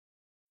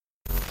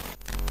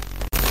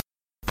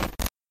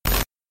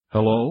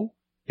Hello?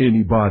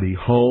 Anybody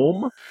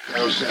home?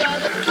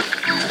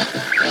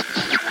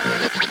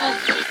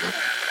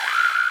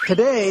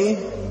 Today,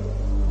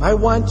 I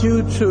want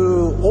you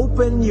to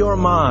open your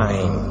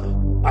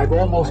mind. I've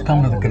almost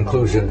come to the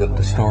conclusion that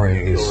the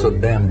story is so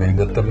damning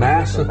that the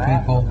mass of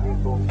people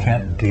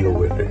can't deal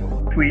with it.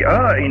 We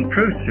are in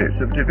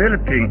process of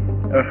developing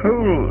a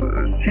whole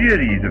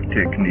series of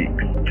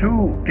techniques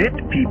to get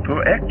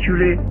people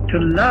actually to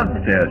love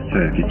their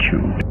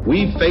servitude.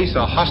 We face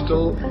a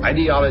hostile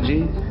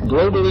ideology,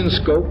 global in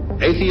scope,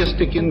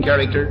 atheistic in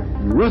character,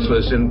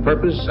 ruthless in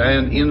purpose,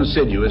 and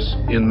insidious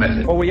in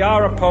method. For we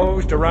are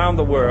opposed around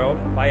the world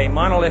by a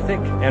monolithic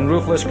and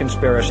ruthless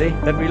conspiracy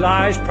that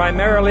relies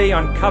primarily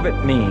on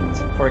covert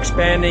means for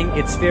expanding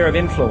its sphere of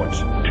influence.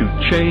 To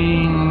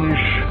change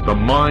the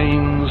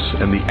minds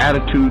and the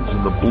attitudes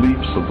and the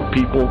beliefs of the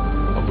people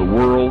of the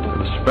world,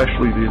 and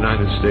especially the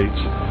United States,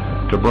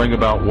 to bring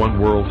about one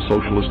world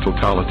socialist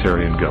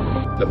totalitarian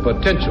government. The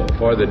potential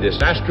for the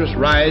disastrous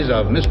rise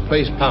of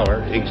misplaced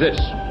power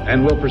exists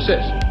and will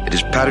persist. It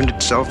has patterned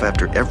itself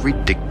after every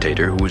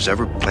dictator who has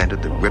ever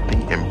planted the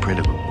ripping imprint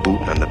of a boot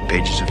on the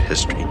pages of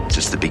history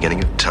since the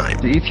beginning of time.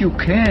 If you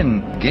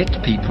can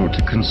get people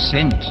to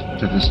consent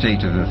to the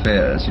state of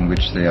affairs in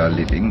which they are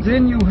living,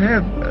 then you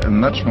have a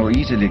much more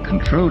easily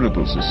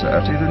controllable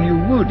society than you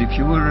would if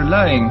you were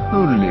relying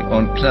wholly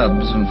on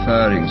clubs and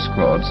firing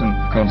squads and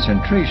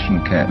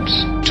concentration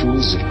camps.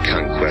 Tools of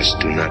conquest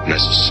do not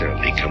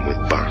necessarily come with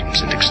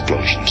bombs and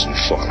explosions and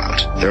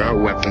fallout. There are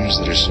weapons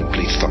that are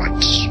simply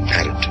thoughts,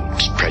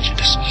 attitudes,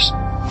 prejudices,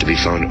 to be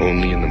found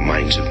only in the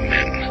minds of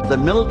men. The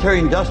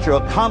military-industrial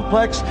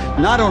complex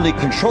not only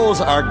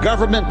controls our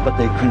government, but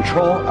they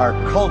control our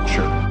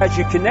culture. As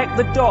you connect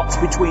the dots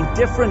between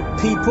different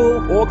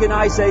people,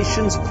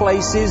 organizations,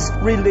 places,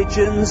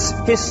 religions,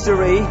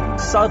 history,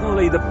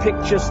 suddenly the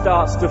picture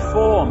starts to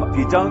form. If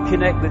you don't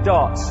connect the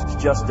dots, it's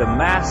just a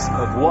mass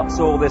of what's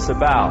all this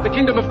about. The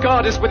kingdom of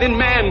God is within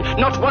man,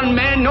 not one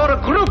man nor a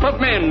group of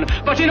men,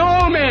 but in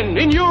all men,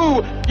 in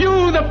you.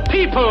 You, the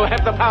people,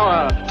 have the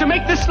power to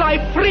make this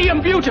life free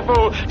and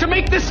beautiful, to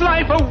make this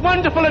life a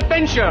wonderful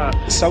adventure.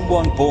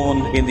 Someone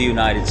born in the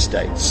United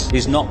States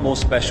is not more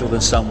special than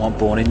someone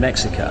born in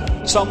Mexico.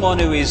 Someone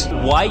who is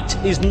white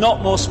is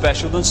not more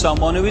special than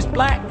someone who is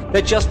black.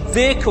 They're just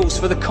vehicles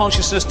for the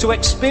consciousness to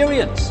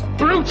experience.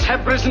 Brutes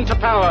have risen to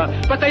power,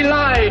 but they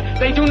lie.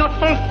 They do not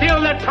fulfill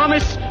that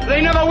promise.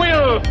 They never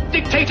will.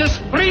 Dictators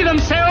free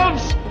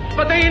themselves,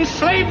 but they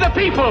enslave the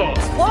people.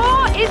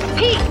 War is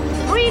peace.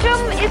 Freedom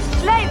is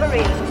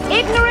slavery.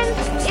 Ignorance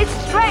is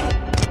strength.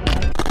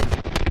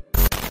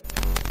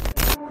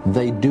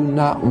 They do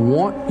not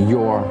want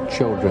your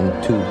children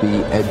to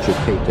be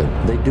educated.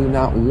 They do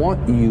not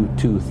want you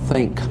to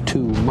think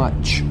too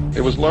much.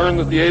 It was learned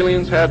that the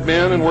aliens had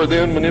been and were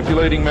then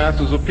manipulating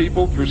masses of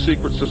people through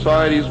secret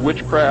societies,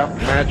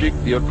 witchcraft, magic,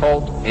 the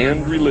occult,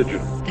 and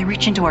religion. They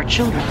reach into our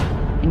children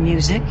in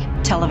music,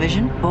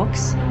 television,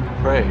 books.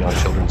 Prey on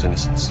children's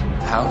innocence.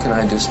 How can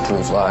I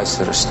disprove lies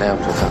that are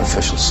stamped with an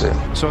official seal?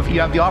 So if you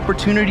have the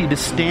opportunity to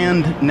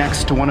stand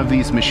next to one of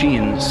these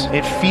machines,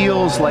 it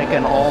feels like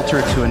an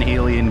altar to an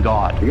alien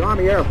god. The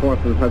Army Air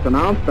Forces has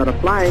announced that a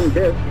flying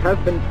disc has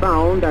been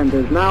found and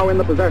is now in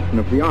the possession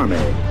of the Army.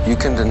 You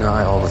can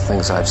deny all the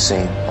things I've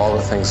seen, all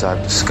the things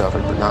I've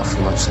discovered, but not for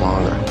much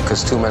longer,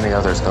 because too many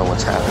others know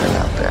what's happening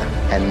out there.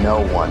 And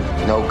no one,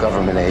 no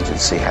government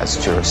agency has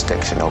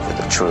jurisdiction over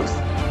the truth.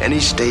 Any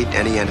state,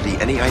 any entity,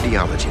 any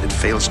ideology that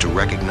fails to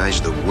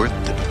recognize the worth,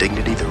 the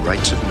dignity, the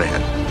rights of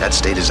man, that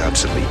state is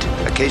obsolete.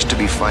 A case to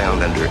be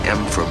filed under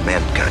M for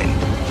Mankind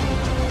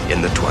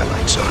in the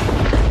Twilight Zone.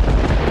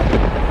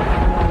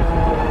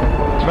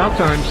 It's about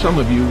time some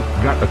of you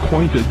got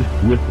acquainted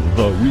with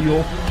the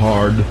real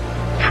hard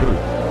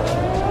truth.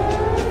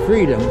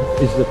 Freedom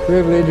is the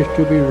privilege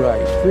to be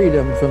right.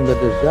 Freedom from the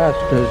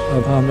disasters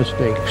of our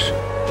mistakes.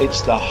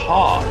 It's the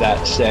heart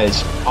that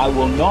says, I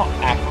will not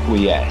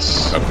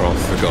acquiesce.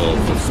 Across the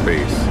gulf of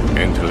space,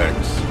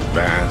 intellects,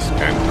 vast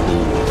and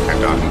cool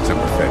and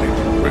unsympathetic,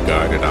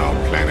 regarded our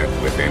planet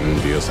with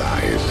envious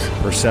eyes.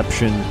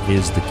 Perception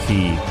is the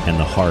key, and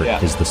the heart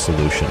is the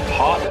solution.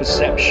 Heart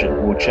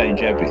perception will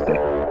change everything.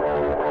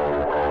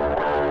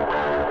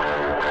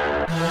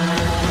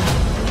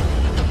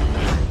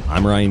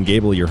 I'm Ryan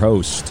Gable, your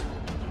host,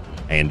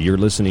 and you're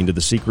listening to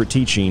The Secret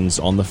Teachings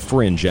on The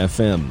Fringe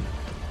FM.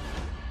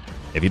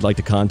 If you'd like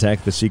to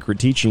contact The Secret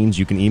Teachings,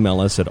 you can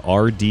email us at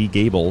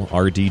rdgable,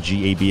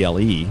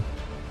 RDGABLE,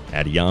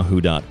 at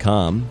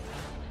yahoo.com.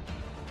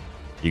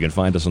 You can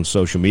find us on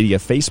social media,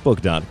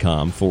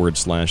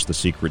 facebook.com/The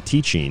Secret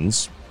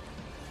Teachings.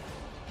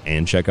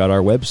 And check out our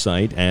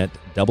website at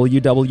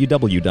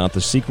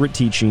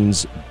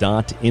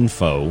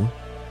www.thesecretteachings.info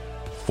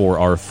for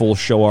our full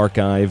show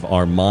archive,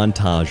 our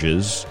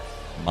montages,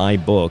 my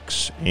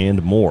books,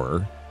 and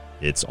more.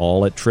 It's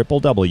all at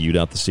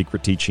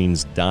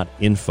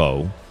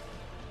www.thesecretteachings.info.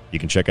 You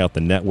can check out the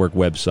network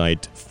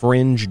website,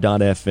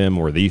 fringe.fm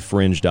or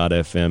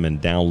thefringe.fm, and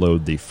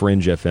download the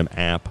Fringe FM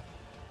app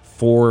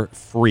for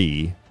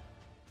free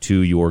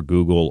to your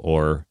Google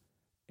or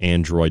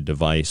Android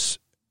device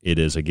it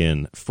is,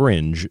 again,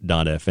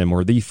 fringe.fm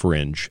or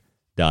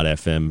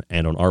thefringe.fm.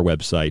 And on our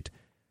website,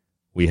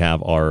 we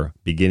have our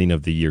beginning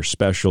of the year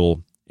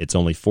special. It's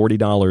only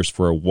 $40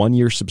 for a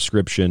 1-year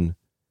subscription,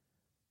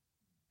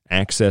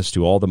 access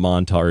to all the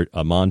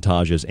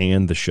montages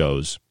and the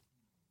shows.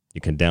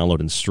 You can download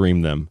and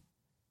stream them.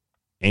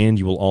 And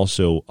you will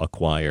also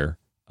acquire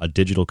a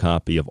digital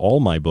copy of all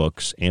my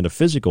books and a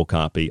physical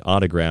copy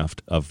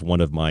autographed of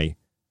one of my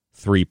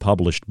 3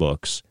 published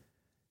books.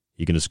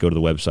 You can just go to the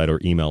website or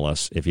email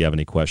us if you have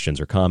any questions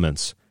or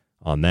comments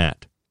on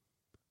that.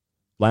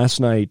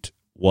 Last night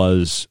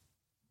was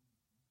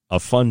a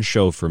fun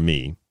show for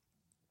me.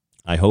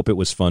 I hope it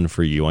was fun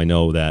for you. I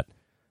know that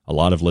a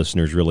lot of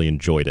listeners really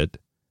enjoyed it.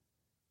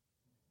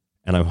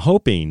 And I'm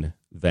hoping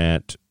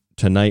that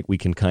tonight we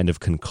can kind of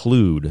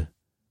conclude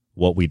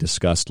what we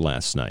discussed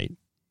last night.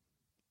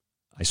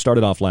 I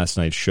started off last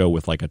night's show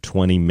with like a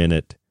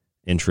 20-minute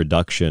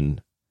introduction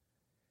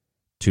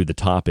to the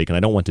topic, and I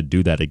don't want to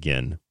do that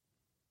again.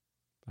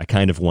 I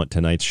kind of want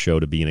tonight's show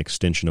to be an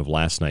extension of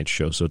last night's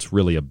show, so it's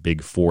really a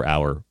big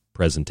 4-hour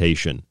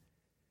presentation.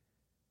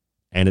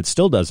 And it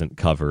still doesn't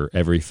cover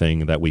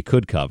everything that we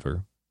could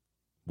cover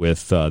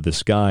with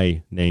this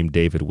guy named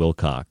David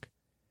Wilcock.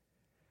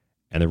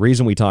 And the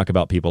reason we talk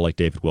about people like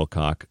David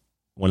Wilcock,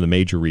 one of the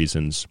major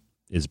reasons,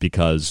 is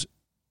because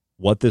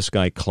what this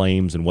guy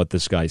claims and what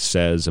this guy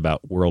says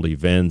about world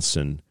events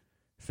and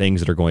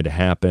things that are going to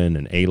happen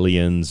and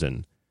aliens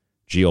and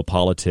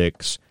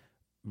geopolitics,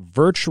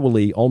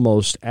 virtually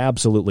almost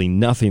absolutely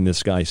nothing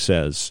this guy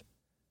says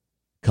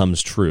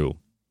comes true.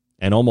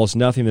 And almost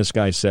nothing this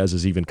guy says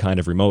is even kind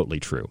of remotely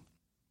true.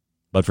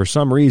 But for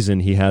some reason,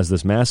 he has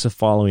this massive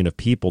following of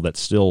people that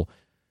still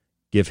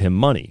give him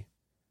money.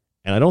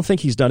 And I don't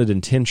think he's done it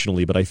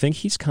intentionally, but I think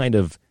he's kind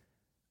of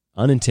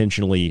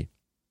unintentionally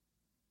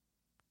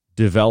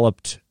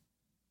developed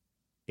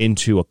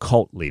into a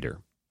cult leader.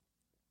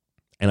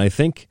 And I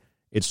think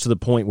it's to the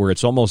point where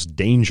it's almost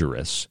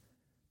dangerous,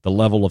 the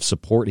level of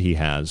support he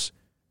has,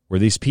 where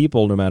these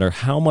people, no matter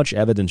how much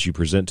evidence you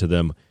present to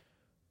them,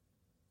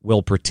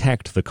 will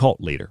protect the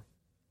cult leader.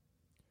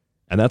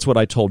 And that's what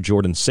I told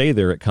Jordan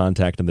Sather at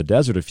Contact in the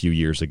Desert a few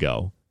years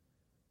ago.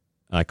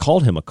 I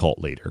called him a cult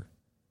leader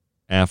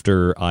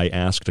after I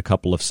asked a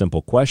couple of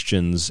simple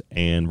questions,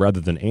 and rather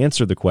than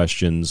answer the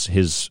questions,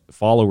 his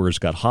followers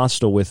got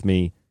hostile with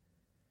me,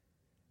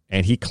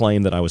 and he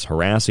claimed that I was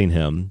harassing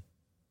him.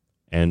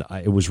 And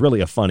it was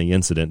really a funny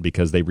incident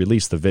because they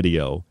released the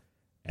video,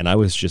 and I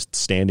was just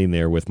standing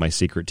there with my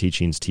Secret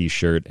Teachings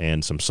t-shirt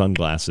and some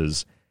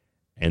sunglasses,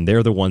 and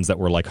they're the ones that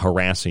were like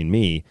harassing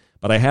me.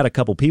 But I had a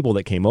couple people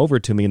that came over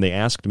to me and they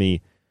asked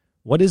me,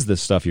 what is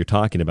this stuff you're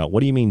talking about? What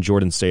do you mean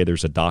Jordan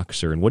Sather's a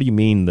doxer? And what do you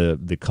mean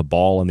the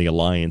cabal and the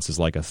alliance is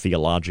like a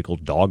theological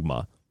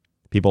dogma?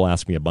 People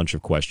ask me a bunch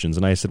of questions,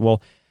 and I said,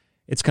 well,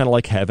 it's kind of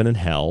like heaven and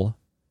hell.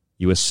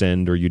 You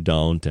ascend or you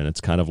don't, and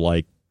it's kind of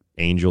like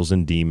angels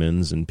and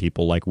demons, and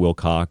people like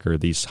Wilcock are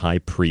these high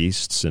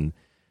priests, and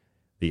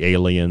the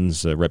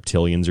aliens,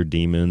 reptilians are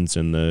demons,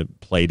 and the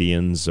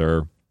Pleiadians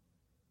are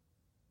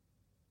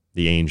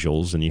the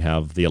angels, and you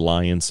have the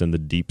alliance and the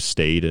deep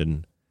state,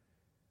 and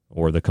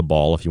or the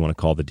cabal, if you want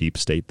to call the deep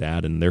state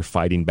that, and they're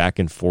fighting back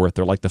and forth.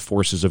 They're like the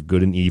forces of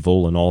good and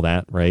evil and all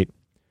that, right?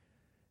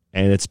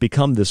 And it's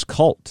become this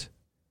cult,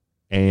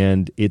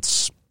 and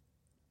it's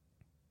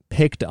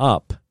picked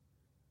up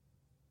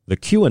the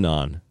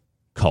QAnon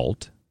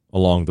cult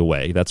along the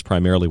way. That's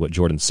primarily what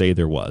Jordan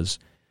Sather was.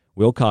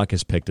 Wilcock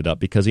has picked it up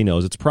because he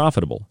knows it's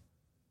profitable.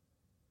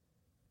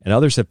 And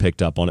others have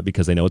picked up on it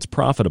because they know it's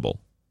profitable.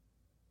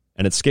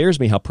 And it scares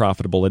me how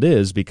profitable it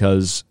is,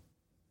 because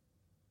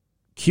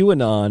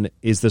QAnon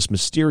is this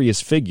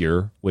mysterious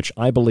figure, which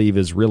I believe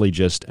is really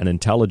just an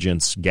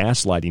intelligence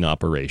gaslighting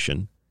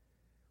operation.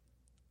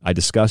 I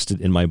discussed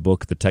it in my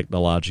book, The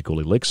Technological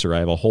Elixir. I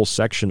have a whole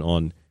section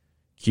on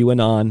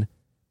QAnon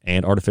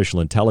and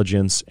artificial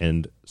intelligence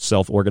and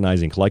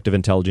self-organizing collective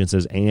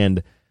intelligences,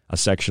 and a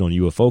section on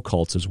UFO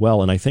cults as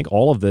well. And I think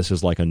all of this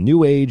is like a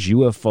New Age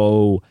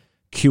UFO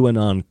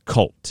QAnon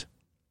cult.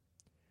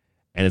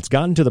 And it's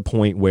gotten to the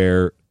point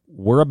where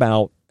we're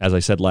about, as I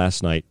said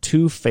last night,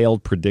 2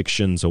 failed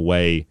predictions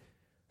away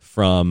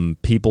from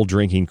people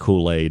drinking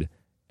Kool-Aid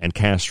and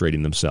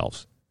castrating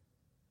themselves.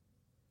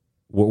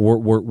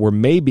 We're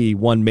maybe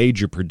one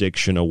major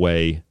prediction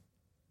away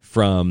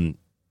from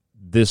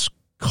this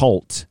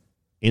cult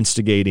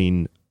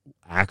instigating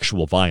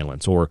actual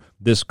violence, or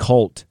this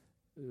cult,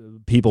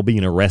 people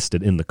being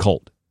arrested in the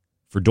cult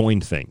for doing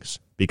things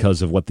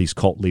because of what these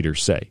cult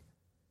leaders say.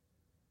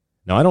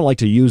 Now, I don't like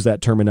to use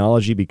that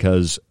terminology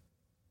because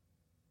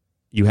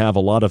you have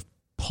a lot of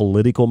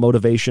political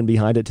motivation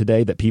behind it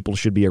today, that people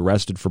should be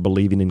arrested for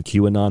believing in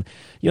QAnon.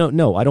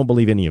 No, I don't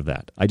believe any of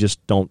that. I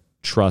just don't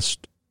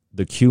trust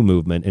the Q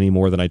movement any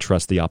more than I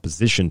trust the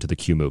opposition to the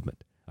Q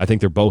movement. I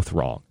think they're both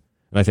wrong.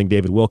 And I think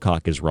David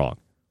Wilcock is wrong.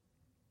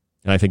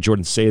 And I think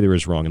Jordan Sather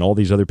is wrong. And all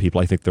these other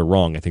people, I think they're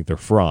wrong. I think they're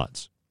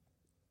frauds.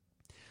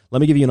 Let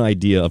me give you an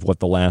idea of what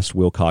the last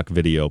Wilcock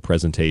video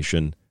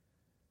presentation,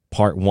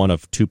 part 1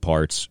 of 2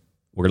 parts,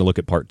 we're going to look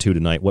at part 2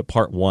 tonight, what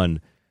part 1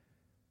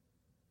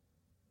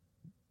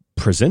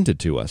 presented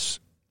to us.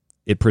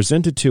 It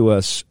presented to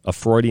us a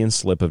Freudian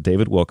slip of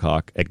David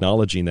Wilcock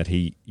acknowledging that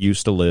he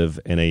used to live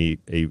in a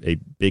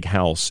big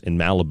house in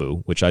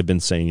Malibu, which I've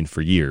been saying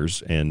for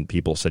years, and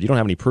people said, you don't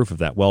have any proof of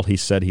that. Well, he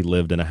said he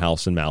lived in a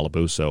house in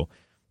Malibu, so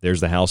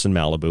there's the house in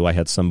Malibu. I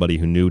had somebody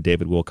who knew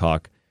David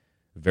Wilcock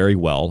very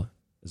well,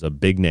 is a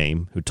big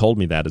name, who told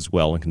me that as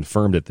well and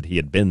confirmed it that he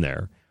had been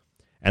there.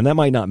 And that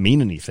might not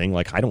mean anything.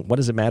 Like, what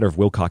does it matter if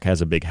Wilcock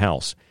has a big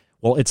house?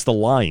 Well, it's the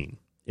lying.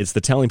 It's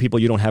the telling people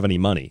you don't have any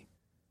money,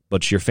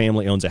 but your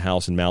family owns a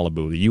house in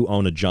Malibu. You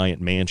own a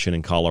giant mansion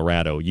in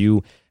Colorado.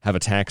 You have a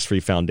tax-free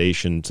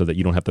foundation so that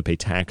you don't have to pay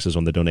taxes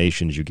on the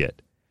donations you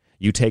get.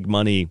 You take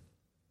money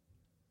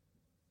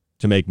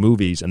to make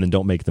movies and then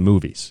don't make the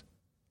movies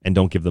and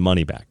don't give the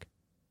money back.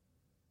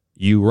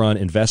 You run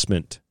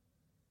investment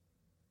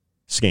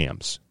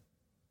scams.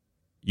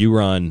 You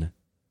run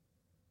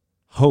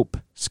hope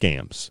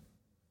scams.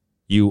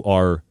 You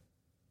are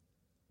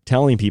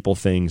telling people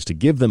things to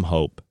give them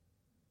hope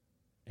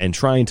and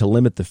trying to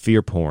limit the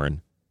fear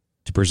porn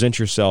to present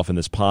yourself in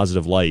this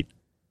positive light,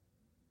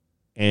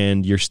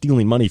 and you're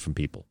stealing money from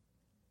people.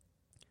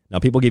 Now,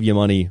 people give you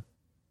money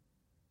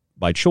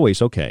by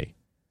choice, okay,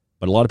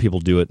 but a lot of people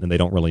do it and they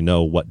don't really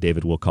know what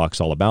David Wilcock's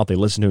all about. They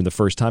listen to him the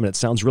first time and it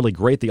sounds really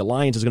great. The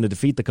Alliance is going to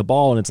defeat the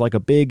Cabal, and it's like a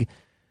big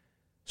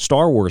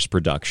Star Wars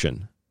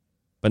production.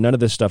 But none of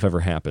this stuff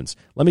ever happens.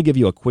 Let me give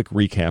you a quick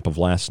recap of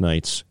last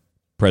night's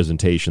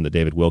presentation that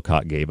David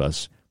Wilcock gave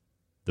us.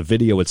 The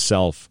video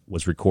itself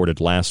was recorded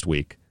last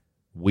week.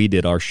 We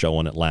did our show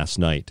on it last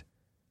night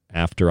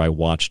after I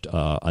watched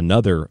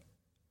another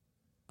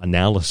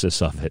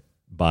analysis of it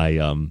by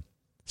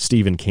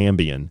Stephen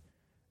Cambion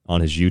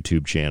on his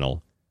YouTube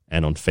channel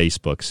and on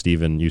Facebook.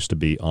 Stephen used to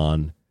be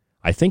on,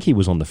 I think he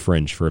was on The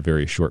Fringe for a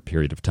very short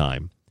period of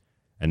time,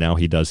 and now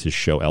he does his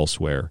show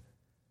elsewhere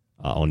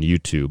on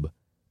YouTube.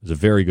 It was a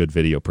very good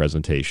video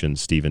presentation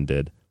Stephen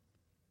did,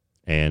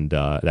 and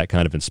that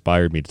kind of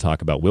inspired me to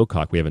talk about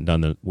Wilcock. We haven't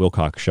done the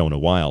Wilcock show in a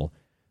while,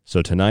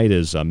 so tonight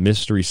is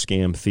Mystery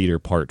Scam Theater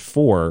Part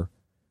 4.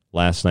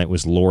 Last night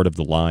was Lord of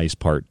the Lies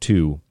Part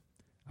 2.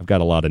 I've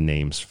got a lot of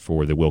names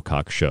for the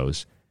Wilcock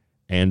shows,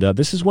 and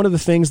this is one of the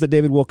things that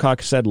David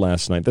Wilcock said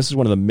last night. This is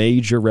one of the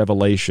major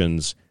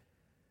revelations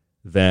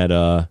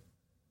that,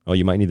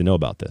 you might need to know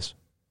about this.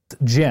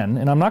 Gen,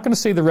 and I'm not going to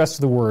say the rest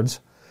of the words.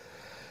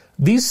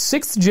 These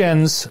sixth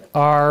gens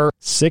are...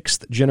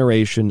 Sixth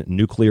generation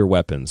nuclear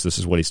weapons. This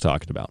is what he's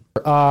talking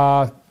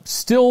about.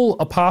 Still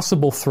a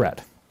possible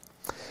threat.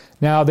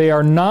 Now, they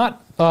are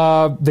not...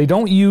 they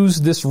don't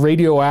use this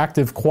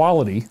radioactive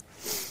quality.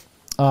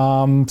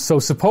 So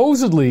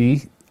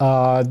supposedly,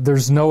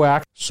 there's no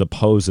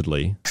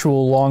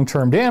actual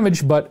long-term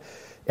damage, but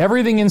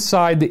everything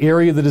inside the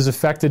area that is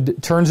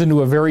affected turns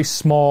into a very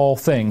small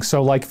thing.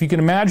 So, like, if you can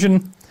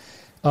imagine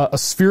a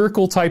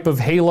spherical type of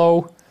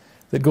halo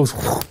that goes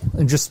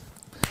and just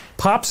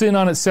pops in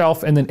on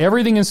itself, and then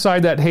everything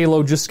inside that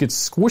halo just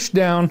gets squished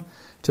down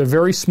to a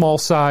very small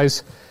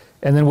size,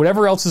 and then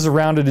whatever else is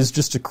around it is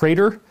just a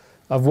crater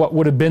of what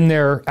would have been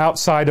there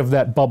outside of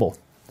that bubble.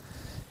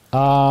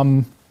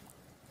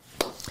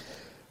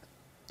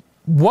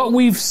 What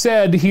we've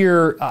said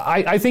here,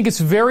 I think it's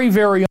very,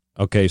 very...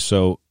 Okay,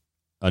 so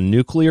a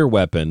nuclear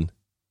weapon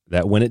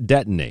that when it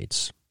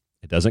detonates,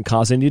 it doesn't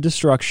cause any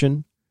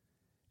destruction,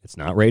 it's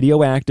not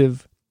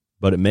radioactive,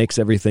 but it makes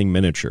everything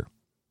miniature.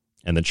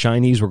 And the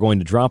Chinese were going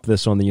to drop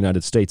this on the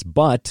United States,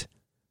 but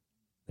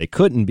they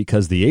couldn't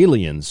because the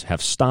aliens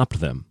have stopped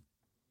them.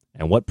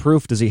 And what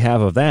proof does he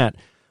have of that?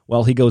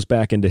 Well, he goes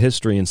back into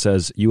history and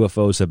says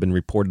UFOs have been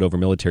reported over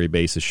military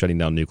bases shutting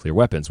down nuclear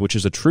weapons, which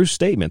is a true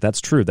statement. That's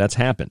true. That's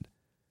happened.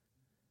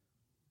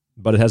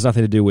 But it has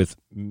nothing to do with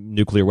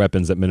nuclear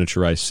weapons that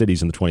miniaturize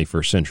cities in the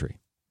 21st century.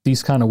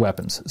 These kind of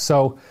weapons.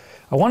 So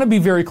I want to be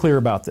very clear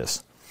about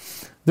this.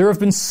 There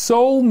have been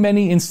so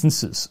many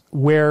instances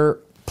where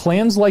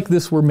plans like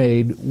this were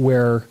made,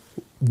 where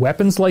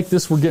weapons like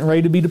this were getting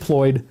ready to be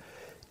deployed,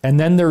 and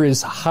then there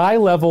is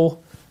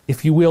high-level,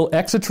 if you will,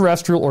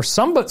 extraterrestrial or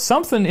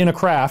something in a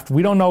craft,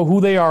 we don't know who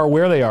they are or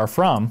where they are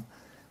from,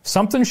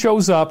 something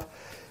shows up,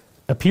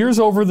 appears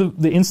over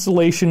the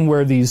installation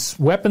where these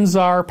weapons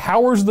are,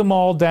 powers them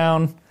all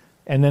down,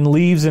 and then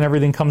leaves and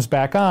everything comes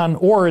back on.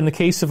 Or in the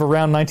case of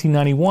around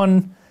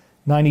 1991,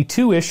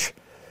 92-ish,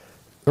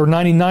 or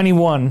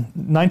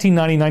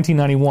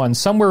 1991,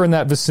 somewhere in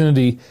that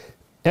vicinity,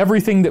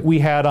 everything that we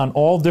had on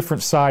all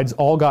different sides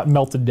all got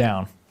melted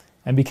down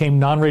and became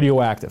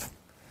non-radioactive.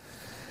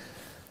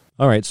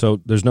 All right,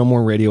 so there's no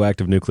more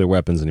radioactive nuclear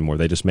weapons anymore.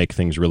 They just make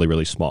things really,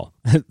 really small.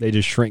 They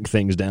just shrink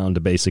things down to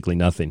basically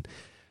nothing.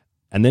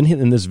 And then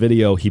in this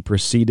video, he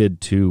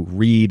proceeded to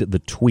read the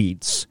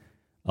tweets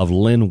of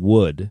Lynn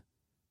Wood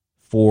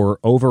for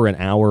over an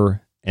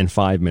hour and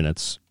 5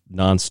 minutes,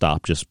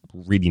 nonstop, just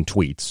reading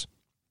tweets.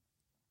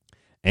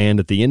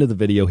 And at the end of the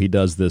video, he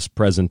does this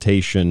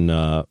presentation,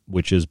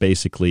 which is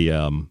basically,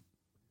 I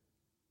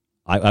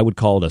would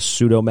call it a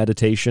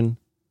pseudo-meditation,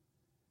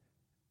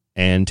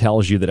 and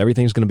tells you that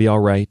everything's going to be all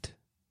right.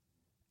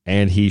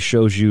 And he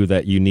shows you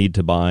that you need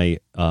to buy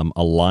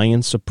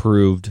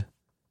Alliance-approved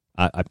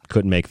I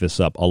couldn't make this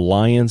up,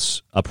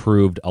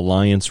 Alliance-approved,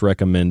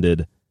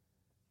 Alliance-recommended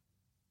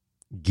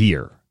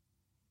gear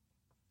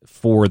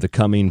for the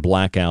coming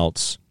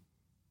blackouts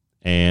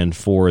and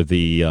for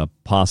the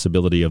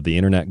possibility of the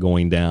internet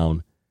going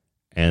down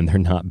and there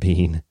not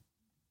being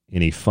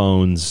any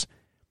phones.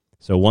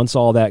 So once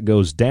all that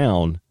goes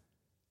down,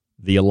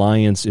 the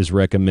Alliance is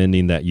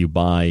recommending that you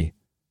buy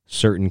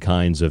certain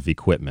kinds of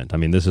equipment. I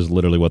mean, this is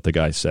literally what the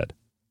guy said.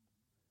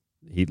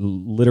 He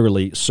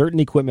literally, certain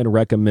equipment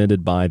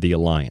recommended by the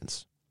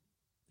Alliance.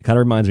 It kind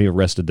of reminds me of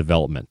Arrested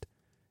Development.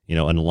 You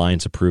know, an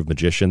Alliance-approved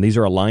magician. These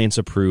are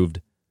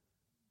Alliance-approved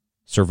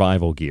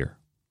survival gear.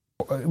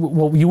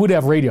 Well, you would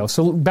have radio.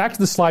 So back to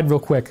the slide real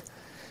quick.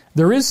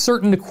 There is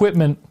certain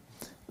equipment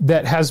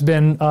that has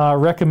been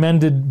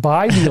recommended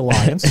by the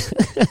Alliance.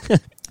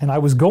 And I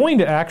was going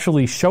to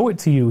actually show it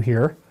to you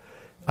here.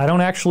 I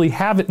don't actually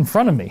have it in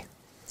front of me.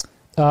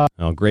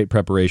 Great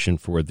preparation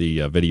for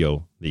the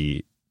video,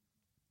 the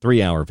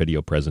 3-hour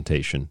video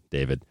presentation,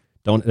 David.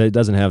 It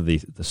doesn't have the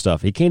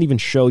stuff. He can't even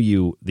show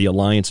you the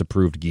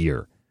Alliance-approved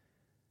gear.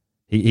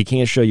 He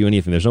can't show you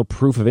anything. There's no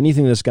proof of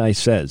anything this guy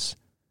says.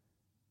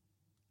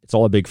 It's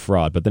all a big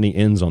fraud. But then he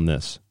ends on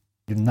this.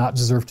 We do not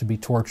deserve to be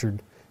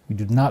tortured. We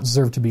do not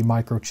deserve to be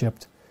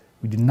microchipped.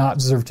 We do not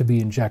deserve to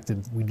be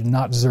injected. We do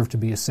not deserve to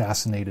be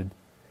assassinated.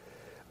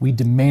 We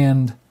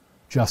demand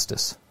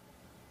justice.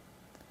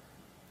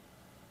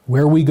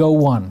 Where we go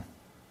one,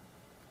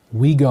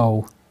 we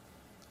go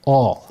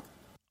all.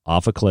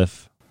 Off a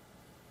cliff.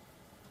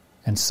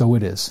 And so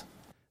it is.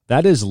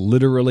 That is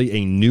literally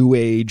a New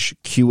Age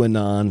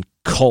QAnon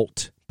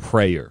cult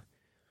prayer.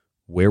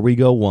 Where we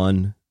go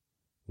one,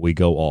 we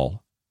go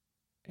all.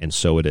 And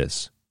so it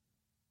is.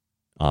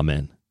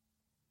 Amen.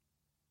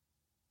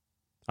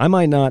 I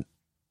might not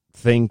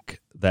think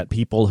that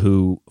people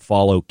who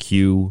follow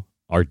Q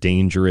are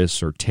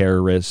dangerous or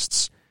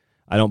terrorists.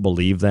 I don't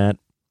believe that.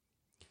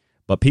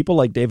 But people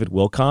like David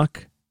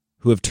Wilcock,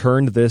 who have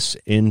turned this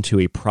into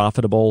a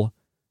profitable,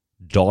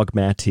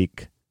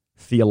 dogmatic,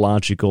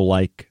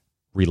 theological-like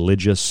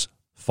religious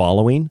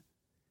following,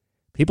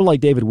 people like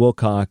David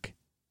Wilcock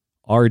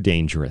are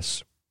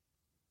dangerous.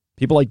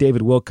 People like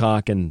David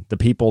Wilcock and the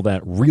people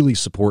that really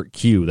support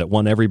Q, that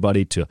want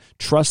everybody to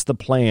trust the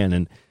plan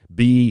and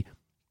be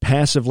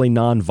passively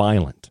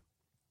nonviolent.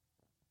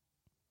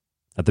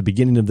 At the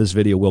beginning of this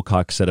video,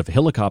 Wilcock said, if a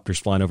helicopter's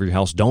flying over your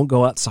house, don't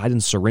go outside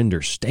and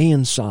surrender. Stay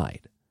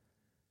inside.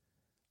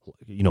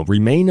 You know,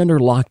 remain under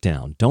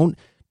lockdown.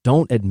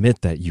 Don't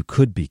admit that you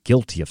could be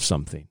guilty of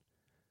something.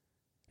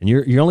 And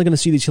you're only going to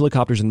see these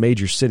helicopters in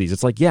major cities.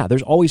 It's like, yeah,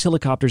 there's always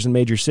helicopters in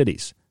major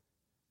cities.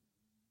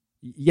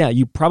 Yeah,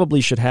 you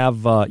probably should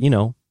have,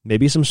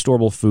 maybe some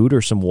storable food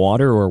or some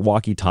water or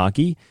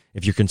walkie-talkie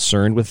if you're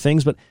concerned with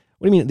things. But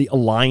what do you mean the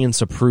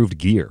Alliance-approved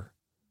gear?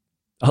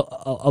 The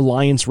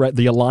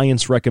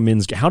Alliance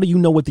recommends. How do you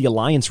know what the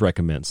Alliance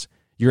recommends?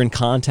 You're in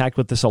contact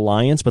with this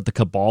Alliance, but the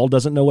cabal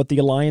doesn't know what the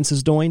Alliance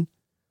is doing?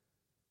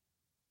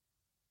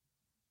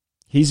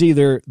 He's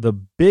either the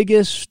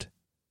biggest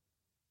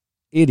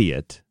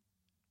idiot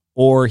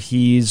or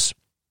he's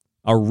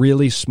a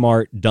really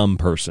smart, dumb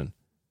person.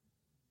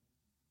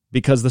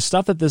 Because the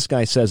stuff that this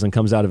guy says and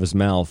comes out of his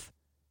mouth,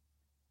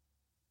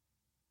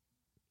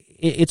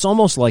 it's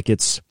almost like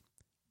it's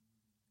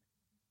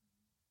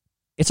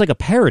like a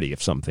parody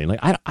of something. Like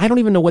I don't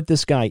even know what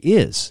this guy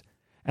is.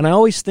 And I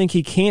always think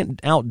he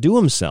can't outdo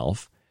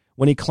himself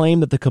when he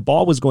claimed that the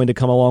cabal was going to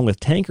come along with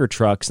tanker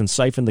trucks and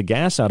siphon the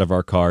gas out of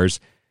our cars.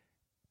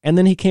 And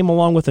then he came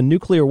along with a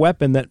nuclear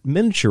weapon that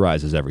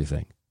miniaturizes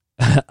everything.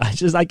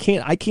 I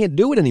can't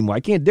do it anymore. I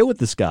can't deal with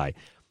this guy.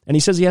 And he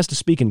says he has to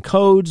speak in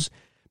codes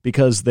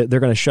because they're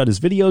going to shut his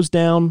videos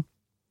down.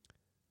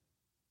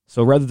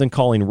 So rather than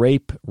calling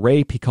rape,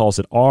 he calls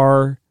it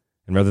R.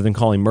 And rather than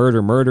calling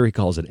murder, he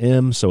calls it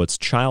M. So it's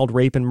child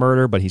rape and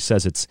murder, but he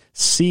says it's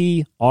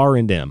C, R,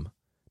 and M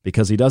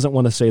because he doesn't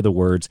want to say the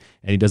words.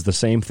 And he does the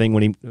same thing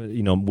when he,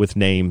 with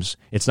names.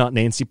 It's not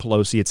Nancy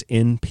Pelosi, it's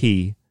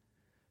NP.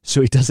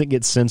 So he doesn't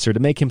get censored to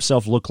make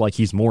himself look like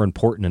he's more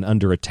important and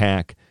under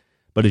attack,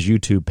 but his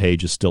YouTube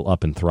page is still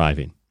up and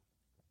thriving.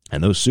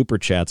 And those super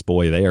chats,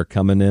 boy, they are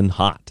coming in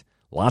hot.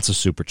 Lots of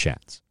super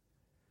chats.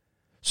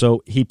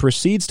 So he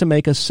proceeds to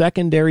make a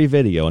secondary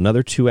video,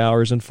 another 2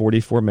 hours and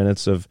 44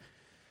 minutes of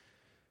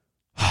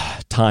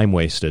time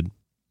wasted.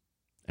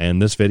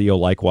 And this video,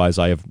 likewise,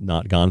 I have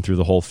not gone through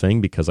the whole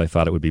thing because I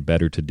thought it would be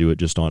better to do it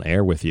just on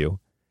air with you.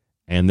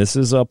 And this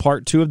is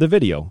part 2 of the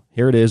video.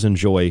 Here it is.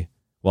 Enjoy.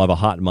 We'll have a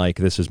hot mic.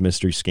 This is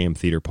Mystery Scam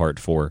Theater Part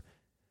 4.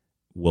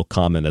 We'll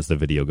comment as the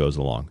video goes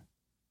along.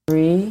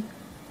 3.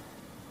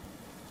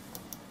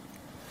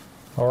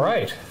 All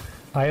right.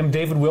 I am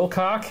David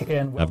Wilcock,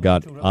 and I've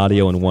got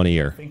audio in one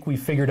ear. I think we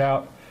figured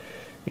out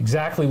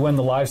exactly when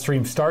the live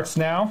stream starts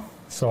now,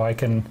 so I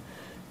can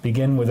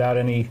begin without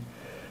any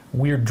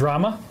weird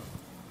drama.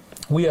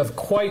 We have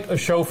quite a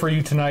show for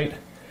you tonight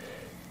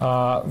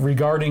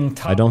regarding...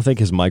 I don't think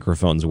his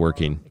microphone's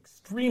working.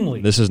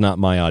 Extremely. This is not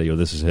my audio.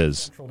 This is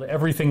his. To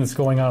everything that's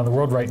going on in the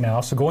world right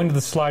now. So going to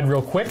the slide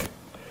real quick,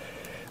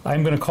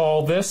 I'm going to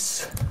call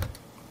this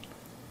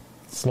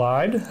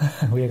Slide.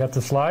 We got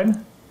the slide.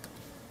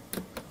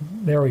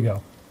 There we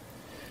go.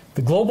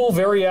 The Global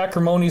Very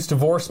Acrimonious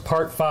Divorce,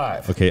 Part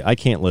 5. Okay, I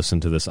can't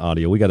listen to this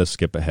audio. We got to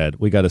skip ahead.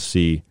 We got to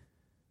see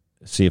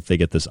if they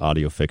get this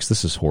audio fixed.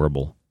 This is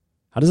horrible.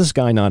 How does this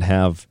guy not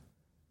have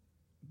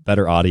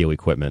better audio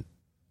equipment?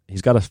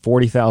 He's got a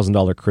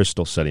 $40,000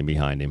 crystal setting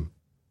behind him.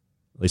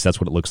 At least that's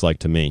what it looks like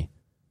to me.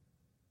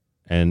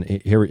 And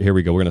here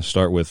we go. We're going to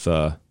start with...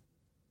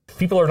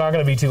 People are not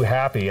going to be too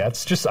happy.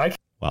 That's just...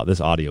 Wow,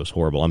 this audio is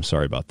horrible. I'm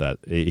sorry about that.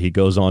 He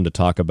goes on to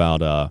talk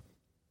about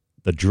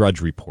the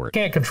Drudge Report.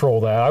 Can't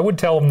control that. I would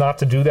tell him not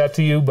to do that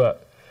to you,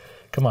 but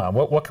come on,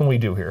 what can we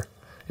do here?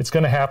 It's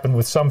going to happen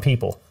with some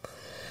people.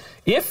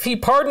 If he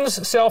pardons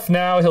himself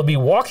now, he'll be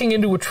walking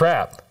into a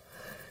trap.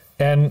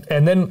 And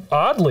then,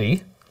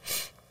 oddly,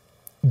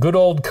 good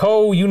old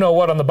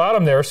you-know-what on the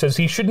bottom there says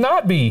he should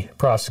not be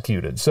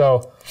prosecuted.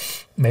 So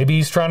maybe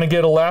he's trying to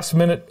get a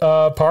last-minute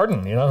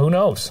pardon. You know, who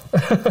knows?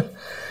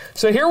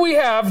 So here we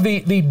have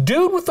the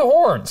dude with the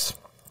horns,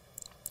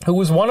 who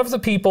was one of the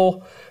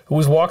people who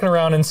was walking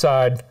around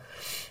inside.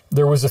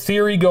 There was a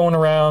theory going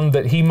around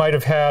that he might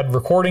have had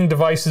recording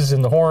devices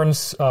in the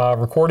horns,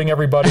 recording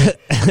everybody.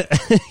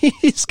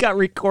 He's got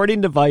recording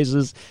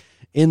devices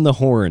in the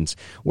horns.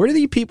 Where do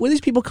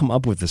these people come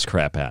up with this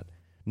crap at?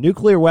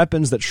 Nuclear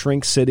weapons that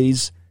shrink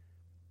cities.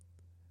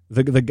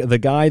 The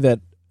guy that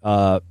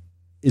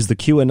is the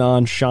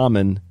QAnon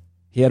shaman,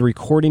 he had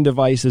recording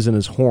devices in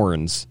his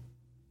horns.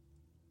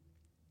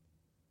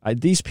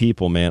 These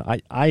people, man,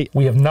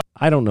 we have not.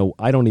 I don't know.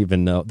 I don't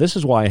even know. This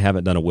is why I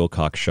haven't done a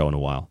Wilcox show in a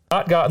while.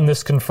 Not gotten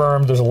this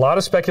confirmed. There's a lot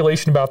of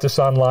speculation about this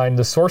online.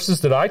 The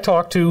sources that I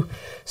talked to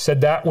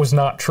said that was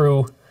not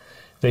true,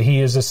 that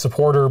he is a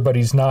supporter, but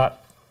he's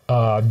not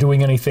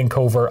doing anything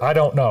covert. I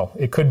don't know.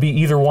 It could be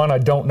either one. I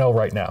don't know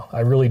right now.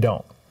 I really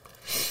don't.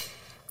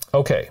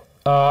 Okay.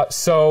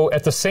 So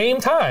at the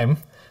same time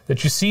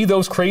that you see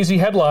those crazy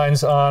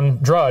headlines on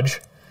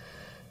Drudge,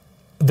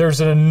 there's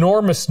an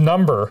enormous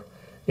number,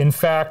 in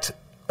fact,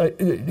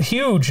 a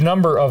huge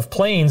number of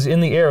planes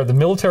in the air, the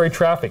military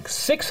traffic,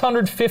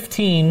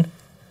 615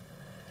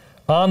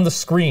 on the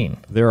screen.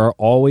 There are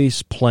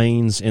always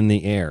planes in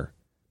the air,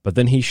 but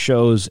then he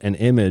shows an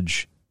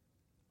image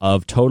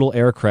of total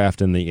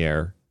aircraft in the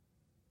air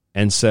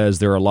and says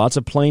there are lots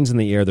of planes in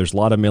the air, there's a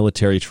lot of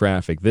military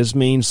traffic. This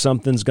means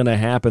something's going to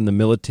happen. The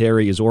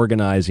military is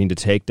organizing to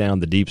take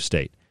down the deep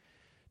state.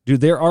 Dude,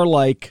 there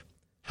are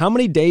how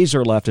many days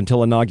are left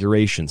until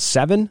inauguration?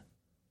 7?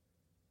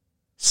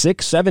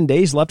 6, 7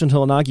 days left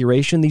until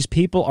inauguration. These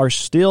people are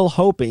still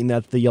hoping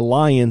that the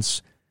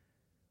alliance,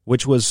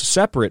 which was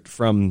separate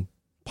from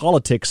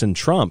politics and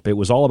Trump, it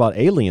was all about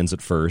aliens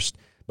at first,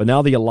 but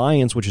now the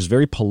alliance, which is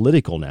very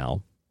political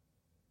now,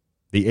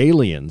 the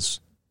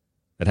aliens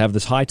that have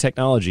this high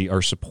technology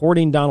are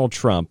supporting Donald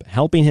Trump,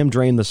 helping him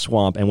drain the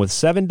swamp, and with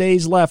 7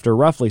 days left, or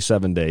roughly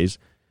 7 days,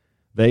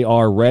 they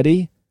are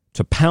ready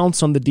to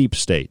pounce on the deep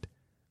state,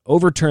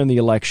 overturn the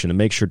election, and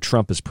make sure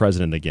Trump is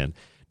president again.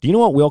 Do you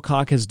know what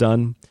Wilcock has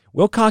done?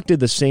 Wilcock did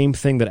the same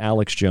thing that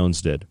Alex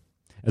Jones did.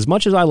 As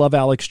much as I love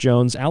Alex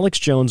Jones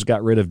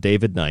got rid of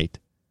David Knight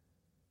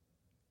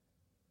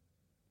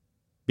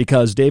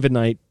because David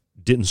Knight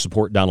didn't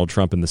support Donald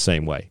Trump in the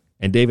same way.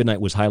 And David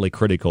Knight was highly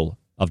critical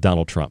of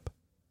Donald Trump.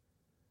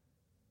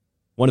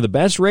 One of the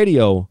best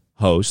radio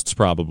hosts,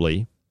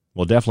 probably,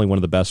 well, definitely one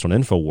of the best on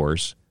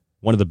InfoWars,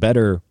 one of the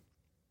better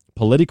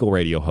political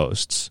radio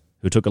hosts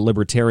who took a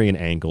libertarian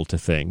angle to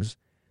things,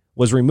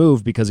 was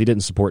removed because he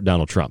didn't support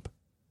Donald Trump.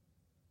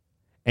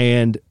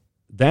 And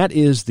that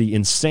is the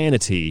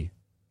insanity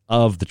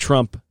of the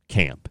Trump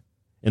camp.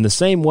 In the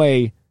same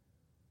way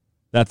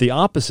that the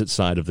opposite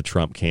side of the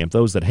Trump camp,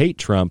 those that hate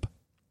Trump,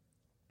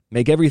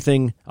 make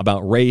everything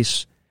about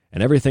race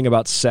and everything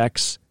about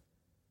sex.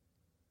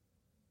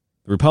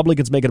 The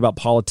Republicans make it about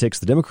politics.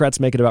 The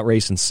Democrats make it about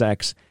race and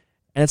sex.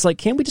 And it's like,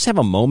 can't we just have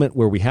a moment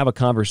where we have a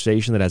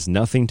conversation that has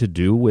nothing to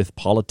do with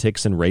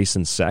politics and race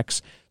and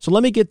sex? So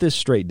let me get this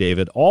straight,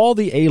 David. All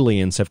the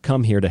aliens have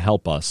come here to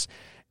help us,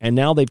 and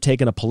now they've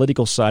taken a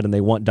political side and they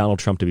want Donald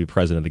Trump to be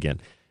president again.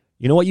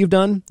 You know what you've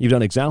done? You've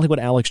done exactly what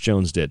Alex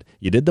Jones did.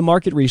 You did the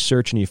market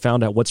research and you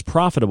found out what's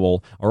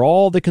profitable are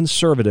all the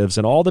conservatives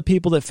and all the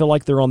people that feel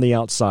like they're on the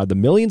outside, the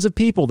millions of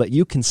people that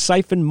you can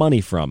siphon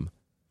money from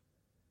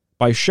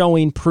by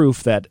showing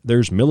proof that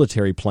there's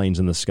military planes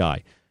in the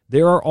sky.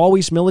 There are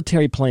always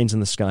military planes in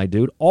the sky,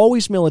 dude.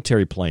 Always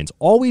military planes.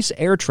 Always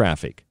air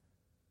traffic.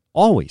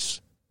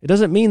 Always. It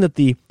doesn't mean that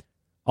the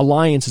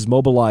alliance is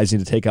mobilizing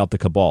to take out the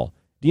cabal.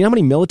 Do you know how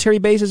many military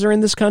bases are in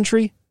this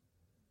country?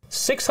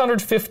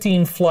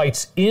 615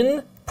 flights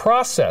in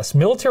process,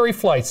 military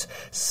flights,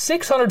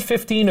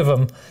 615 of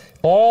them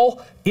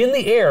all in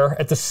the air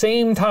at the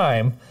same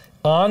time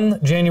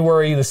on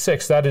January the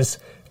 6th. That is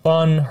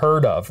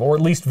unheard of, or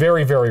at least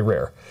very, very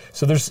rare.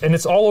 So and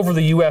it's all over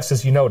the U.S.,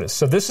 as you notice.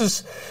 So this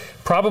is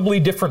probably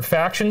different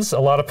factions, a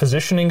lot of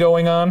positioning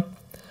going on.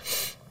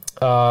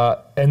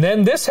 And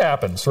then this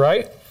happens,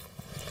 right?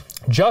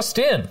 Just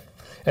in.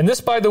 And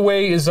this, by the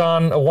way, is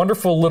on a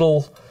wonderful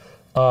little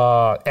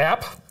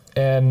app.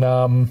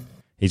 And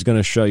He's going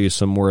to show you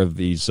some more of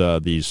these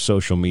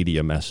social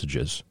media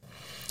messages.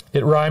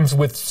 It rhymes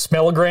with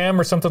smellogram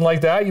or something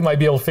like that. You might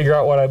be able to figure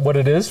out what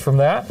it is from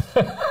that.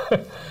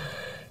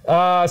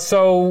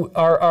 So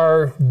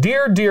our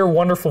dear,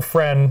 wonderful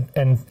friend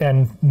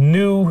and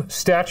new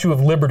Statue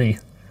of Liberty,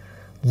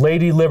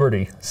 Lady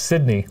Liberty,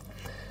 Sydney,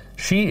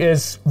 she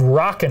is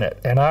rocking it.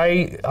 And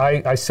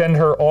I send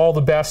her all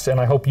the best, and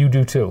I hope you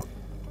do too.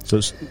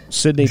 So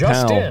Sidney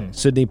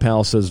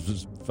Powell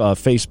says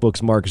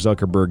Facebook's Mark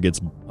Zuckerberg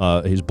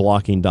he's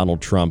blocking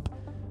Donald Trump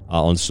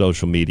on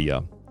social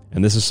media.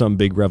 And this is some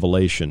big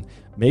revelation.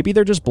 Maybe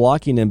they're just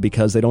blocking him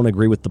because they don't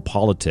agree with the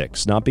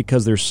politics, not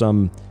because there's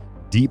some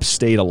deep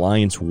state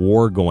alliance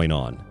war going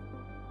on.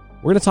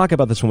 We're going to talk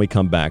about this when we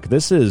come back.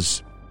 This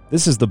is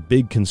the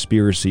big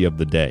conspiracy of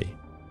the day.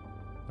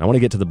 I want to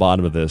get to the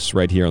bottom of this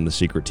right here on The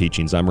Secret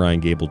Teachings. I'm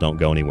Ryan Gable. Don't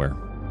go anywhere.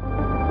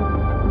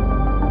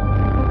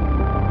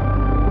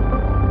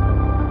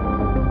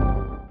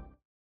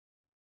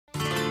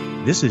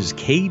 This is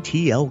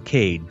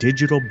KTLK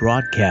Digital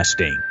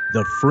Broadcasting,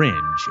 The Fringe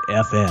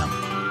FM.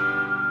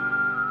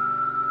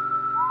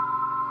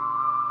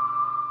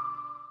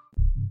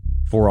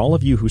 For all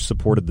of you who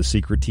supported The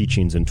Secret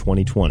Teachings in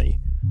 2020,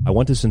 I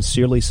want to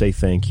sincerely say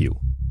thank you.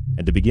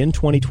 And to begin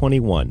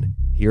 2021,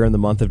 here in the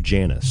month of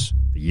Janus,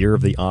 the year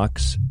of the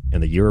Ox,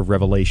 and the year of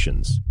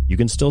Revelations, you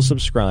can still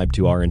subscribe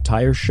to our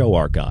entire show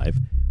archive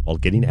while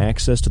getting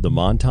access to the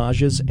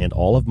montages and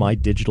all of my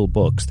digital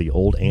books, the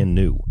old and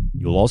new.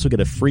 You'll also get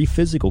a free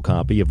physical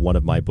copy of one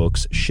of my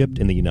books shipped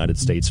in the United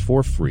States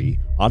for free,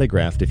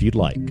 autographed if you'd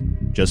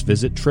like. Just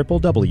visit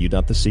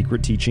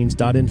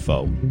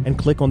www.thesecretteachings.info and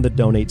click on the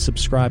Donate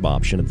Subscribe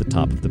option at the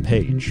top of the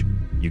page.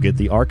 You get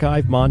the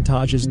archive,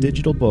 montages,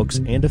 digital books,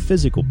 and a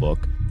physical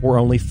book for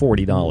only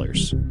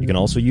 $40. You can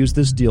also use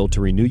this deal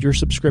to renew your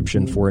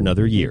subscription for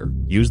another year.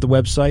 Use the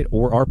website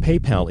or our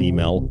PayPal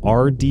email,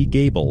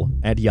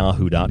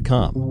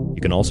 rdgable@yahoo.com.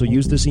 You can also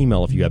use this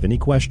email if you have any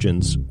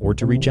questions or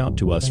to reach out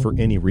to us for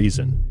any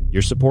reason.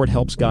 Your support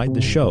helps guide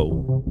the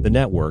show, the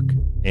network,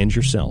 and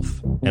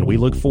yourself. And we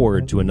look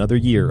forward to another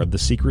year of The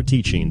Secret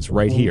Teachings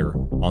right here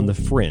on The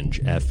Fringe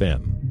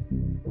FM.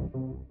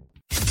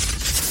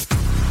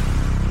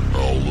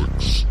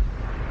 Alex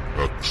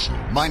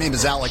Exum. My name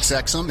is Alex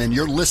Exum, and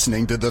you're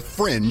listening to The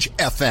Fringe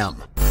FM.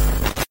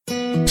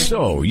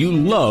 So, you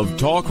love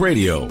talk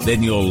radio?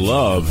 Then you'll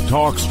love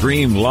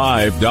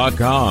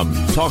TalkStreamLive.com.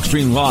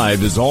 TalkStream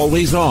Live is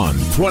always on,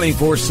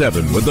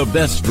 24/7, with the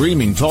best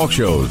streaming talk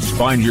shows.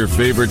 Find your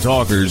favorite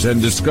talkers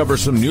and discover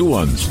some new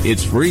ones.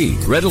 It's free,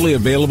 readily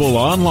available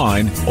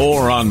online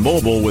or on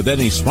mobile with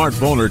any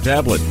smartphone or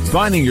tablet.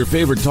 Finding your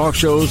favorite talk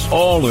shows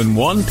all in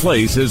one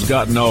place has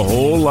gotten a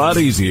whole lot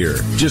easier.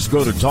 Just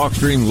go to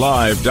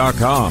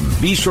TalkStreamLive.com.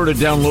 Be sure to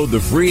download the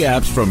free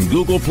apps from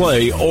Google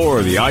Play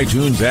or the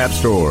iTunes App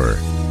Store.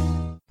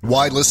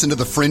 Why listen to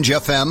The Fringe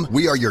FM?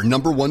 We are your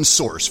number one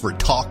source for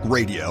talk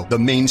radio the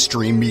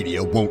mainstream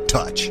media won't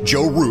touch.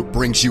 Joe Roop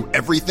brings you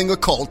everything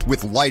occult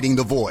with Lighting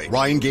the Void.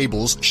 Ryan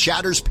Gables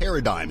shatters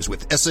paradigms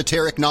with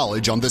esoteric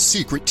knowledge on The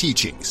Secret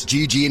Teachings.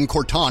 Gigi and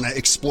Cortana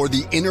explore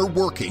the inner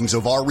workings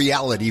of our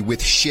reality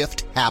with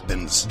Shift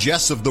Happens.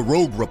 Jess of the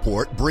Rogue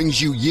Report brings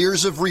you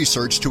years of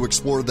research to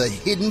explore the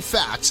hidden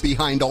facts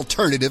behind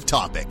alternative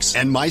topics.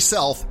 And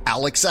myself,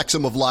 Alex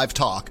Exum of Live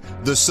Talk,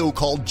 the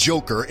so-called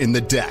Joker in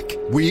the deck.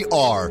 We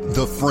are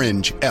The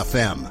Fringe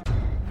FM.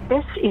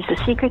 This is The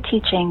Secret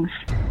Teachings.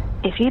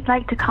 If you'd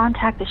like to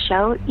contact the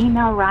show,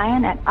 email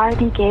Ryan at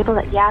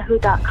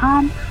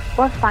rdgable@yahoo.com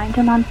or find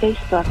him on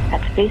Facebook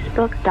at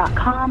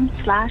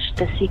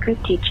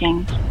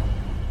facebook.com/thesecretteachings.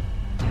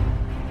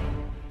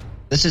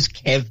 This is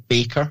Kev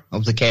Baker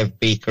of The Kev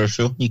Baker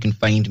Show. You can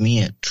find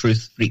me at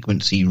Truth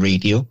Frequency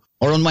Radio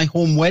or on my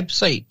home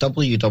website,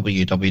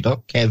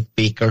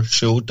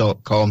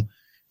 www.kevbakershow.com.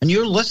 And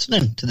you're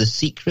listening to The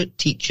Secret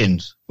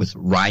Teachings with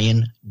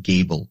Ryan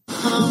Gable. The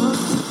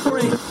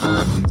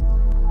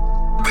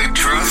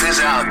truth is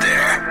out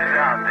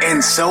there,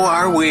 and so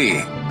are we.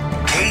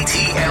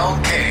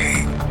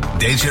 KTLK,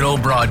 Digital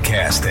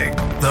Broadcasting,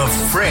 The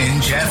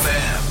Fringe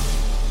FM.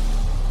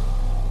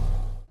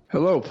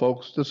 Hello,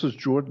 folks. This is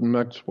Jordan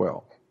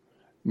Maxwell.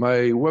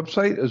 My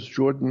website is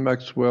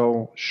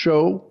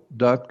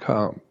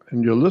jordanmaxwellshow.com,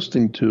 and you're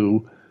listening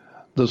to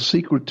The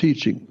Secret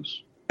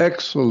Teachings.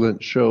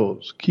 Excellent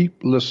shows.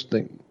 Keep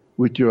listening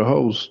with your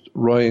host,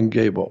 Ryan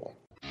Gable.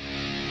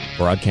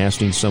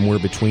 Broadcasting somewhere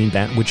between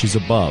that which is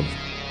above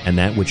and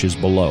that which is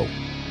below.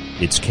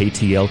 It's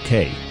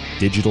KTLK,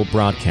 Digital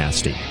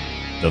Broadcasting,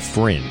 The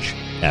Fringe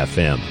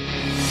FM.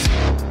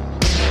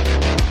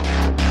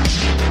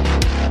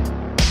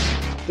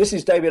 This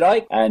is David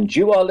Icke, and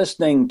you are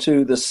listening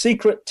to The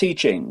Secret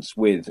Teachings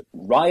with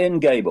Ryan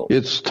Gable.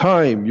 It's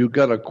time you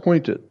got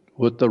acquainted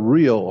with the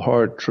real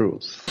hard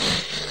truth.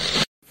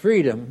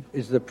 Freedom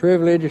is the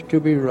privilege to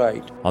be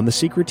right. On The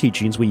Secret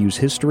Teachings, we use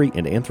history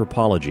and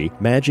anthropology,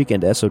 magic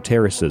and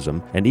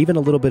esotericism, and even a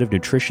little bit of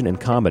nutrition and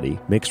comedy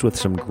mixed with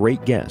some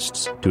great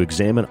guests to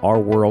examine our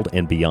world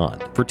and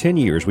beyond. For 10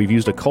 years, we've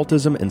used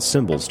occultism and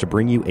symbols to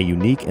bring you a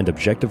unique and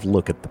objective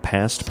look at the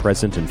past,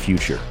 present, and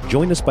future.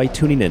 Join us by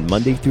tuning in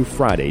Monday through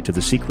Friday to The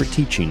Secret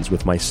Teachings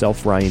with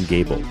myself, Ryan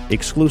Gable,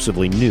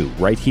 exclusively new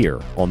right here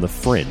on The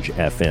Fringe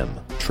FM,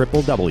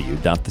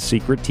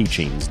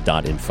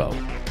 www.thesecretteachings.info.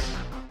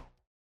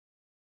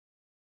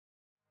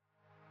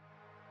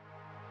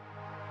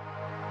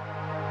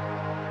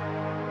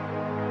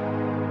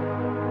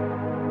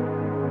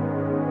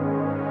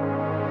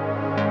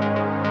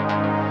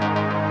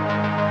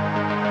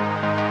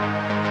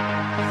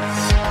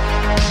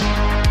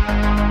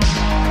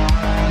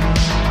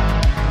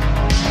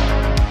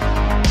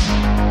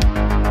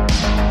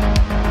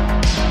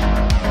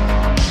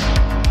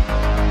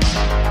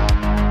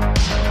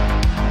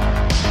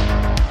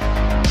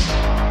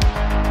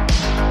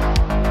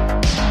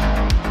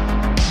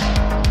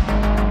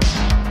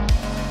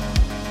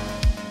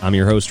 I'm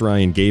your host,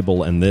 Ryan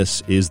Gable, and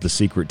this is The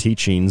Secret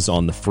Teachings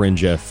on The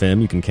Fringe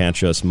FM. You can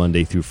catch us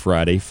Monday through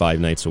Friday, 5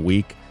 nights a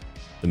week.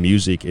 The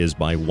music is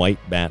by White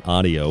Bat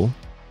Audio.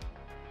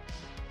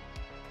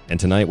 And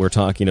tonight we're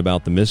talking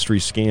about the Mystery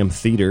Scam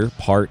Theater,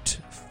 Part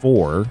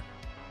 4.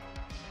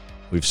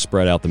 We've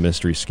spread out the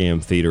Mystery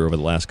Scam Theater over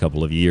the last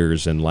couple of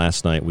years, and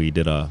last night we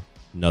did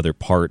another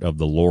part of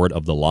the Lord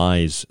of the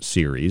Lies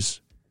series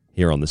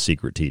here on The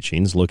Secret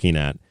Teachings, looking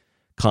at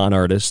con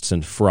artists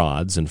and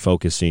frauds and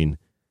focusing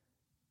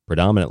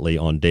predominantly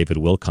on David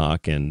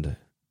Wilcock and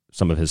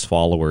some of his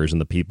followers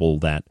and the people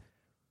that,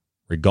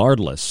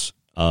 regardless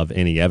of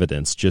any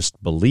evidence,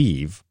 just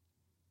believe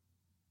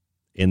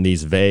in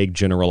these vague,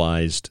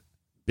 generalized,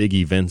 big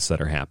events that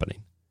are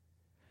happening.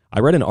 I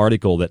read an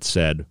article that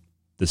said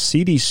the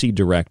CDC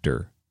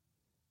director,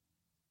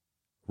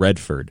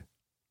 Redford,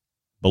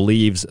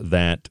 believes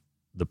that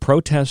the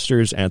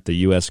protesters at the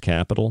U.S.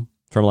 Capitol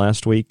from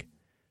last week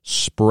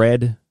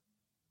spread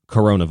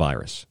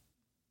coronavirus.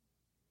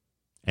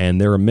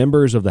 And there are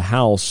members of the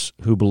House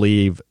who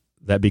believe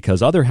that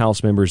because other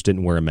House members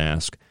didn't wear a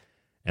mask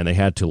and they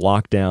had to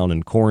lock down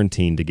and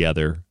quarantine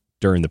together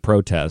during the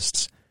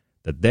protests,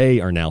 that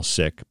they are now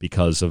sick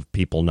because of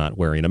people not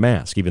wearing a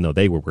mask, even though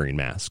they were wearing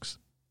masks.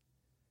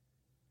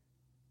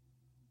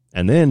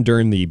 And then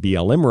during the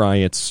BLM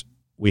riots,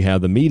 we have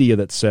the media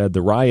that said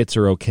the riots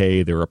are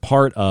okay, they're a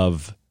part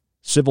of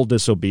civil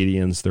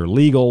disobedience, they're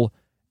legal,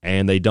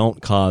 and they don't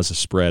cause a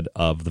spread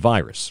of the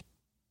virus.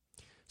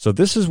 So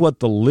this is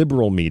what the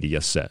liberal media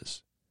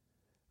says,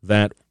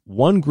 that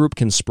one group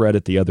can spread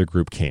it, the other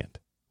group can't.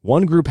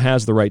 One group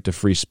has the right to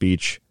free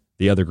speech,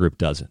 the other group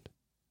doesn't.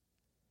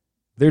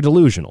 They're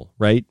delusional,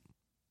 right?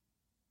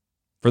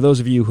 For those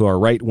of you who are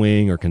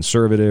right-wing or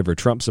conservative or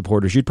Trump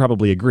supporters, you'd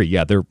probably agree,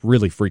 yeah, they're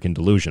really freaking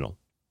delusional.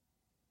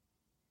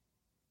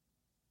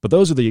 But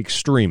those are the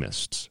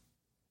extremists.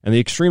 And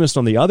the extremists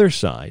on the other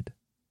side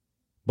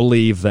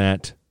believe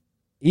that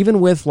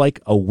even with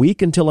like a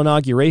week until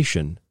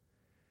inauguration,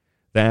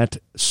 that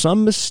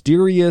some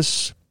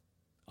mysterious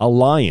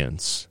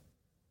alliance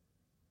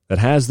that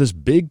has this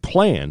big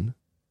plan,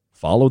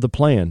 follow the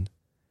plan,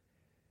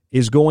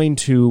 is going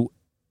to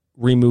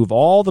remove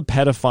all the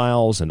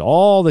pedophiles and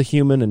all the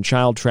human and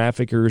child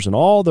traffickers and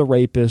all the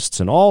rapists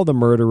and all the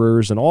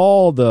murderers and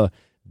all the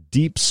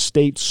deep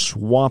state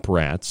swamp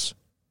rats,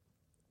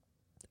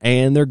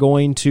 and they're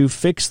going to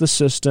fix the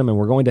system and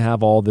we're going to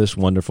have all this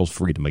wonderful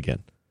freedom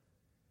again.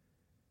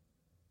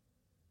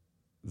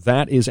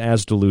 That is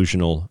as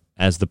delusional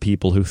as the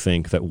people who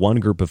think that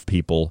one group of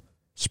people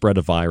spread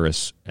a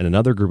virus and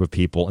another group of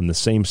people in the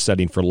same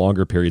setting for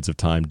longer periods of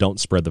time don't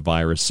spread the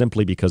virus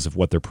simply because of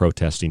what they're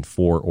protesting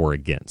for or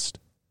against.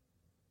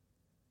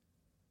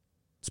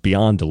 It's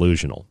beyond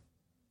delusional.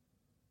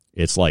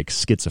 It's like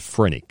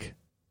schizophrenic.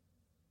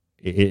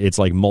 It's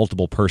like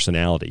multiple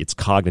personality. It's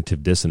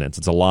cognitive dissonance.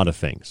 It's a lot of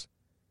things.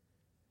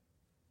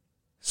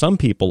 Some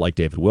people, like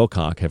David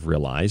Wilcock, have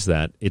realized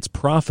that it's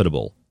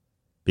profitable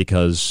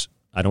because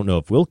I don't know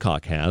if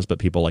Wilcock has, but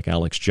people like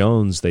Alex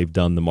Jones, they've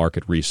done the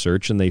market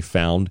research and they've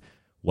found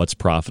what's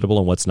profitable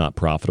and what's not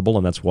profitable,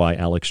 and that's why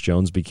Alex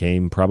Jones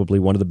became probably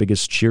one of the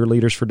biggest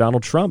cheerleaders for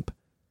Donald Trump.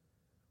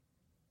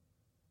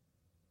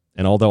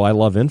 And although I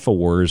love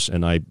InfoWars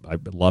and I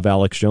love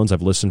Alex Jones,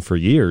 I've listened for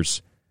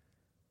years,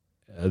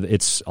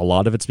 a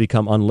lot of it's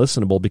become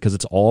unlistenable because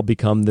it's all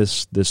become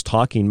this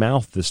talking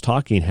mouth, this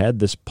talking head,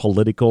 this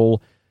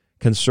political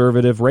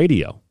conservative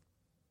radio.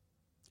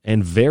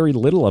 And very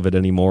little of it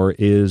anymore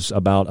is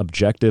about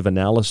objective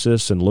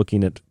analysis and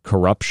looking at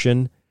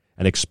corruption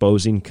and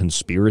exposing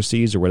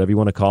conspiracies or whatever you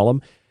want to call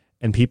them.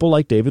 And people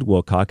like David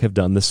Wilcock have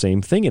done the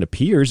same thing, it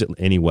appears,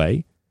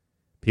 anyway.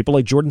 People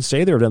like Jordan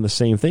Sather have done the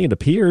same thing. It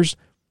appears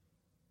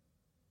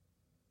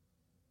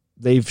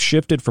they've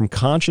shifted from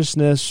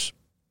consciousness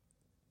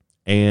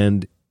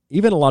and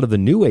even a lot of the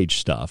New Age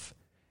stuff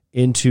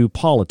into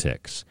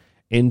politics,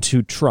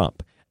 into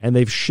Trump. And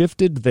they've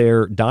shifted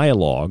their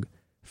dialogue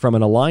from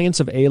an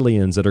alliance of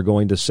aliens that are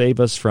going to save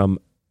us from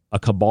a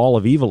cabal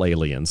of evil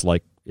aliens,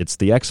 like it's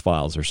the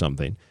X-Files or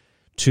something,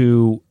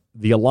 to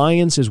the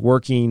alliance is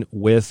working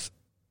with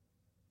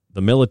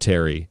the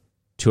military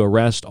to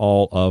arrest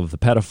all of the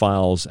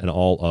pedophiles and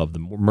all of the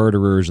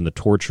murderers and the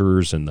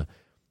torturers and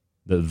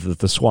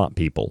the swamp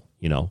people,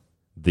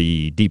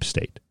 the deep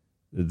state.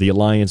 The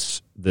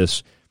alliance,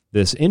 this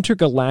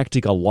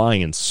intergalactic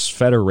alliance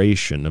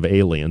federation of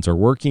aliens are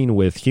working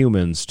with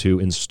humans to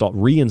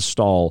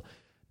reinstall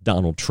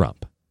Donald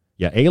Trump.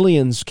 Yeah,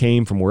 aliens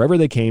came from wherever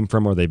they came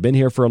from, or they've been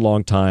here for a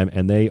long time,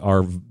 and they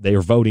are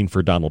voting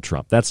for Donald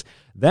Trump.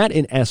 That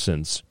in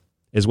essence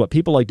is what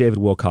people like David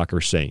Wilcock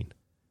are saying,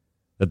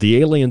 that the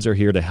aliens are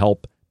here to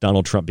help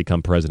Donald Trump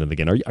become president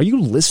again. Are you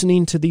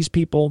listening to these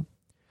people?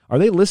 Are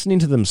they listening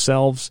to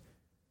themselves?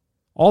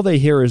 All they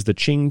hear is the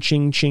ching,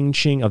 ching, ching,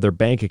 ching of their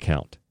bank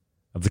account,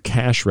 of the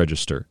cash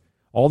register.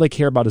 All they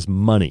care about is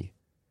money.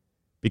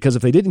 Because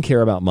if they didn't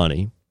care about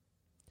money,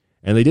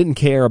 and they didn't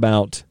care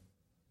about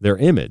their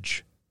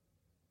image,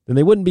 then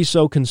they wouldn't be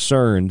so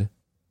concerned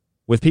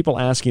with people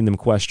asking them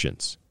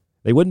questions.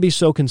 They wouldn't be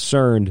so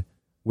concerned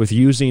with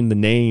using the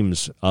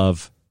names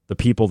of the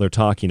people they're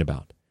talking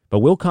about. But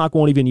Wilcock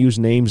won't even use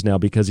names now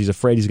because he's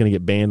afraid he's going to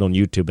get banned on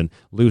YouTube and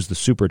lose the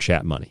super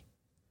chat money.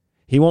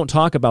 He won't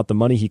talk about the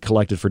money he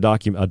collected for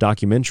a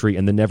documentary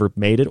and then never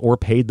made it or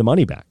paid the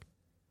money back.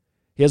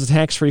 He has a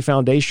tax-free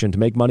foundation to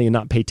make money and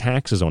not pay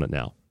taxes on it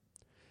now.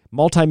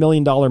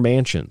 Multi-million-dollar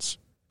mansions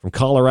from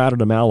Colorado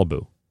to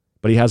Malibu,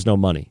 but he has no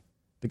money.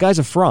 The guy's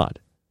a fraud.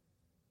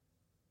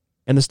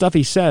 And the stuff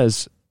he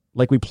says,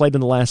 like we played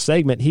in the last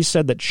segment, he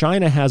said that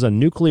China has a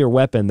nuclear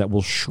weapon that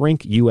will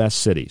shrink U.S.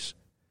 cities.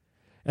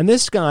 And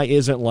this guy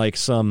isn't like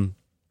some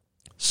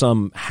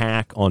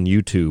hack on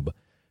YouTube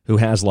who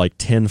has like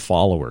 10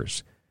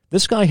 followers.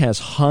 This guy has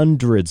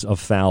hundreds of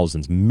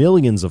thousands,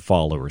 millions of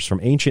followers, from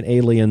Ancient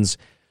Aliens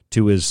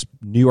to his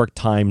New York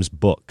Times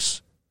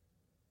books.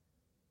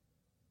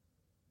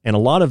 And a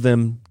lot of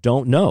them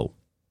don't know.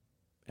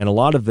 And a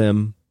lot of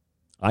them,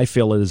 I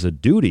feel it is a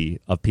duty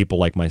of people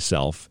like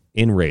myself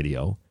in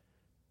radio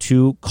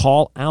to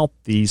call out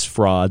these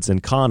frauds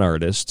and con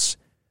artists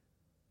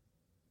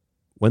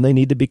when they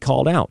need to be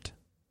called out.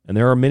 And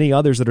there are many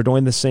others that are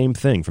doing the same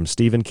thing, from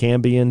Stephen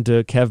Cambion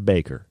to Kev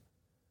Baker,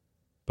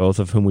 both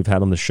of whom we've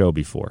had on the show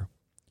before.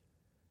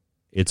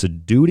 It's a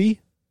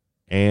duty,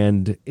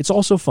 and it's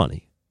also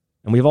funny.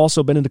 And we've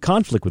also been into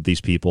conflict with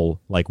these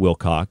people like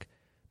Wilcock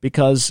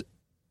because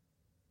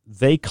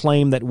they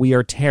claim that we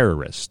are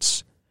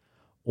terrorists,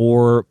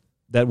 or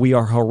that we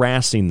are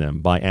harassing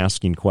them by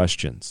asking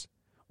questions,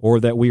 or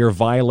that we are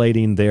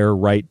violating their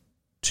right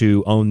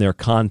to own their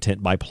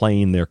content by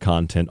playing their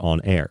content on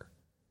air.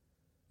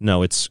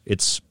 No,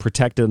 it's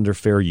protected under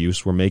fair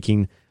use. We're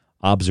making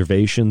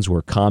observations.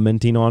 We're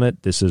commenting on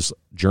it. This is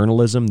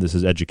journalism. This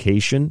is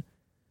education.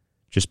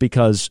 Just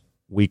because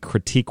we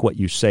critique what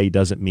you say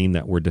doesn't mean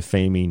that we're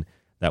defaming,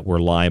 that we're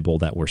liable,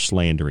 that we're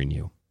slandering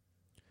you.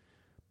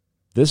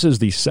 This is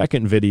the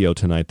second video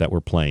tonight that we're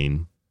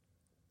playing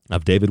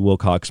of David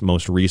Wilcock's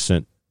most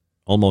recent,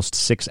 almost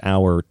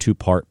 6-hour,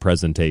 2-part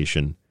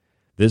presentation.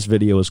 This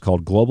video is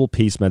called Global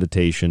Peace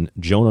Meditation,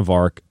 Joan of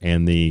Arc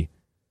and the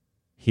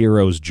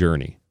Hero's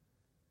Journey.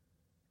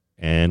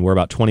 And we're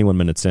about 21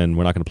 minutes in.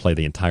 We're not going to play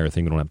the entire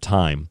thing. We don't have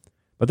time.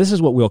 But this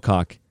is what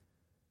Wilcock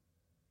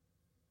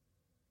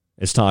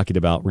is talking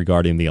about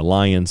regarding the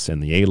alliance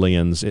and the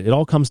aliens. It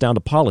all comes down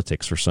to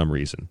politics for some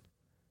reason.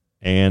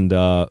 And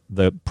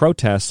the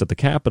protests at the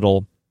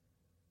Capitol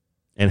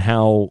and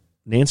how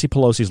Nancy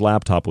Pelosi's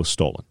laptop was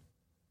stolen.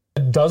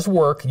 It does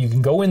work. You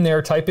can go in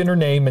there, type in her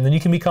name, and then you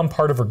can become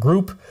part of her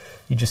group.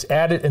 You just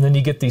add it, and then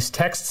you get these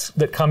texts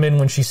that come in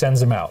when she sends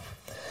them out.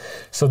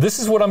 So this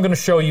is what I'm going to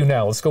show you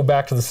now. Let's go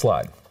back to the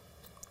slide.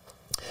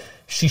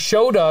 She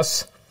showed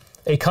us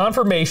a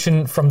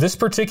confirmation from this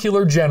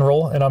particular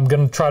general, and I'm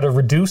going to try to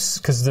reduce,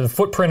 because the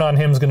footprint on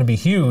him is going to be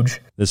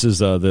huge. This is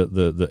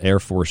the Air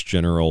Force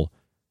General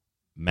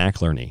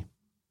McInerney.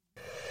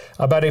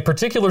 About a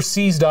particular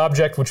seized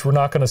object, which we're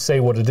not going to say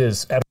what it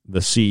is.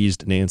 The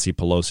seized Nancy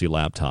Pelosi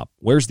laptop.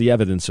 Where's the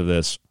evidence of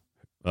this?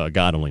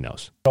 God only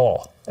knows.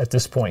 All at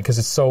this point, because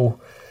it's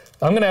so...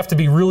 I'm going to have to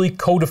be really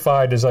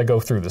codified as I go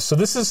through this. So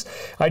this is...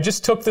 I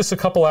just took this a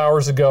couple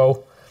hours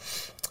ago.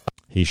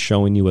 He's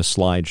showing you a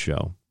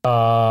slideshow.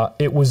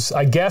 It was,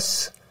 I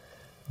guess,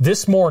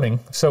 this morning.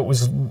 So it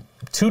was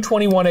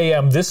 2:21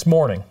 a.m. this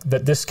morning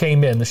that this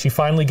came in. She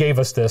finally gave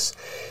us this.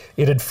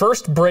 It had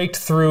first braked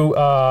through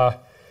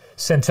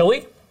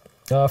Santilli,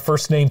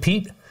 first name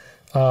Pete.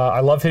 I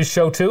love his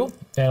show too,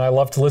 and I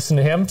love to listen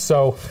to him.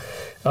 So,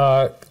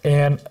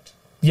 and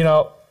you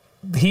know,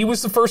 he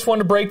was the first one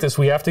to break this.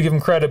 We have to give him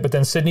credit, but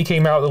then Sydney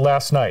came out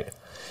last night.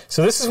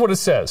 So this is what it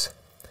says.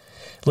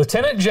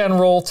 Lieutenant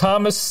General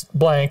Thomas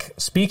Blank,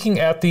 speaking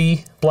at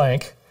the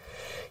blank,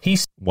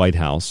 White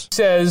House,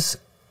 says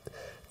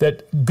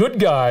that good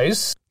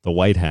guys, the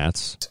White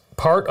Hats,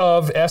 part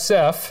of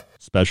SF,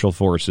 Special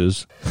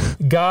Forces,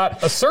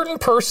 got a certain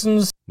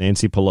person's,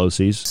 Nancy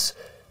Pelosi's,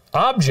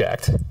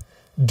 object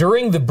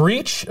during the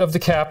breach of the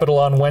Capitol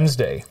on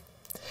Wednesday.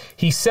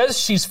 He says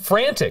she's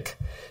frantic,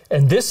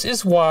 and this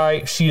is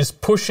why she is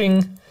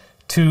pushing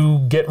to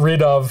get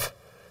rid of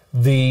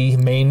the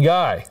main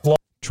guy.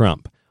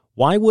 Trump.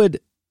 Why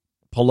would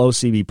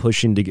Pelosi be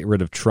pushing to get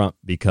rid of Trump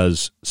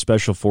because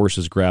special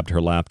forces grabbed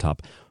her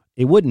laptop?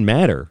 It wouldn't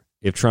matter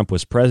if Trump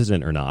was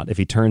president or not. If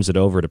he turns it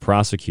over to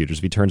prosecutors,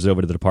 if he turns it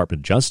over to the Department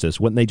of Justice,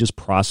 wouldn't they just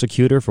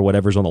prosecute her for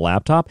whatever's on the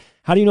laptop?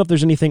 How do you know if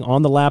there's anything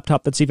on the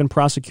laptop that's even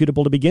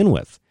prosecutable to begin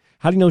with?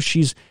 How do you know if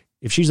she's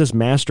this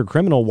master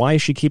criminal, why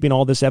is she keeping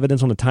all this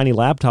evidence on a tiny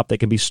laptop that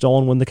can be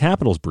stolen when the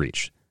Capitol's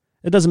breached?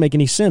 It doesn't make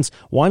any sense.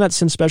 Why not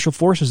send special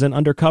forces in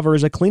undercover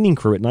as a cleaning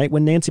crew at night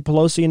when Nancy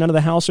Pelosi and none of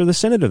the House or the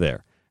Senate are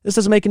there? This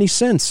doesn't make any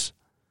sense.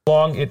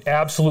 It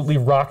absolutely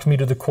rocked me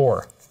to the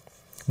core.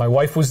 My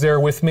wife was there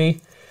with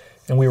me,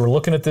 and we were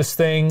looking at this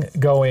thing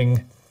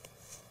going,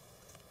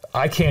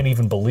 I can't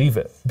even believe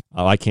it.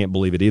 Oh, I can't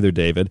believe it either,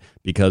 David,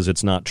 because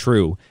it's not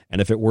true. And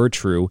if it were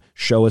true,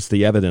 show us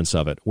the evidence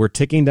of it. We're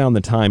ticking down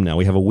the time now.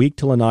 We have a week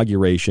till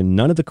inauguration.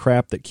 None of the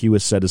crap that Q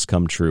has said has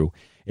come true.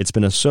 It's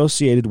been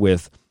associated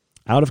with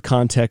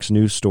out-of-context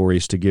news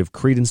stories to give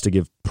credence, to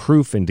give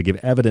proof, and to give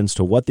evidence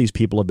to what these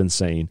people have been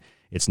saying.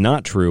 It's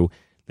not true.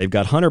 They've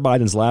got Hunter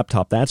Biden's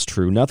laptop. That's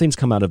true. Nothing's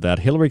come out of that.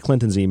 Hillary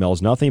Clinton's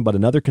emails, nothing but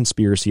another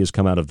conspiracy has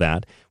come out of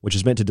that, which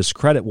is meant to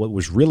discredit what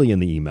was really in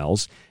the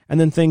emails. And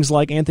then things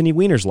like Anthony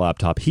Weiner's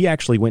laptop. He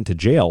actually went to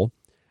jail,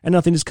 and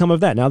nothing has come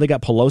of that. Now they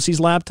got Pelosi's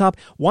laptop.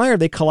 Why are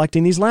they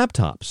collecting these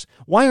laptops?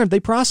 Why aren't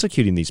they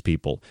prosecuting these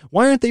people?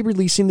 Why aren't they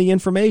releasing the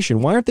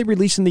information? Why aren't they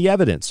releasing the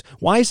evidence?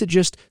 Why is it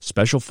just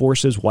special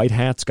forces, white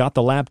hats, got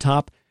the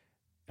laptop,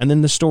 and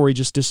then the story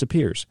just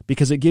disappears?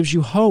 Because it gives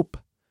you hope.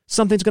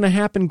 Something's going to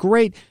happen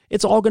great.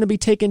 It's all going to be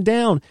taken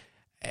down,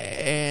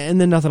 and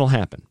then nothing will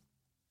happen.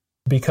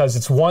 Because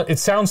it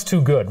sounds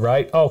too good,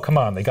 right? Oh, come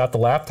on, they got the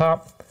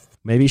laptop.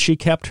 Maybe she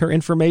kept her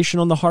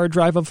information on the hard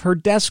drive of her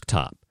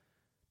desktop.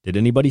 Did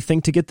anybody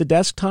think to get the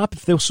desktop?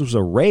 If this was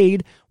a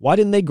raid, why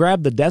didn't they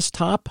grab the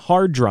desktop,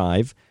 hard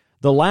drive,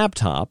 the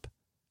laptop,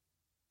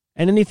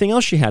 and anything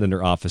else she had in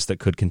her office that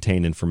could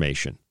contain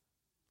information?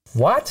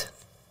 What?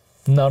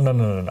 No.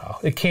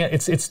 It can't.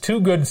 It's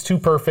too good. It's too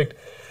perfect.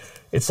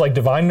 It's like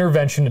divine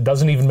intervention. It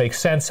doesn't even make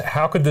sense.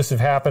 How could this have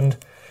happened?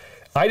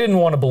 I didn't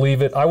want to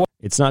believe it.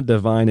 It's not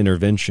divine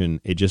intervention.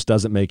 It just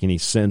doesn't make any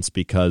sense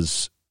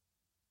because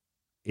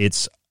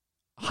it's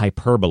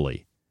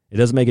hyperbole. It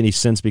doesn't make any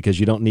sense because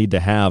you don't need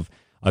to have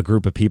a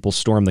group of people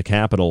storm the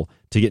Capitol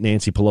to get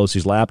Nancy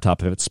Pelosi's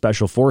laptop. If it's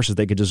special forces,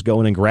 they could just go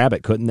in and grab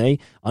it, couldn't they?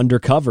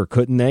 Undercover,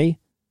 couldn't they?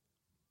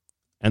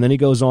 And then he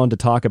goes on to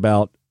talk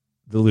about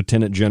the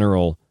lieutenant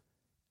general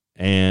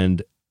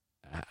and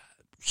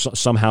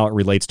somehow it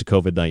relates to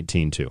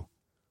COVID-19 too.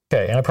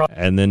 Okay,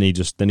 and then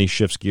he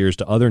shifts gears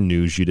to other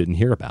news you didn't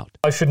hear about.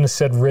 I shouldn't have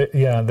said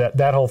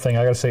that whole thing.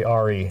 I got to say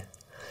RE.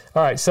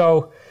 All right,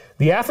 so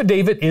the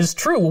affidavit is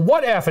true. Well,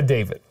 what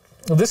affidavit?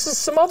 Well, this is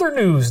some other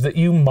news that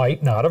you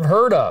might not have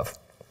heard of,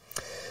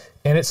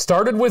 and it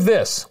started with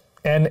this.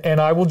 And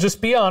I will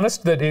just be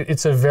honest that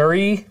it's a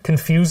very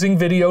confusing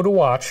video to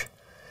watch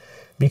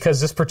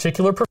because this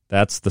particular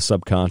that's the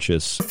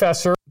subconscious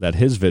professor. That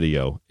his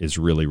video is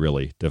really,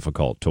 really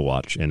difficult to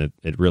watch, and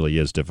it really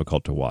is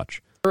difficult to watch.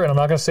 And I'm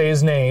not going to say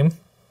his name.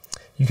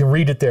 You can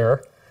read it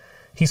there.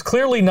 He's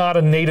clearly not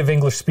a native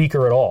English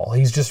speaker at all.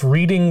 He's just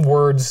reading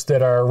words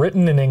that are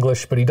written in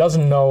English, but he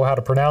doesn't know how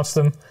to pronounce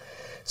them.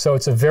 So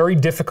it's a very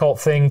difficult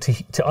thing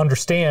to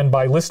understand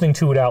by listening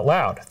to it out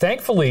loud.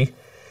 Thankfully,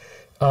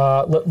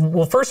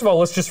 well, first of all,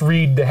 let's just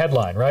read the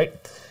headline, right?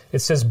 It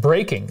says,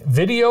 breaking,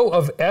 video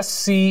of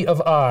SC of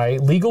I,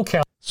 legal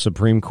counsel.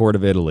 Supreme Court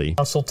of Italy.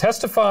 Counsel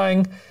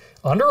testifying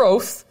under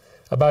oath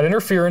about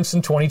interference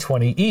in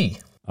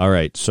 2020E. All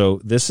right, so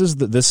this is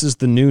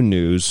the new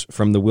news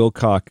from the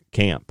Wilcock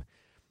camp.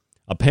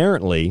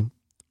 Apparently,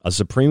 a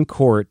Supreme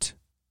Court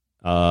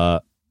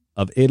of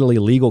Italy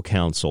legal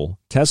counsel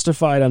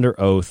testified under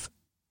oath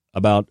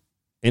about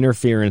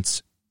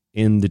interference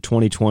in the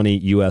 2020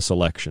 U.S.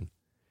 election.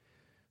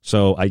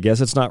 So I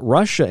guess it's not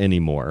Russia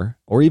anymore,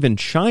 or even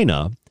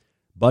China,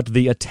 but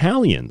the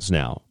Italians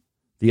now.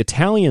 The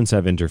Italians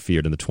have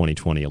interfered in the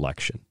 2020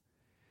 election.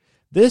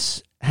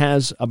 This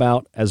has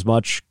about as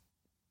much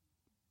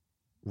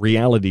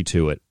reality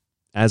to it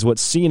as what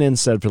CNN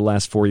said for the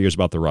last 4 years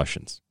about the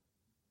Russians.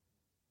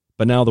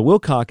 But now the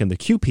Wilcock and the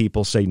Q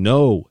people say,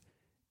 no,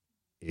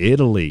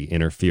 Italy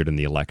interfered in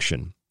the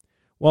election.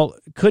 Well,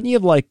 couldn't you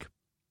have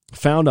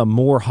found a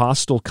more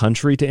hostile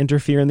country to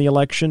interfere in the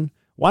election?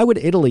 Why would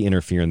Italy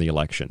interfere in the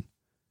election?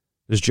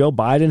 Does Joe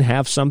Biden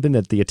have something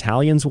that the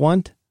Italians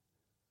want?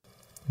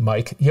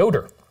 Mike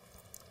Yoder.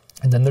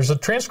 And then there's a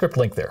transcript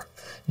link there.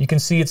 You can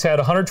see it's had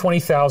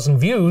 120,000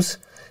 views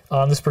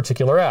on this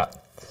particular app.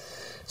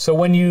 So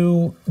when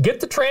you get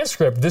the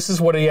transcript, this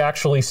is what he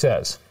actually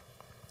says.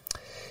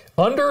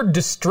 Under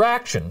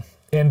distraction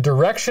and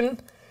direction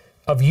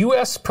of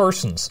U.S.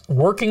 persons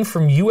working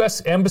from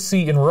U.S.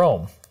 Embassy in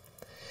Rome,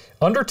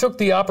 undertook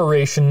the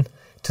operation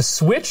to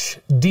switch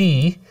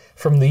D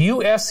from the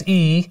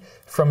USE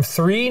from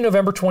 3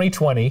 November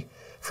 2020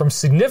 from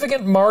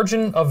significant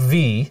margin of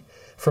V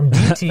from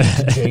DT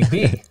to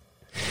JB.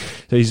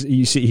 So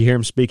you hear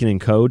him speaking in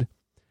code.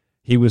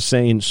 He was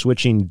saying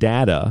switching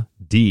data,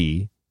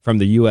 D, from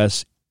the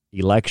U.S.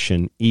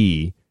 election,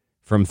 E,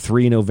 from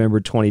 3 November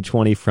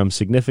 2020, from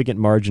significant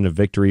margin of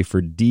victory for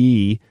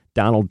D,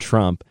 Donald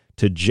Trump,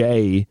 to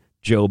J,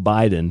 Joe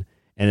Biden,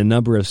 and a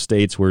number of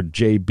states where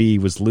JB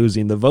was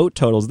losing the vote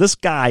totals. This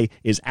guy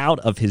is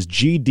out of his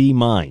GD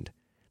mind.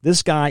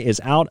 This guy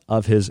is out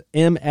of his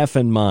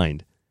MFN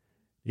mind.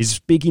 He's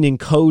speaking in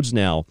codes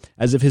now,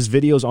 as if his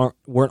videos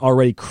weren't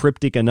already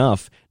cryptic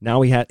enough.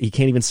 Now he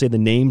can't even say the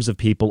names of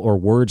people or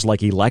words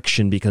like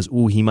election because,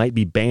 he might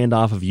be banned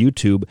off of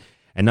YouTube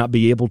and not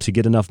be able to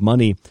get enough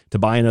money to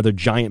buy another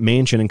giant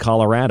mansion in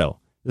Colorado.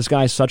 This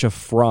guy's such a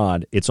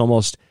fraud. It's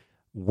almost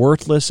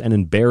worthless and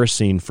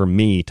embarrassing for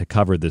me to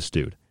cover this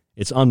dude.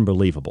 It's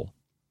unbelievable.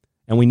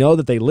 And we know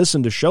that they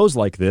listen to shows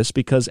like this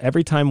because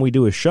every time we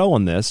do a show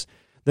on this,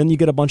 then you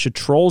get a bunch of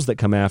trolls that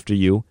come after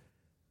you.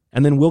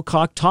 And then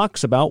Wilcock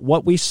talks about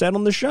what we said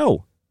on the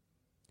show.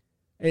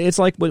 It's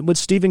like what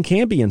Stephen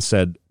Cambion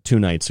said 2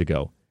 nights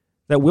ago,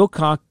 that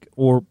Wilcock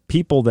or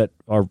people that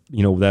are,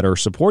 that are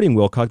supporting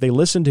Wilcock, they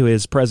listen to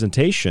his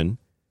presentation,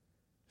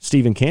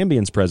 Stephen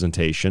Cambion's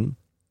presentation,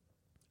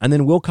 and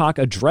then Wilcock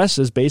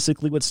addresses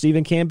basically what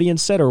Stephen Cambion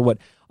said or what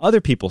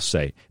other people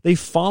say. They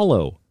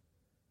follow.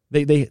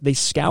 They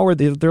scour.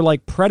 They're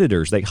like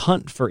predators. They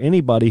hunt for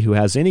anybody who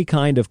has any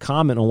kind of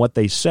comment on what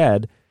they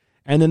said.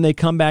 And then they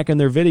come back in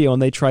their video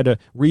and they try to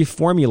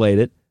reformulate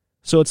it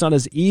so it's not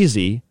as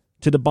easy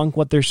to debunk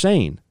what they're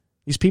saying.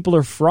 These people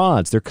are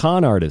frauds. They're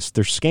con artists.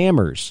 They're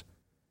scammers.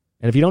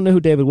 And if you don't know who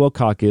David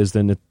Wilcock is,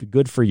 then it's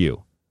good for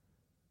you.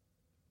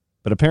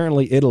 But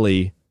apparently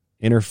Italy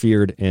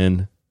interfered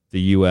in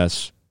the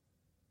U.S.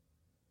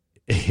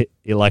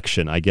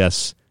 election, I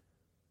guess.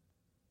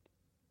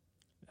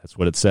 That's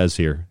what it says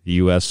here. The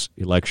U.S.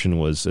 election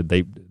was,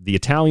 the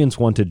Italians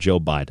wanted Joe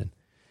Biden.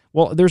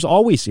 Well, there's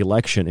always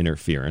election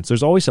interference.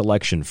 There's always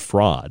election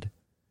fraud.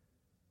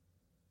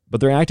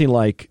 But they're acting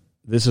like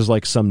this is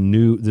like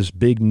this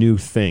big new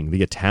thing.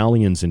 The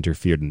Italians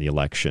interfered in the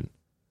election.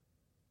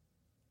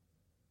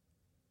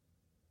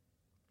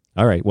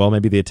 All right, well,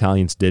 maybe the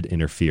Italians did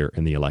interfere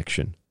in the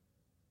election.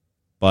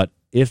 But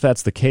if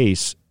that's the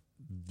case,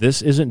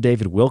 this isn't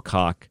David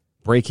Wilcock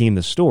breaking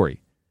the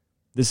story.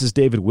 This is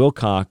David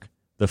Wilcock,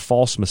 the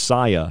false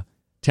messiah,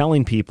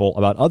 telling people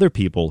about other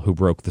people who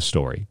broke the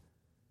story.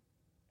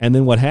 And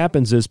then what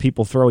happens is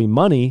people throw him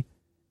money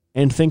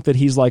and think that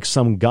he's like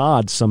some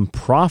god, some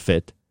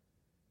prophet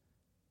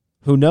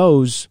who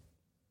knows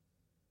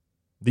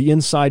the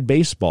inside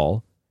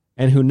baseball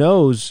and who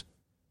knows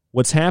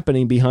what's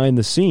happening behind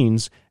the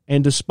scenes.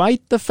 And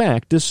despite the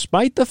fact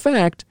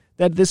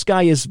that this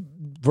guy is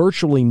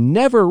virtually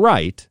never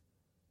right,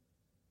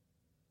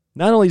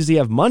 not only does he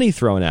have money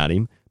thrown at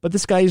him, but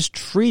this guy is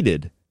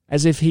treated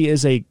as if he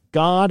is a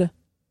god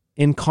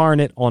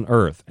incarnate on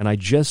earth. And I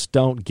just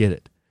don't get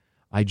it.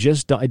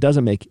 It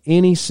doesn't make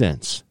any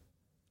sense.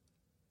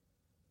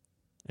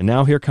 And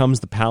now here comes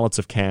the pallets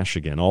of cash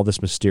again, all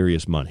this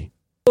mysterious money.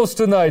 Toast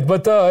tonight,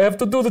 but I have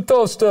to do the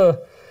toast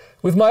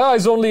with my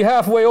eyes only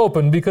halfway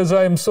open because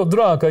I am so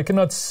drunk I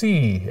cannot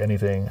see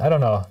anything. I don't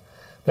know.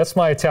 That's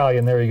my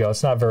Italian. There you go.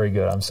 It's not very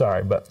good. I'm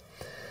sorry, but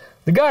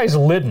the guy's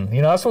lidden.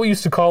 That's what we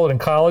used to call it in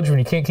college when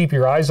you can't keep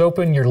your eyes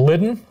open. You're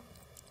lidden.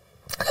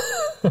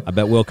 I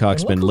bet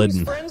Wilcock's been lidden.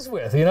 He's friends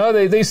with,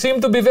 they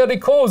seem to be very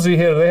cozy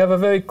here. They have a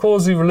very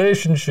cozy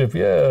relationship,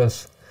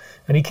 yes.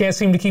 And he can't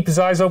seem to keep his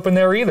eyes open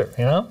there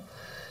either,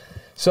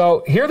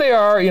 So here they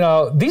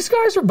are, these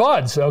guys are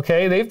buds,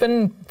 okay? They've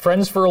been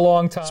friends for a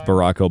long time. It's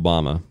Barack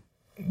Obama.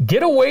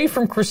 Get away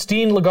from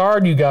Christine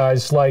Lagarde, you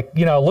guys.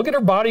 Look at her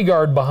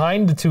bodyguard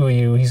behind the two of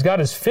you. He's got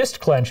his fist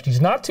clenched.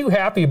 He's not too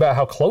happy about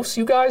how close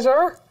you guys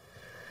are.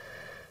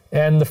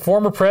 And the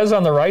former prez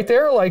on the right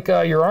there,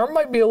 your arm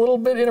might be a little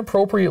bit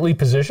inappropriately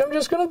positioned. I'm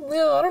just going to,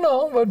 I don't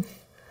know.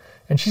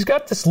 And she's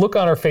got this look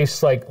on her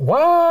face like,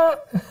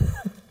 what?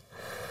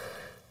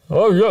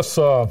 Oh, yes.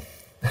 So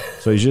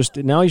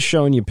he's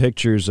showing you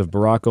pictures of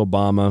Barack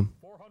Obama.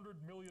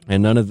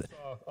 And none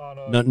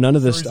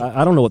of this,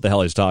 I don't know what the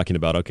hell he's talking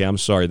about. Okay, I'm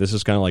sorry. This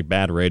is kind of like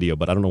bad radio,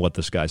 but I don't know what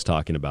this guy's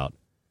talking about.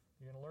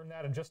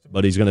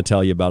 But he's going to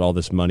tell you about all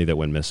this money that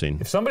went missing.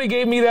 If somebody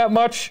gave me that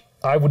much,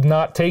 I would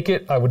not take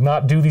it. I would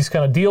not do these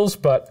kind of deals,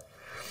 but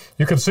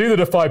you can see that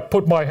if I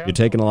put my hand... You're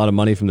taking a lot of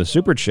money from the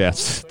Super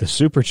Chats. The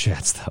Super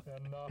Chats, though.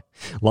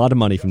 A lot of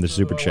money from the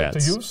Super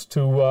Chats. To use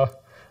to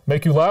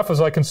make you laugh,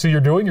 as I can see you're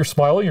doing. You're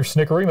smiling, you're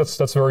snickering.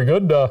 That's very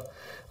good.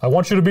 I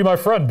want you to be my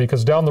friend,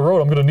 because down the road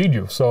I'm going to need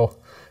you, so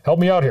help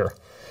me out here.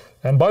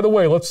 And by the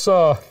way, let's...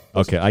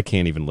 Okay, I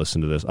can't even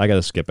listen to this. I got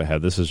to skip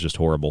ahead. This is just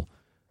horrible.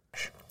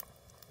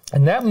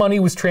 And that money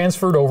was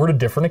transferred over to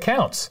different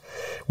accounts.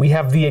 We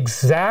have the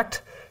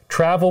exact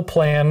travel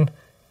plan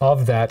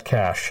of that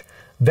cash.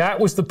 That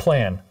was the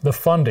plan, the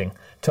funding,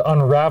 to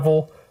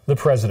unravel the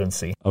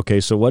presidency.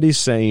 Okay, so what he's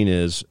saying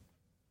is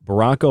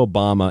Barack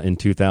Obama in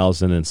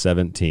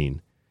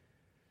 2017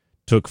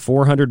 took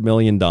 $400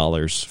 million,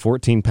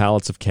 14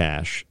 pallets of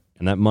cash,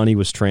 and that money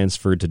was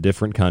transferred to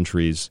different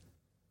countries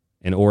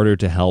in order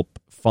to help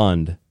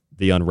fund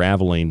the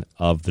unraveling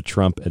of the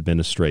Trump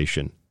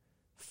administration.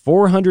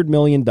 $400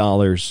 million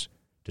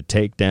to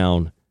take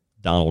down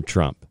Donald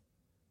Trump.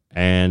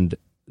 And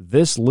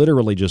this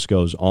literally just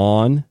goes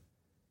on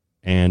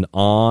and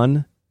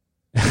on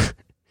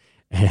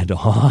and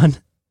on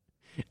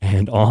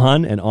and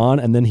on and on.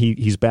 And then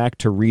he's back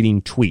to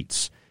reading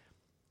tweets.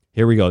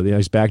 Here we go.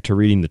 He's back to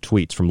reading the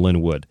tweets from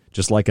Lin Wood.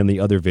 Just like in the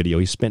other video,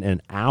 he spent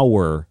an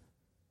hour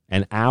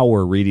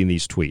reading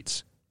these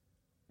tweets.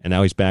 And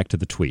now he's back to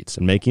the tweets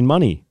and making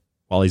money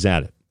while he's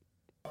at it.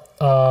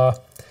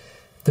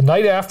 The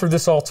night after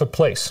this all took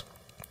place,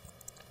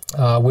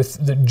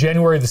 with the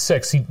January the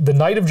 6th, the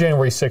night of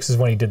January 6th is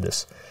when he did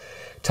this.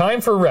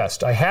 Time for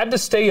rest. I had to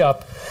stay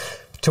up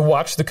to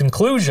watch the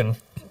conclusion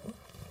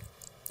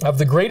of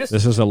the greatest...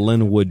 This is a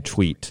Lin Wood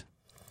tweet.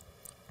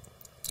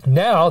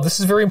 Now, this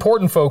is very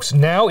important, folks.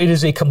 Now it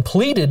is a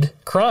completed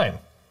crime.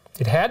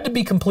 It had to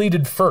be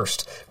completed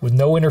first with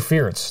no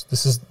interference.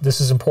 This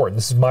is important.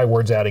 This is my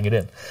words adding it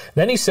in.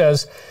 Then he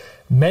says,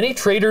 many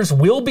traitors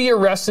will be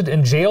arrested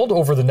and jailed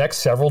over the next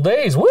several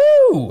days.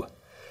 Woo!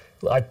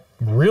 I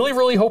really,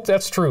 really hope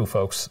that's true,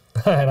 folks.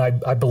 And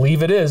I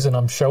believe it is, and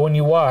I'm showing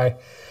you why.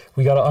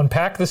 We got to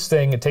unpack this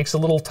thing. It takes a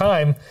little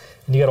time,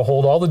 and you got to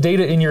hold all the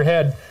data in your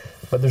head,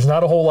 but there's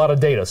not a whole lot of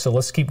data, so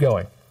let's keep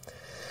going.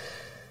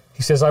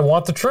 He says, I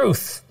want the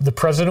truth. The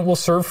president will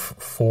serve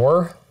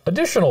 4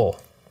 additional,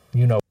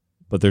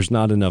 But there's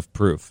not enough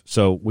proof.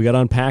 So we got to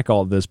unpack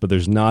all of this, but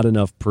there's not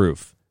enough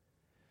proof.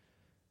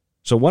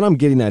 So what I'm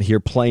getting at here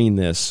playing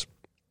this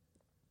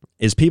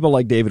is people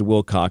like David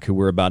Wilcock, who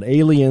were about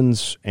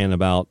aliens and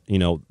about,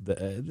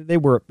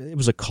 it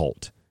was a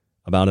cult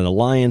about an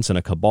alliance and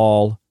a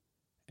cabal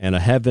and a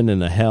heaven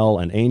and a hell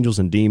and angels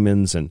and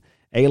demons and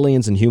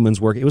aliens and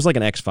humans work. It was like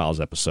an X-Files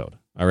episode,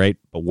 all right,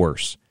 but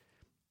worse.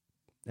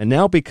 And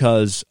now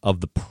because of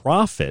the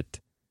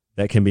profit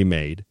that can be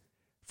made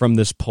from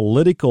this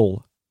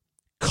political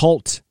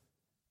cult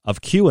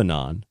of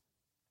QAnon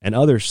and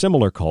other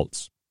similar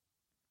cults,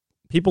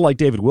 people like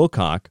David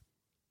Wilcock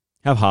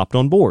have hopped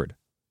on board.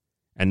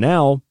 And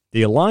now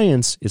the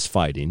alliance is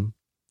fighting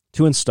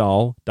to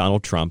install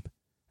Donald Trump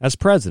as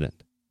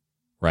president,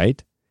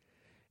 right?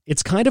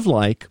 It's kind of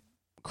like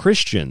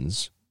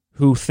Christians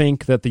who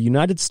think that the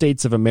United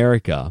States of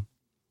America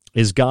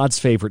is God's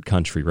favorite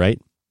country,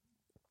 right?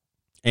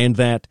 And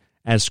that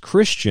as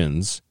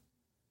Christians,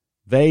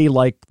 they,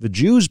 like the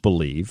Jews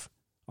believe,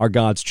 are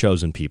God's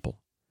chosen people.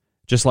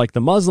 Just like the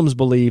Muslims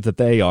believe that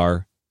they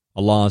are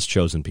Allah's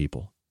chosen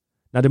people.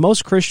 Now, do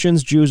most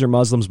Christians, Jews, or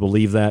Muslims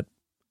believe that?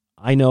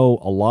 I know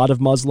a lot of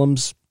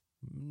Muslims.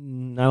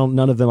 None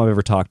of them I've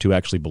ever talked to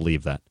actually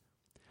believe that.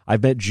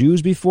 I've met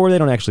Jews before. They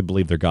don't actually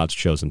believe they're God's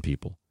chosen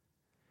people.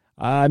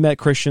 I met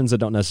Christians that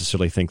don't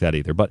necessarily think that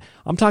either. But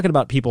I'm talking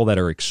about people that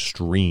are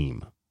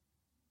extreme,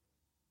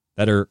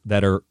 that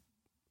are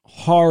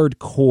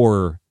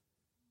hardcore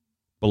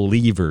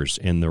believers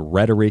in the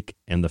rhetoric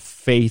and the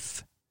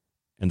faith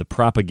and the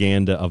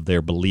propaganda of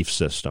their belief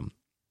system.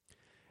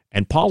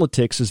 And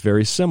politics is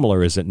very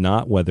similar, is it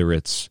not? Whether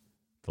it's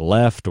the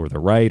left or the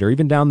right or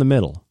even down the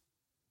middle.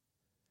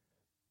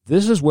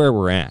 This is where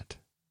we're at.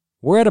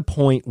 We're at a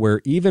point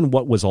where even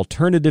what was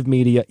alternative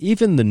media,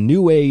 even the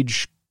New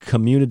Age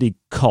community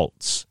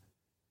cults,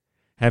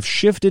 have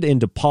shifted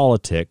into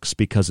politics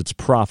because it's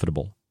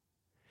profitable.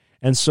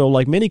 And so,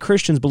 like many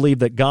Christians believe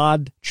that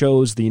God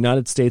chose the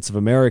United States of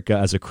America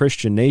as a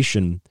Christian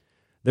nation,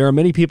 there are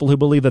many people who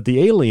believe that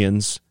the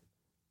aliens,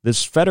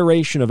 this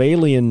federation of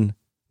alien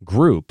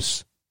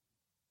groups,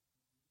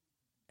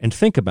 and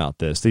think about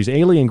this, these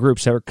alien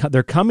groups,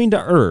 they're coming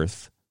to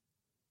Earth,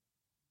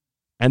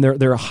 and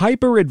they're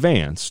hyper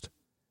advanced,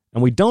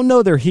 and we don't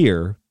know they're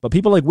here, but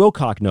people like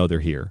Wilcock know they're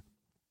here.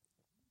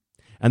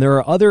 And there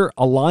are other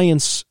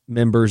alliance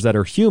members that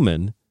are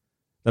human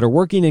that are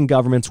working in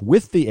governments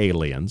with the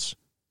aliens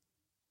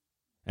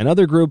and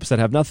other groups that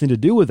have nothing to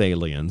do with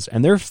aliens,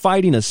 and they're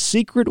fighting a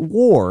secret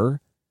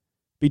war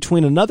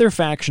between another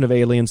faction of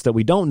aliens that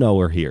we don't know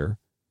are here,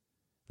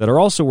 that are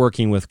also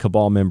working with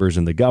cabal members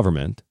in the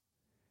government,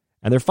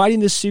 and they're fighting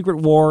this secret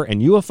war,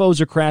 and UFOs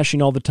are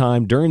crashing all the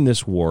time during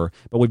this war,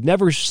 but we've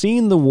never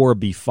seen the war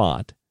be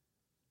fought.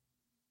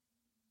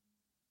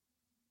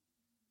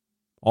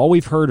 All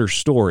we've heard are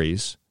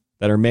stories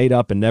that are made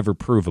up and never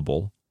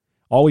provable.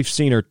 All we've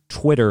seen are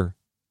Twitter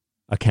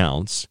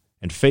accounts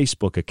and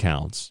Facebook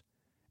accounts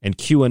and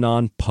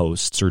QAnon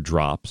posts or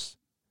drops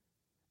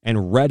and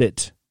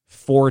Reddit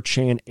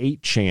 4chan,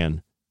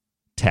 8chan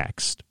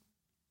text.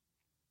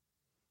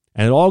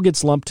 And it all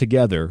gets lumped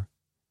together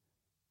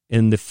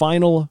in the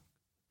final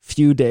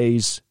few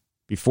days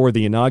before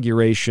the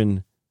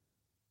inauguration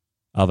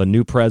of a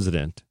new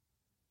president.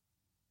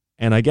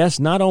 And I guess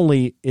not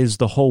only is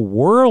the whole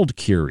world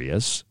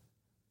curious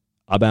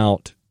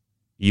about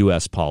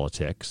U.S.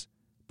 politics,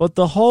 but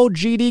the whole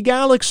GD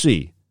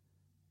galaxy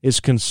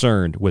is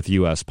concerned with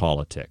U.S.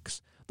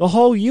 politics. The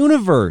whole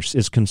universe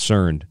is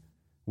concerned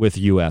with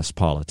U.S.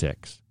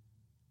 politics.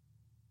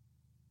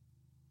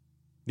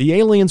 The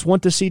aliens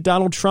want to see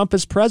Donald Trump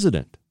as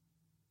president.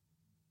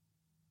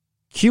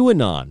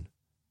 QAnon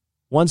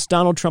wants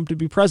Donald Trump to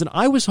be president.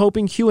 I was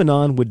hoping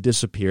QAnon would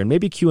disappear, and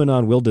maybe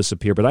QAnon will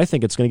disappear, but I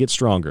think it's going to get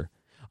stronger.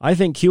 I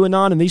think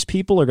QAnon and these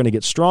people are going to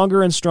get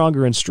stronger and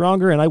stronger and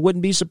stronger, and I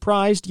wouldn't be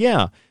surprised,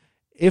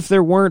 if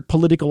there weren't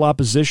political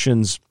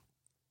oppositions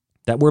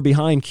that were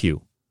behind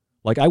Q.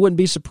 Like, I wouldn't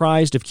be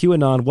surprised if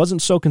QAnon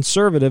wasn't so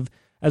conservative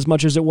as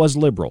much as it was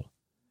liberal.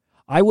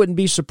 I wouldn't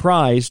be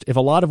surprised if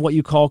a lot of what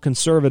you call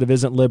conservative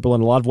isn't liberal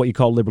and a lot of what you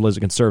call liberal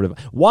isn't conservative.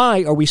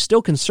 Why are we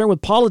still concerned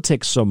with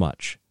politics so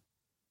much?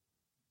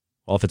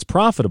 Well, if it's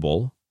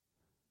profitable,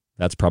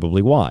 that's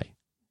probably why.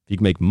 If you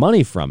can make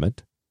money from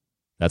it,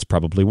 that's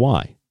probably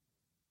why.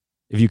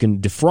 If you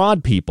can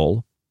defraud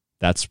people,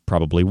 that's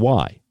probably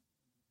why.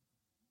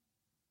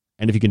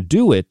 And if you can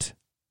do it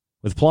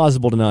with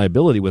plausible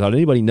deniability without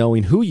anybody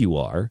knowing who you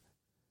are,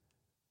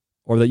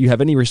 or that you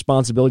have any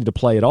responsibility to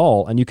play at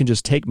all, and you can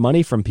just take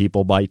money from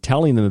people by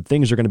telling them that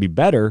things are going to be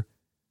better,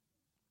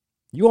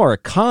 you are a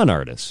con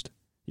artist.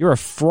 You're a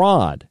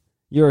fraud.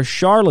 You're a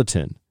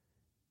charlatan.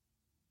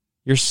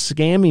 You're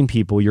scamming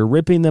people. You're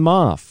ripping them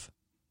off.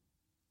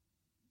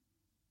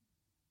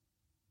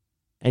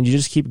 And you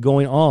just keep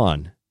going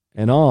on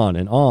and on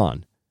and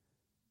on.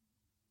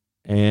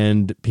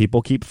 And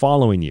people keep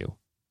following you.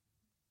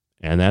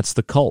 And that's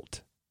the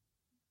cult.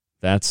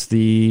 That's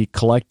the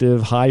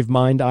collective hive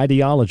mind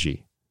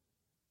ideology.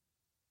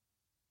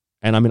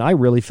 And I mean, I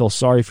really feel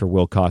sorry for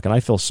Wilcock, and I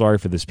feel sorry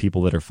for these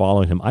people that are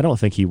following him. I don't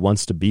think he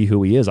wants to be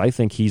who he is. I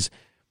think he's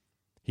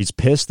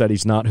pissed that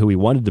he's not who he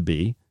wanted to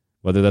be,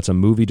 whether that's a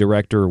movie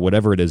director or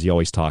whatever it is he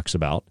always talks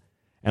about.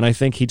 And I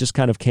think he just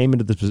kind of came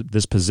into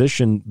this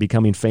position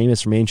becoming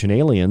famous from Ancient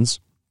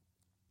Aliens,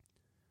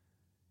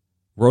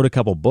 wrote a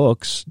couple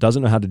books,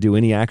 doesn't know how to do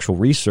any actual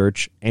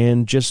research,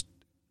 and just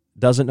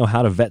doesn't know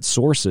how to vet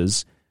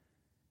sources,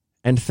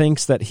 and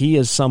thinks that he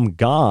is some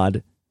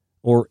god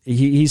or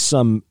he's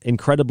some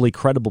incredibly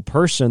credible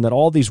person that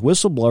all these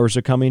whistleblowers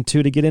are coming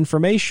to get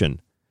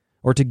information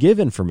or to give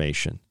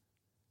information.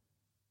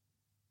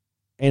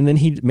 And then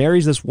he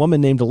marries this woman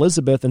named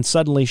Elizabeth, and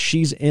suddenly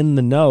she's in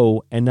the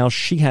know, and now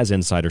she has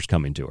insiders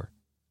coming to her.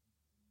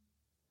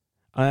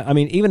 I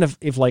mean, even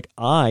if like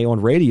I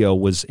on radio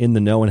was in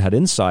the know and had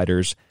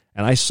insiders,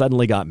 and I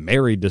suddenly got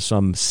married to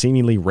some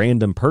seemingly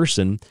random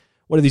person,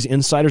 what are these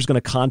insiders going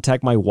to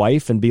contact my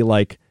wife and be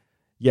like,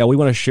 yeah, we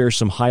want to share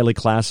some highly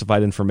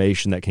classified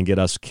information that can get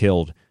us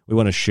killed. We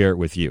want to share it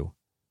with you.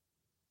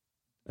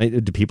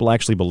 Do people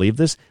actually believe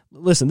this?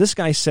 Listen, this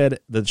guy said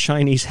the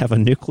Chinese have a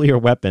nuclear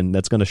weapon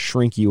that's going to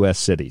shrink U.S.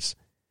 cities.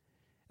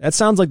 That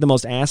sounds like the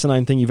most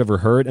asinine thing you've ever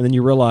heard, and then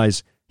you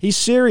realize he's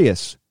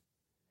serious.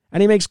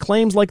 And he makes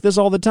claims like this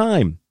all the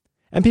time.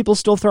 And people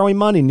still throw him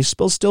money, and he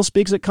still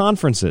speaks at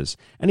conferences,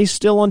 and he's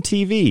still on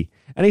TV,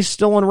 and he's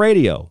still on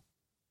radio.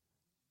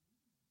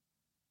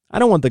 I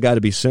don't want the guy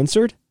to be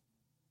censored.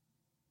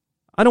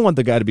 I don't want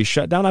the guy to be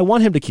shut down. I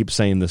want him to keep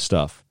saying this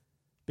stuff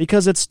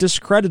because it's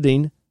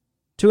discrediting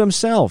to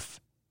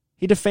himself.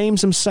 He defames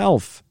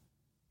himself.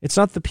 It's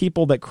not the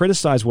people that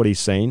criticize what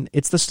he's saying.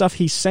 It's the stuff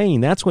he's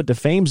saying. That's what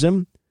defames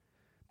him.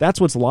 That's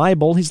what's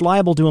liable. He's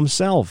liable to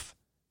himself.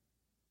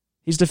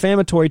 He's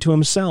defamatory to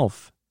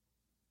himself.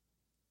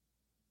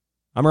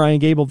 I'm Ryan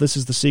Gable. This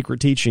is The Secret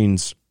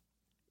Teachings.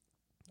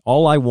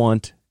 All I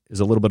want is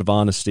a little bit of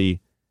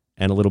honesty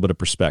and a little bit of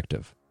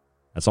perspective.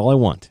 That's all I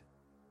want.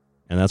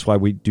 And that's why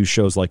we do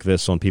shows like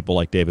this on people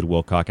like David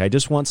Wilcock. I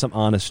just want some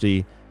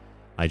honesty.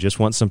 I just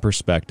want some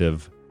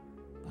perspective.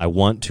 I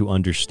want to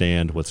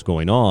understand what's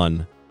going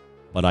on,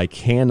 but I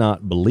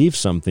cannot believe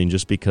something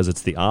just because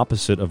it's the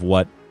opposite of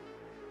what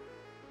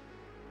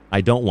I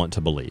don't want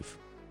to believe.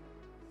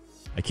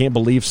 I can't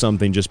believe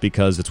something just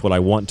because it's what I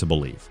want to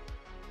believe.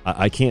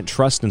 I can't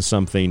trust in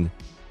something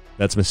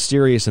that's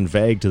mysterious and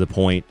vague to the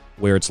point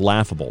where it's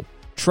laughable.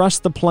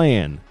 Trust the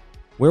plan.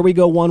 Where we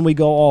go one, we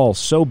go all.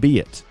 So be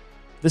it.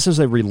 This is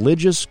a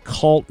religious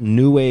cult,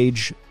 New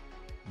Age,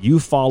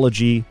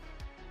 ufology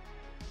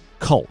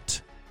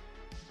cult.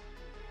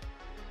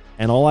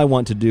 And all I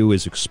want to do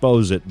is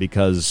expose it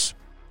because,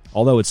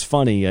 although it's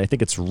funny, I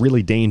think it's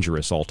really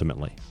dangerous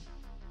ultimately.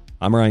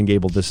 I'm Ryan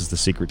Gable. This is The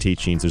Secret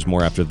Teachings. There's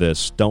more after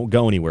this. Don't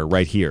go anywhere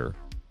right here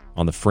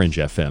on The Fringe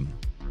FM.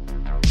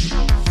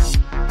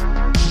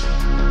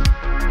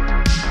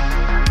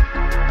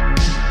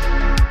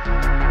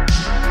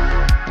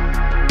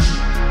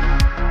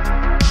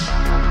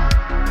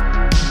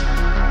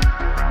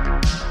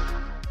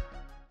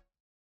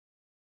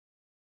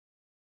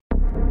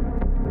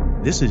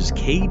 This is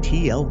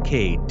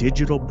KTLK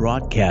Digital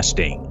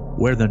Broadcasting,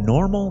 where the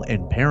normal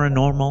and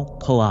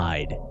paranormal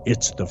collide.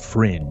 It's The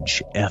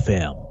Fringe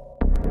FM.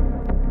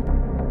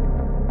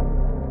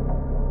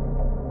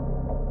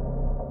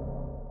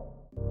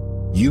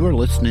 You are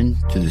listening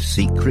to The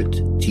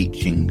Secret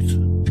Teachings.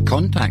 To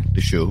contact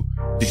the show,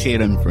 to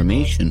share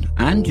information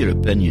and your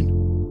opinion,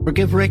 or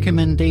give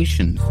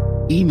recommendations,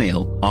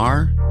 email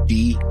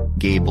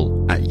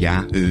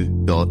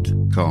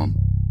rdgable@yahoo.com.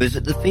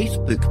 Visit the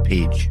Facebook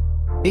page,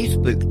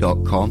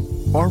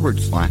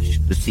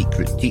 Facebook.com/The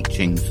Secret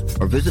Teachings,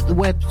 or visit the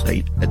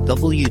website at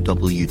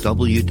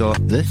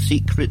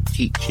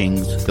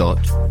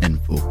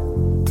www.thesecretteachings.info.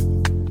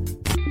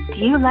 Do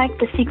you like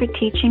The Secret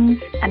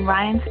Teachings and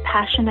Ryan's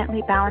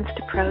passionately balanced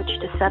approach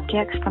to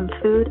subjects from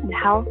food and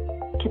health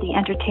to the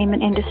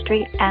entertainment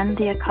industry and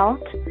the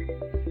occult?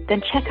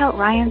 Then check out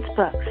Ryan's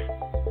books,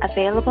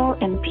 available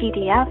in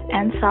PDF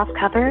and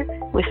softcover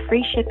with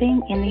free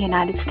shipping in the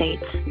United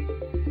States.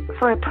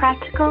 For a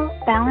practical,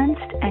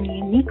 balanced, and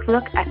unique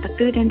look at the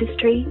food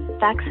industry,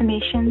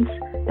 vaccinations,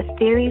 the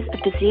theories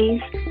of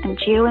disease, and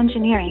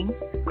geoengineering,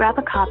 grab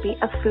a copy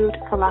of Food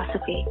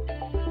Philosophy.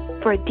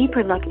 For a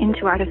deeper look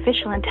into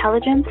artificial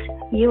intelligence,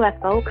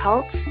 UFO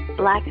cults,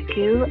 black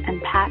goo,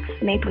 and pacts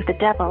made with the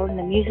devil in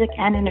the music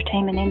and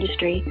entertainment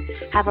industry,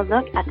 have a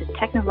look at the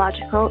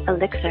Technological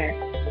Elixir.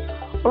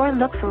 Or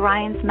look for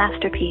Ryan's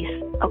masterpiece,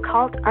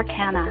 Occult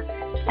Arcana,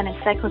 an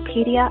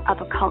encyclopedia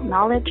of occult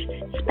knowledge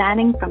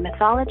spanning from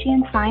mythology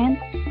and science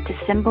to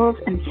symbols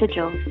and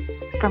sigils,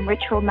 from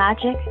ritual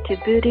magic to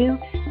voodoo,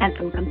 and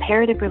from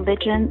comparative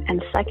religion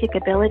and psychic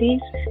abilities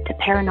to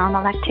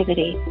paranormal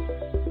activity.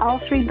 All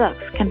three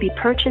books can be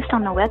purchased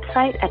on the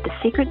website at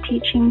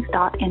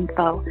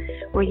thesecretteachings.info,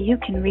 where you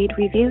can read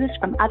reviews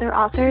from other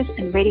authors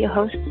and radio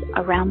hosts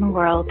around the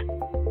world.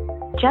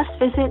 Just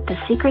visit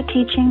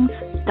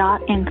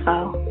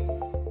thesecretteachings.info.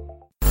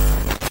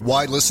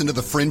 Why listen to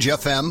The Fringe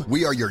FM?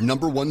 We are your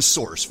number one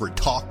source for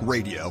talk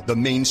radio the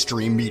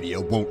mainstream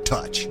media won't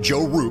touch.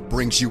 Joe Roop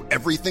brings you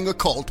everything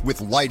occult with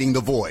Lighting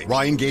the Void.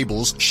 Ryan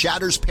Gables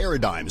shatters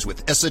paradigms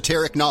with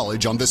esoteric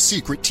knowledge on The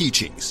Secret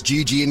Teachings.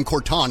 Gigi and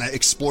Cortana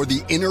explore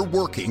the inner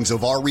workings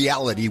of our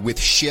reality with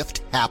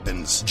Shift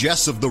Happens.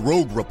 Jess of the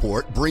Rogue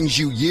Report brings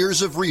you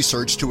years of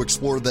research to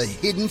explore the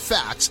hidden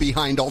facts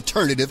behind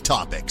alternative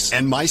topics.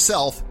 And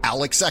myself,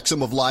 Alex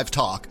Exum of Live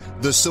Talk,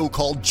 the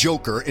so-called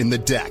Joker in the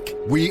deck.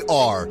 We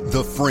are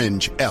The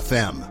Fringe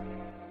FM.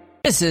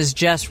 This is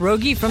Jess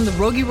Rogie from the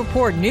Rogie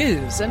Report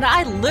News, and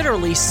I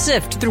literally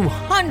sift through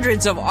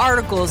hundreds of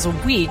articles a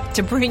week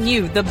to bring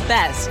you the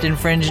best in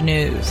Fringe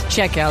news.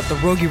 Check out the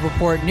Rogie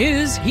Report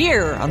News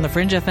here on the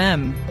Fringe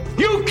FM.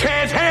 You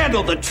can't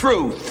handle the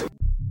truth!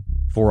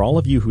 For all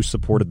of you who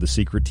supported The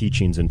Secret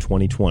Teachings in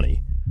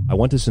 2020, I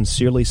want to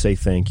sincerely say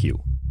thank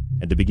you.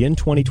 And to begin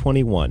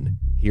 2021,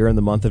 here in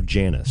the month of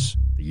Janus,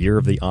 the year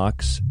of the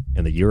Ox,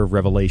 and the year of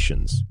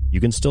Revelations,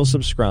 you can still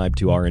subscribe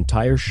to our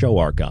entire show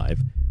archive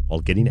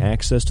while getting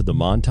access to the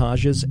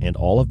montages and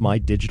all of my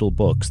digital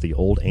books, the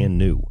old and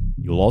new.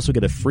 You'll also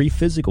get a free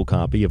physical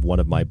copy of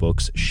one of my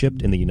books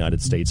shipped in the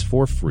United States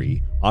for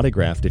free,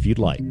 autographed if you'd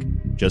like.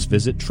 Just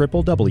visit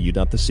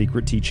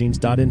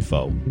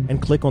www.thesecretteachings.info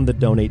and click on the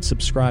Donate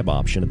Subscribe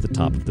option at the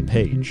top of the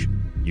page.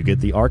 You get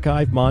the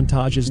archive,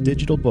 montages,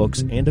 digital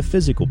books, and a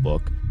physical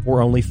book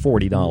for only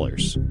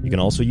 $40. You can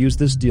also use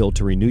this deal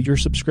to renew your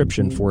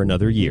subscription for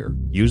another year.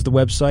 Use the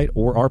website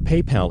or our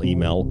PayPal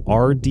email,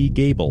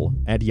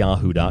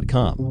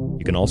 rdgable@yahoo.com.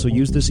 You can also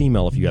use this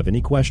email if you have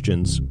any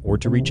questions or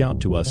to reach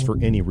out to us for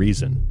any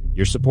reason.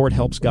 Your support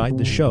helps guide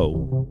the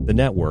show, the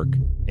network,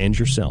 and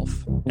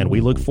yourself. And we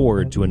look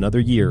forward to another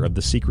year of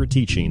The Secret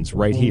Teachings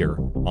right here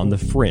on The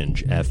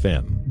Fringe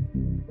FM.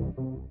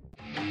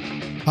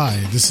 Hi,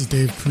 this is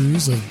Dave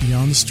Cruz of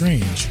Beyond the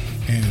Strange,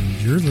 and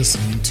you're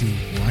listening to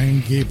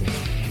Ryan Gable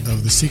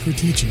of The Secret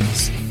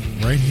Teachings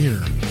right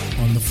here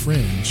on The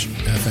Fringe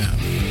FM.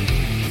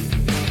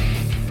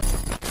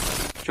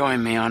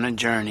 Join me on a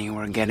journey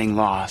where getting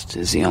lost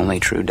is the only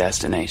true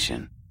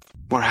destination,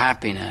 where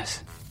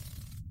happiness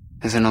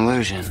is an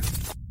illusion.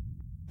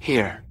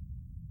 Here,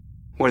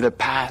 where the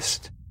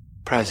past,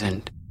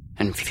 present,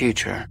 and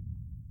future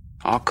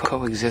all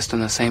coexist on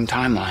the same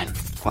timeline.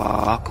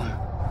 Welcome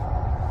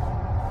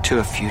to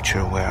a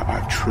future where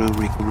our true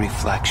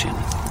reflection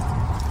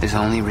is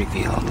only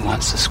revealed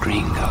once the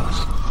screen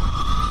goes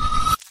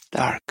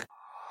dark.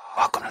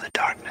 Welcome to the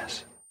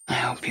darkness. I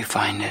hope you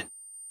find it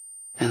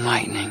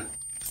enlightening.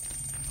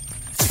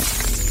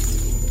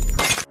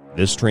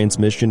 This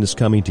transmission is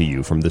coming to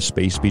you from the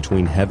space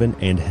between heaven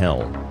and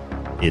hell.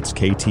 It's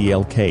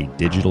KTLK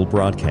Digital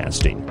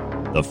Broadcasting,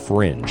 The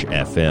Fringe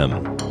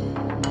FM.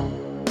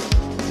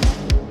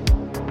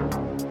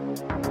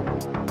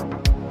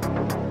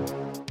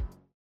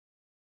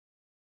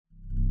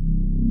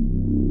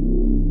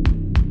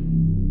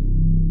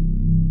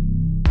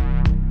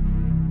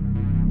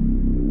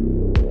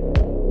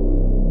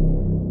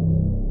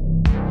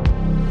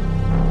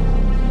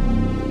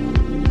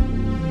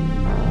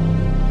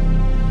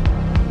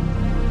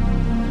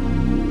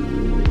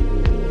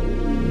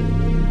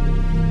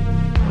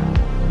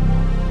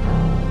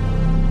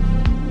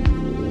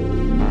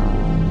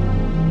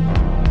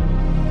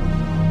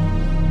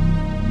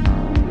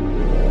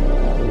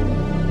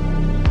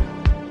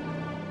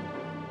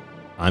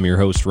 I'm your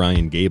host,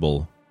 Ryan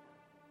Gable,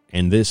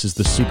 and this is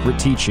The Secret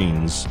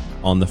Teachings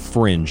on The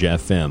Fringe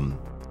FM.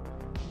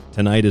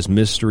 Tonight is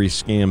Mystery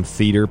Scam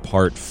Theater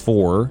Part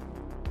 4,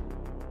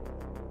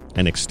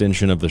 an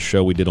extension of the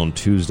show we did on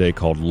Tuesday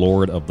called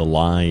Lord of the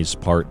Lies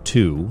Part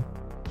 2.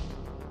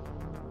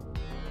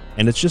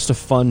 And it's just a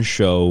fun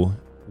show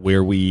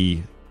where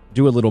we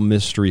do a little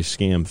mystery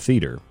scam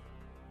theater.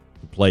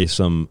 We play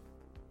some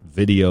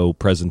video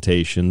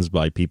presentations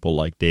by people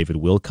like David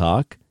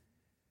Wilcock,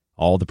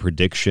 all the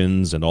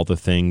predictions and all the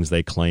things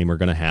they claim are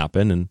going to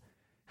happen and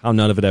how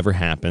none of it ever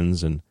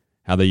happens and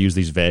how they use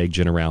these vague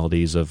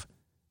generalities of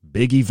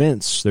big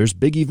events. There's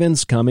big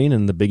events coming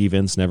and the big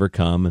events never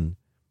come. And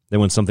then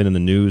when something in the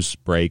news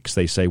breaks,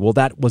 they say, well,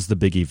 that was the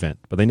big event.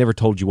 But they never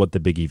told you what the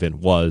big event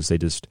was. They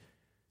just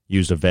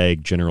used a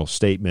vague general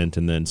statement,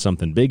 and then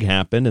something big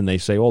happened, and they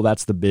say, well,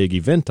 that's the big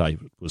event I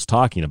was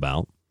talking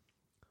about.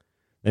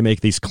 They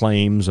make these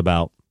claims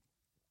about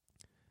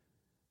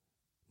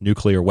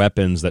nuclear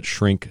weapons that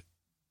shrink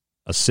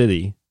a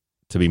city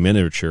to be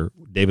miniature.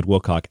 David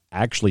Wilcock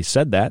actually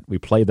said that. We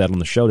played that on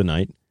the show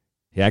tonight.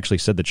 He actually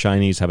said the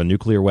Chinese have a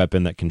nuclear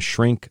weapon that can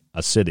shrink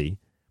a city,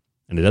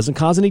 and it doesn't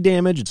cause any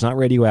damage. It's not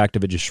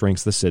radioactive. It just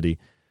shrinks the city.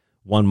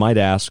 One might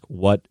ask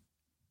what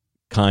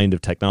kind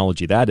of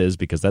technology that is,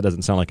 because that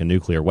doesn't sound like a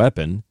nuclear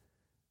weapon.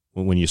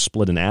 When you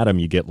split an atom,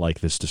 you get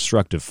like this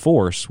destructive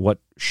force. What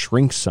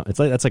shrinks?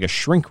 That's like a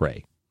shrink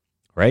ray,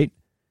 right?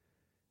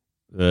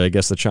 I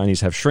guess the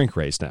Chinese have shrink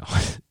rays now.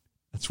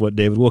 That's what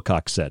David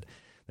Wilcock said.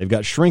 They've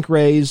got shrink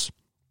rays,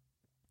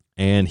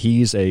 and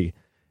he's an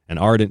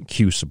ardent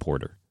Q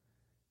supporter.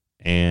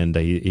 And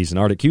he's an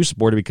ardent Q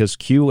supporter because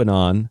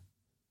QAnon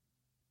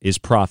is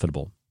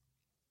profitable.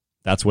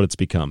 That's what it's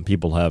become.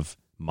 People have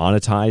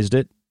monetized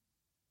it,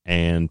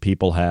 and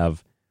people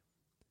have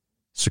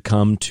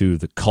succumbed to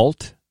the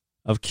cult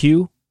of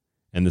Q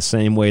in the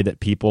same way that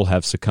people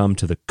have succumbed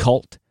to the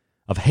cult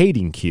of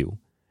hating Q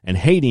and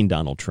hating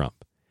Donald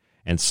Trump.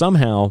 And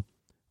somehow,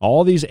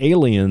 all these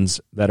aliens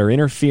that are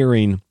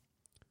interfering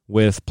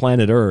with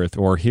planet Earth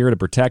or here to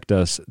protect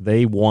us,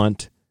 they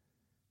want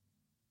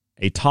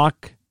a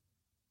talk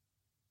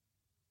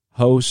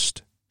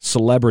host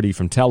celebrity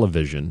from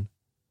television,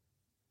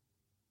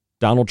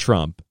 Donald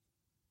Trump,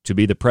 to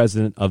be the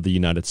president of the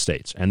United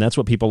States. And that's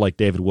what people like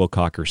David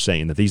Wilcock are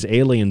saying, that these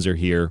aliens are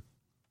here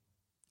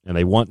and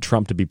they want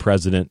Trump to be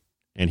president,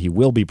 and he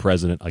will be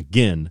president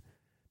again,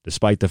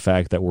 despite the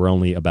fact that we're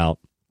only about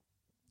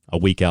a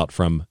week out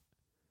from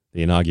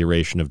the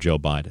inauguration of Joe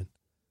Biden.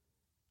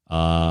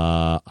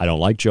 I don't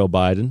like Joe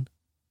Biden.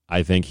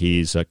 I think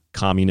he's a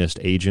communist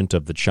agent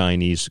of the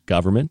Chinese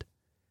government.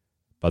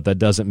 But that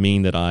doesn't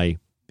mean that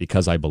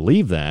because I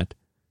believe that,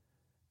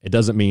 it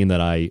doesn't mean that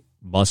I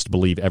must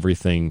believe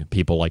everything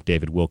people like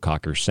David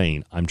Wilcock are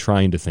saying. I'm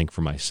trying to think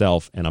for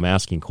myself, and I'm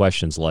asking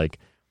questions like,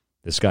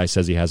 this guy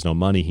says he has no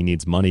money, he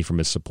needs money from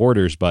his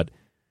supporters, but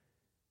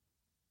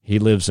he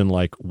lives in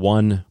like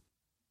one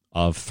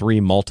of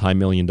 3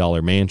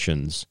 multi-million-dollar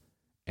mansions,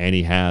 and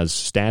he has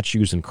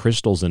statues and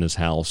crystals in his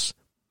house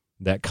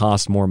that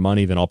cost more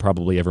money than I'll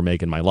probably ever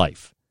make in my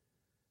life.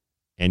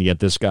 And yet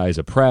this guy is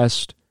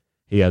oppressed,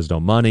 he has no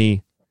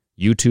money,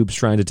 YouTube's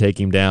trying to take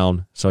him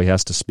down, so he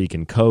has to speak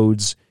in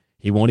codes.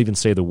 He won't even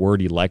say the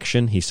word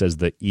election. He says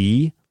the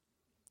E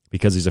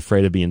because he's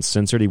afraid of being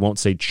censored. He won't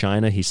say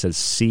China. He says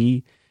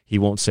C. He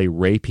won't say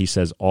rape. He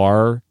says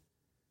R.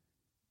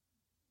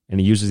 And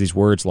he uses these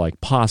words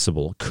like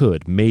possible,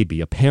 could, maybe,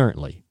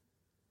 apparently,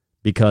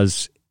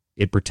 because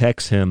it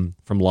protects him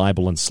from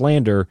libel and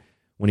slander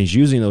when he's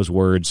using those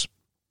words,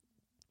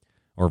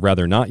 or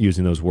rather not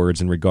using those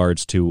words in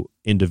regards to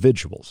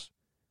individuals.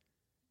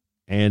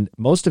 And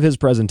most of his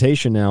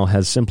presentation now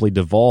has simply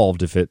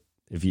devolved, if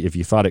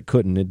you thought it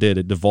couldn't, it did.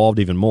 It devolved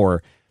even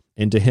more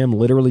into him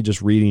literally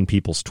just reading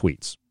people's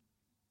tweets.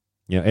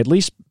 At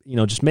least,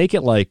 just make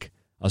it like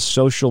a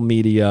social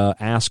media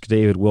Ask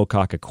David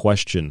Wilcock a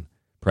Question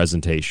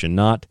presentation,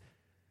 not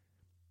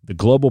the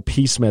Global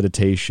Peace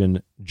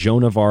Meditation,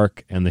 Joan of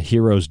Arc, and the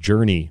Hero's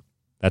Journey.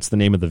 That's the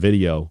name of the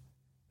video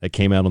that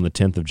came out on the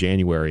 10th of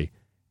January.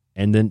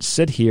 And then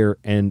sit here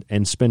and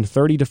spend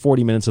 30 to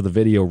 40 minutes of the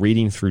video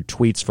reading through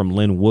tweets from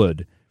Lynn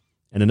Wood,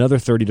 and another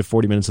 30 to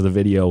 40 minutes of the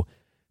video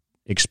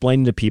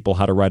explaining to people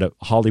how to write a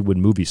Hollywood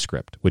movie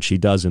script, which he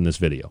does in this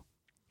video,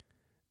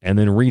 and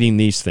then reading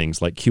these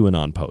things like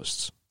QAnon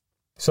posts.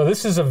 So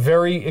this is a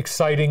very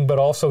exciting but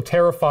also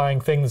terrifying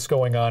thing that's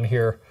going on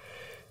here.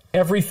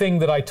 Everything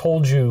that I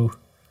told you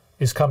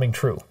is coming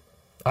true.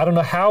 I don't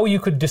know how you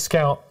could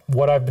discount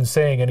what I've been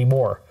saying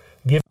anymore.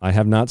 I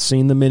have not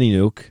seen the mini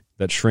nuke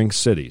that shrinks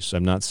cities.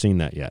 I've not seen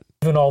that yet.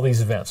 Given all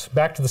these events.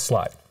 Back to the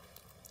slide.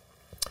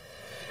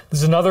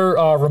 This is another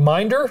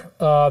reminder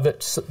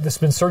that's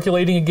been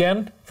circulating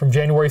again from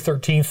January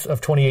 13th of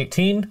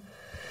 2018.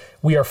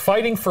 We are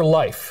fighting for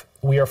life.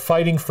 We are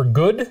fighting for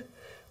good.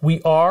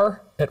 We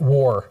are at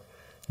war.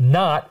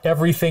 Not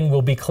everything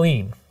will be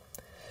clean.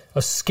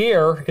 A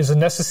scare is a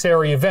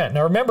necessary event.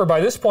 Now remember, by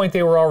this point,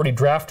 they were already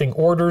drafting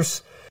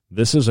orders.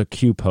 This is a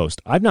Q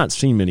post. I've not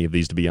seen many of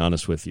these, to be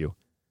honest with you.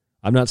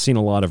 I've not seen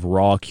a lot of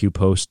raw Q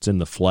posts in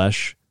the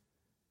flesh.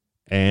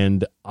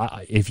 And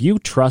if you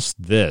trust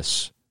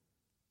this,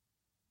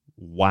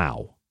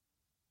 wow.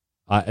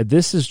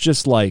 This is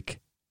just like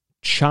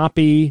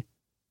choppy.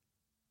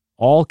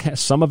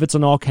 Some of it's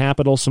in all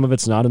capitals, some of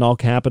it's not in all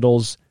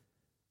capitals.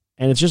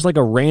 And it's just like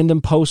a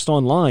random post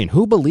online.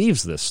 Who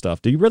believes this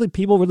stuff?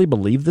 People really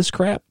believe this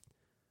crap?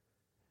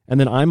 And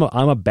then I'm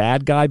a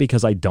bad guy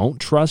because I don't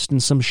trust in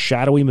some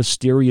shadowy,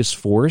 mysterious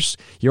force.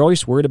 You're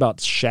always worried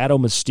about shadow,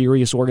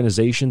 mysterious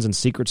organizations and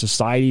secret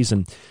societies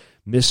and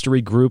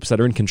mystery groups that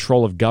are in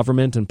control of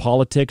government and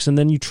politics, and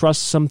then you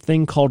trust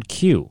something called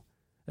Q.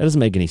 That doesn't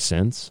make any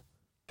sense.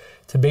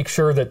 To make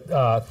sure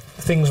that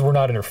things were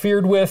not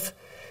interfered with,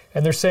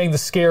 and they're saying the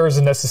scare is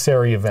a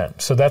necessary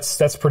event. So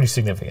that's pretty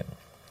significant.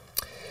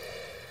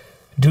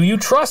 Do you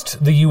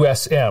trust the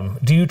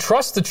USM? Do you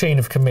trust the chain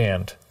of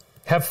command?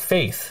 Have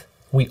faith.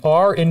 We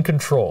are in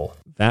control.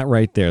 That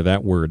right there,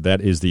 that word,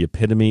 that is the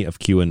epitome of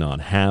QAnon.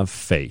 Have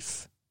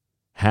faith.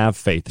 Have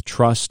faith.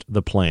 Trust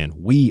the plan.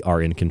 We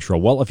are in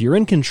control. Well, if you're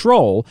in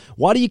control,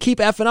 why do you keep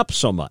effing up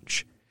so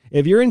much?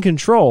 If you're in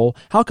control,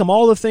 how come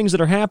all the things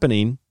that are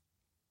happening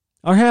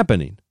are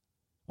happening?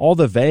 All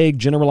the vague,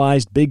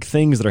 generalized, big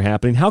things that are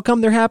happening, how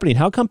come they're happening?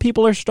 How come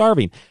people are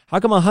starving? How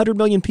come 100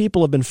 million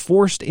people have been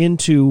forced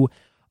into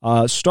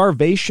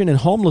starvation and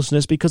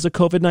homelessness because of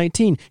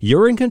COVID-19?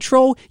 You're in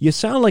control? You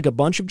sound like a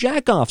bunch of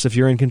jackoffs if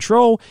you're in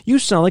control. You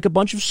sound like a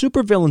bunch of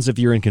supervillains if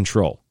you're in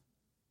control.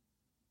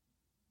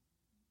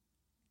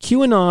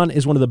 QAnon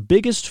is one of the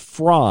biggest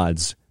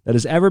frauds that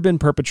has ever been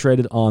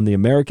perpetrated on the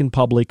American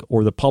public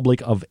or the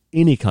public of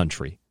any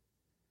country.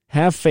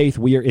 Have faith.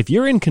 If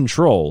you're in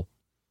control,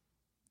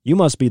 you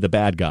must be the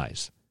bad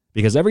guys,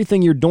 because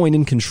everything you're doing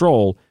in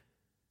control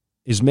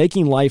is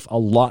making life a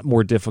lot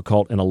more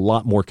difficult and a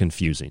lot more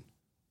confusing.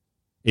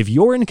 If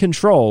you're in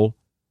control,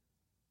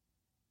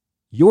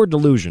 you're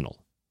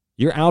delusional.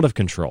 You're out of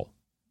control.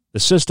 The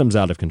system's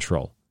out of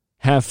control.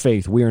 Have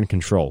faith. We're in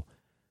control.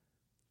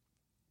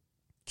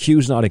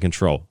 Q's not in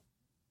control.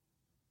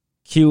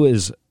 Q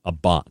is a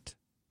bot.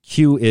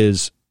 Q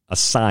is a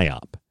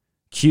psyop.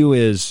 Q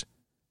is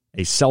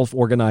a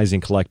self-organizing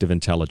collective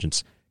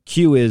intelligence.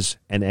 Q is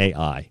an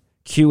AI.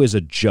 Q is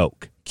a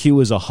joke. Q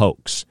is a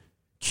hoax.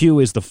 Q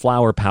is the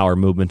flower power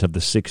movement of the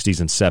 60s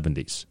and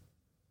 70s.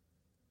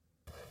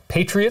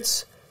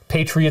 Patriots,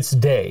 Patriots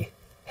Day.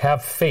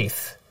 Have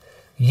faith.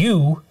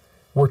 You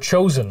were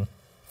chosen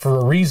for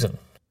a reason.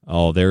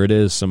 Oh, there it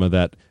is. Some of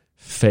that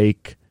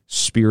fake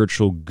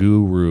spiritual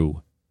guru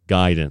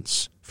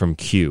guidance from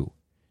Q.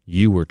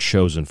 You were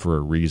chosen for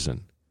a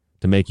reason.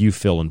 To make you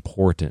feel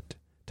important.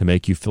 To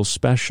make you feel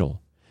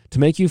special. To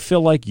make you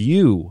feel like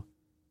you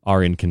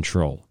are in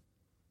control.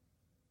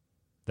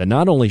 That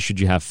not only should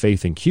you have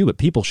faith in Q, but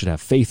people should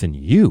have faith in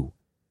you.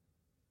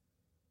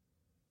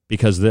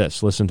 Because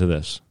listen to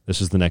this.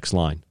 This is the next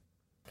line.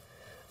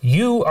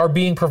 You are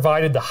being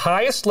provided the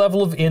highest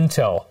level of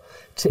intel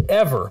to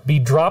ever be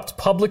dropped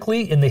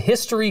publicly in the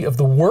history of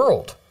the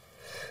world.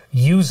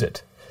 Use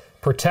it.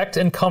 Protect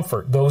and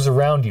comfort those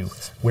around you.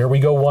 Where we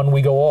go one,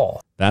 we go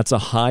all. That's a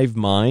hive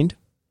mind.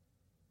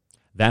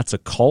 That's a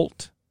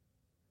cult.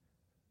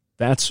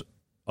 That's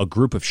a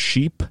group of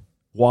sheep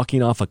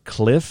walking off a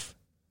cliff.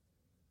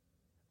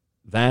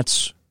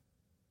 That's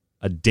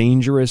a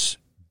dangerous,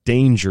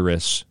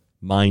 dangerous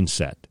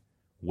mindset.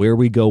 Where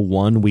we go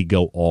one, we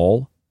go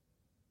all.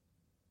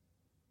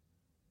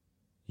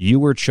 You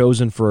were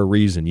chosen for a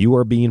reason. You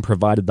are being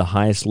provided the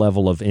highest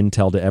level of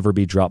intel to ever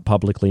be dropped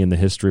publicly in the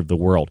history of the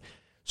world.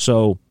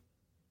 So,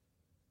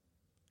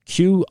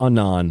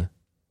 QAnon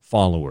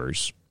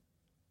followers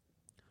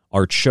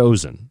are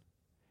chosen,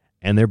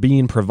 and they're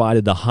being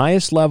provided the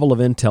highest level of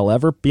intel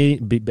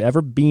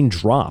ever being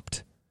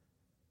dropped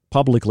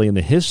publicly in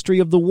the history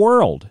of the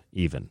world,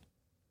 even.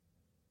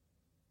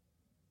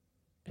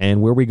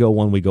 And where we go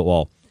one, we go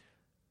all.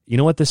 You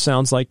know what this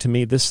sounds like to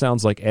me? This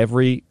sounds like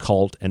every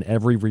cult and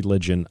every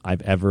religion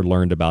I've ever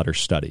learned about or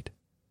studied.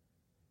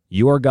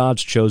 You are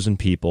God's chosen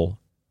people.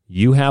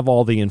 You have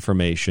all the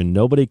information.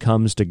 Nobody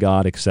comes to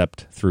God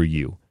except through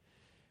you.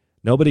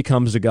 Nobody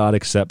comes to God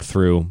except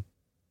through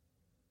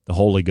the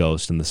Holy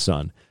Ghost and the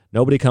Son.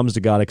 Nobody comes to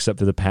God except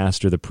through the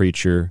pastor, the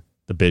preacher,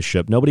 the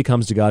bishop. Nobody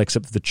comes to God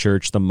except through the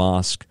church, the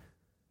mosque,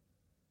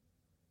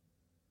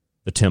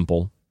 the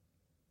temple.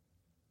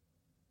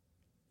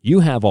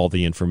 You have all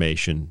the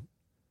information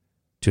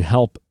to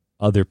help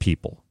other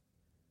people.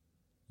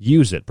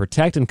 Use it.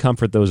 Protect and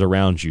comfort those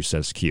around you,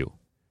 says Q.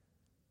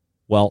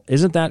 Well,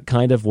 isn't that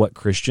kind of what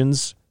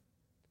Christians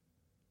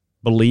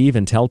believe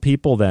and tell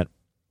people, that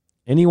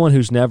anyone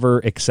who's never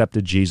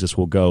accepted Jesus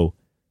will go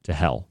to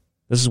hell?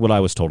 This is what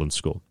I was told in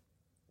school.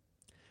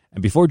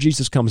 And before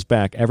Jesus comes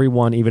back,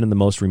 everyone, even in the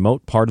most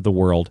remote part of the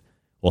world,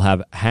 will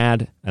have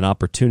had an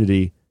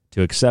opportunity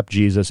to accept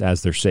Jesus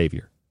as their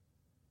Savior.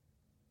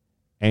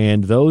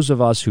 And those of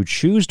us who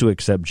choose to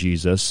accept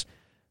Jesus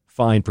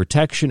find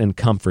protection and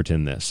comfort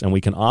in this, and we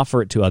can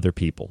offer it to other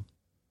people.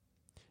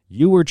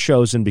 You were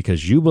chosen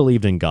because you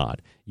believed in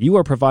God. You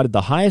are provided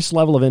the highest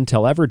level of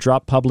intel ever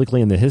dropped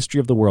publicly in the history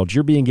of the world.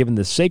 You're being given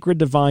the sacred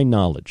divine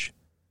knowledge.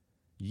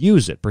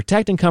 Use it.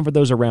 Protect and comfort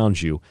those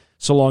around you,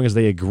 so long as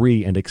they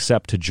agree and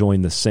accept to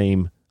join the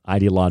same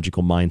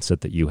ideological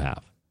mindset that you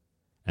have.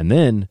 And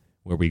then,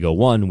 where we go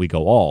one, we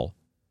go all.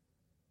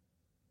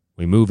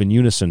 We move in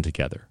unison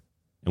together,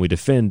 and we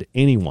defend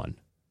anyone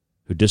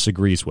who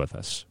disagrees with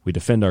us. We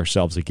defend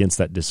ourselves against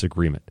that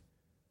disagreement.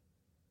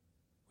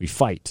 We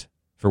fight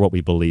for what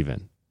we believe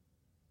in.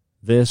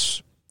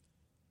 This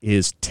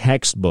is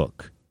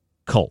textbook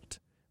cult.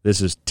 This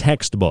is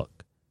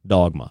textbook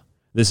dogma.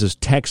 This is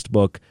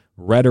textbook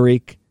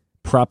rhetoric,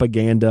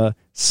 propaganda,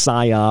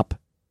 psyop.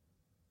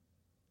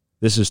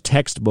 This is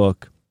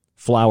textbook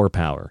flower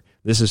power.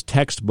 This is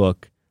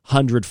textbook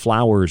 100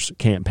 Flowers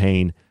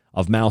campaign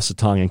of Mao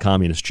Zedong and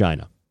Communist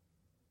China.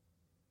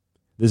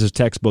 This is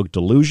textbook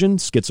delusion,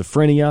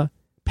 schizophrenia,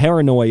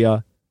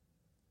 paranoia,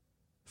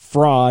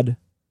 fraud,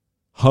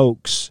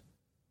 hoax,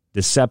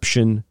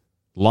 deception,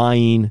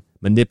 lying,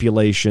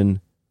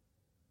 manipulation.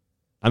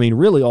 I mean,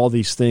 really, all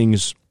these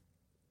things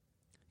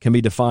can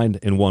be defined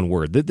in one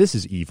word. This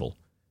is evil.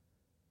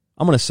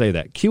 I'm going to say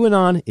that.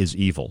 QAnon is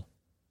evil.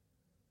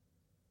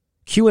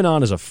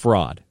 QAnon is a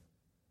fraud.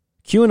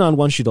 QAnon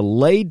wants you to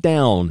lay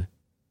down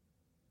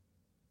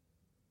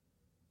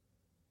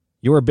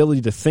your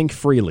ability to think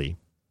freely,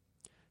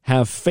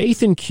 have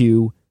faith in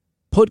Q,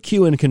 put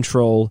Q in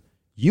control.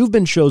 You've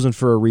been chosen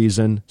for a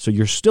reason, so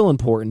you're still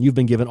important. You've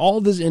been given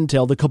all this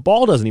intel. The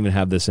cabal doesn't even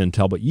have this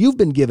intel, but you've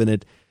been given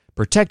it.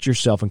 Protect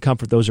yourself and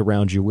comfort those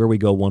around you. Where we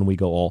go, one we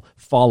go all.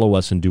 Follow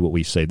us and do what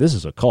we say. This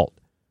is a cult.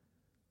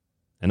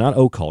 And not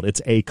occult,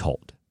 it's a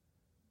cult.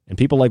 And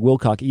people like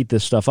Wilcock eat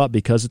this stuff up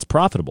because it's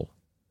profitable.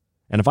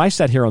 And if I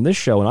sat here on this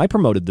show and I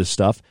promoted this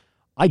stuff,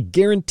 I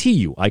guarantee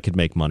you I could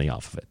make money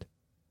off of it.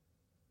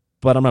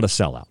 But I'm not a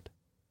sellout.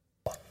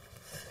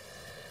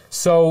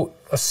 So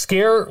a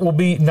scare will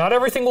be, not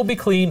everything will be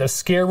clean. A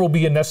scare will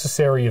be a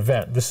necessary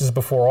event. This is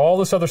before all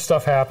this other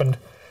stuff happened.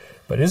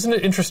 But isn't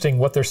it interesting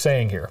what they're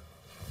saying here?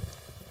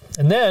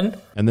 And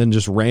then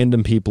just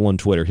random people on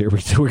Twitter. Here we're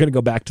going to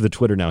go back to the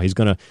Twitter now. He's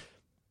going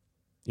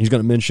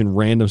to mention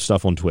random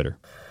stuff on Twitter.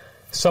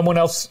 Someone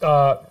else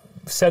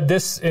said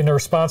this in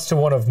response to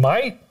one of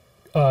my,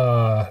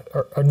 no,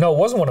 it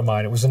wasn't one of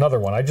mine. It was another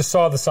one. I just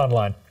saw this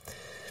online.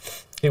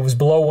 It was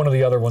below one of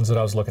the other ones that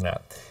I was looking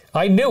at.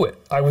 I knew it.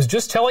 I was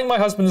just telling my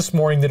husband this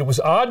morning that it was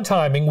odd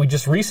timing. We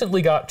just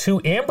recently got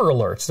 2 Amber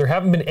Alerts. There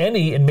haven't been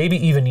any in maybe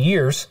even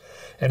years,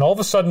 and all of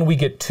a sudden we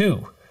get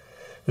 2.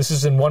 This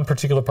is in one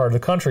particular part of the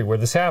country where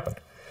this happened.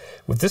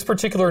 With this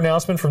particular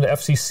announcement from the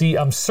FCC,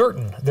 I'm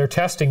certain they're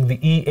testing the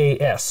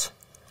EAS.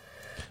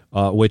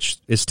 Which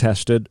is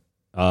tested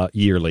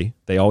yearly.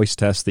 They always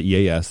test the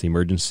EAS, the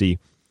Emergency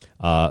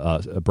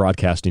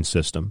Broadcasting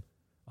System.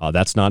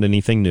 That's not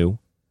anything new.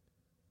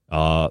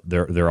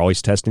 They're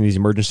always testing these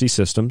emergency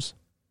systems.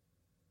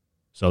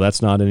 So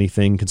that's not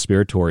anything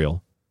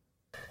conspiratorial.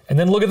 And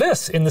then look at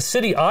this. In the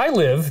city I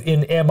live,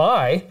 in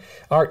MI,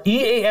 our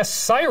EAS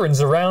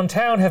sirens around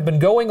town have been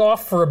going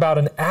off for about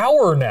an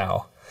hour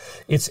now.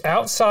 It's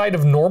outside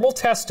of normal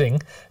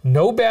testing,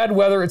 no bad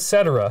weather,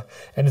 etc.,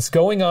 and it's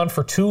going on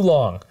for too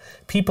long.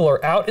 People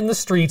are out in the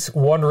streets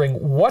wondering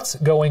what's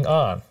going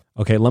on.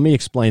 Okay, let me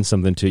explain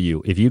something to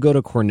you. If you go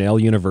to Cornell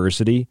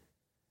University,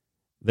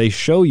 they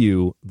show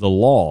you the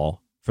law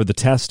for the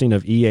testing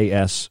of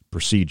EAS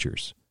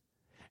procedures.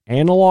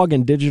 Analog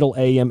and digital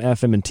AM,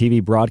 FM, and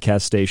TV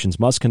broadcast stations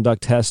must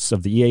conduct tests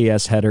of the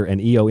EAS header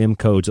and EOM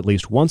codes at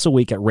least once a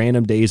week at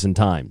random days and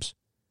times.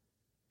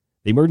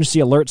 The emergency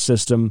alert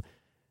system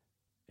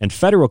and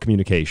federal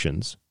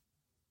communications,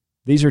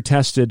 these are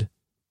tested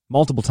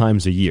multiple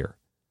times a year.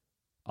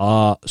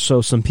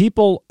 So some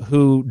people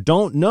who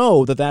don't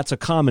know that that's a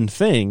common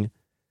thing,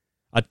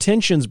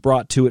 attention's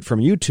brought to it from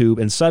YouTube,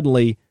 and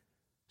suddenly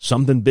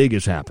something big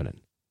is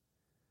happening.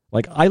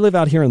 Like, I live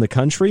out here in the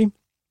country,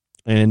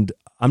 and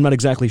I'm not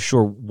exactly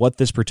sure what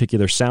this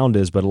particular sound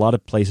is, but a lot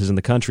of places in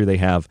the country, they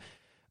have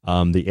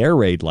the air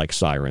raid-like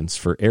sirens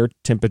for air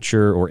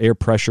temperature or air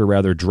pressure,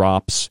 rather,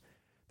 drops.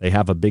 They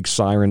have a big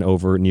siren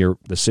over near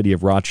the city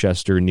of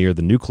Rochester, near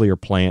the nuclear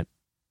plant,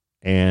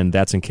 and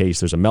that's in case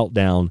there's a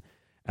meltdown.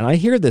 And I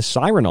hear this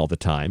siren all the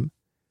time.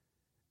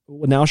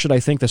 Now, should I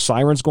think the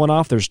siren's going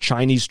off? There's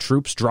Chinese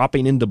troops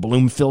dropping into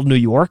Bloomfield, New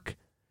York?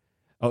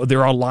 Oh,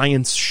 there are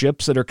alliance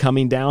ships that are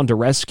coming down to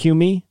rescue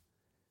me?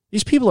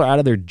 These people are out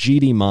of their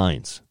GD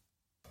minds.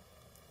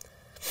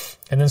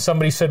 And then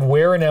somebody said,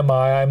 where in MI?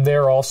 I'm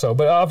there also.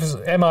 But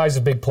obviously, MI is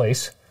a big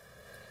place.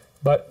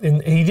 But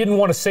he didn't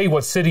want to say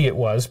what city it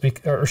was,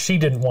 or she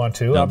didn't want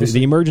to. No,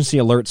 the emergency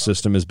alert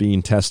system is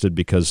being tested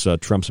because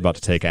Trump's about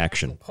to take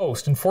action.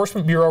 Post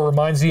Enforcement Bureau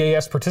reminds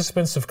EAS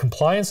participants of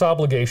compliance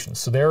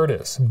obligations. So there it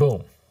is.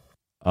 Boom.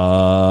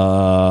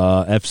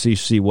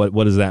 FCC,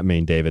 what does that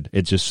mean, David?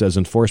 It just says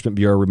Enforcement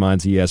Bureau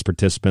reminds EAS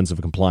participants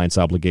of compliance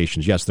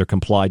obligations. Yes, they're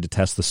complied to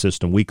test the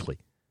system weekly.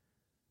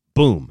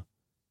 Boom.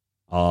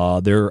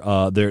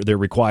 They're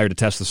required to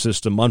test the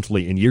system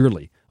monthly and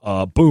yearly.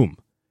 Boom.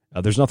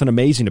 There's nothing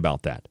amazing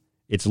about that.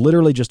 It's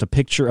literally just a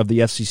picture of the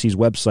FCC's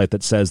website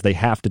that says they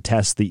have to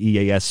test the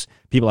EAS.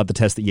 People have to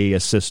test the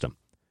EAS system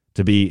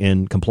to be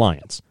in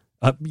compliance.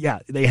 Yeah,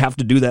 they have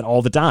to do that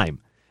all the time.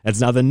 That's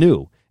nothing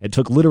new. It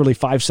took literally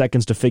 5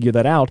 seconds to figure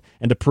that out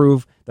and to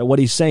prove that what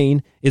he's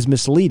saying is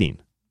misleading.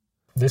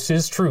 This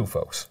is true,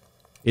 folks.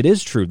 It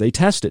is true. They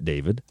test it,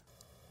 David.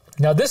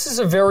 Now, this is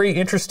a very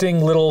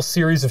interesting little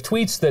series of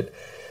tweets that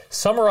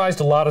summarized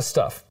a lot of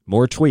stuff.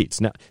 More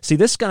tweets. Now, see,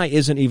 this guy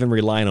isn't even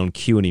relying on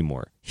Q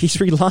anymore. He's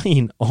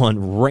relying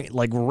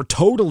on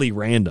totally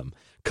random,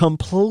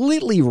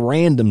 completely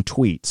random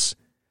tweets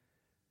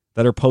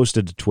that are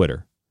posted to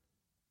Twitter.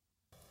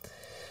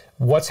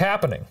 What's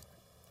happening?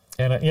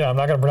 And, I'm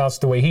not going to pronounce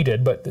it the way he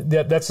did, but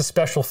that's a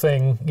special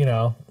thing,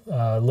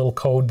 a little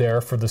code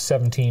there for the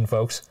 17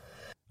 folks.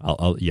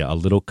 A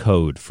little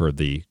code for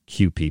the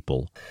Q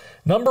people.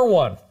 Number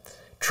 1,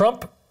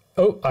 Trump.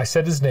 Oh, I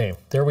said his name.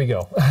 There we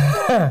go.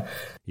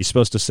 He's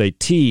supposed to say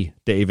T,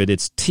 David.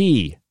 It's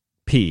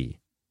T-P,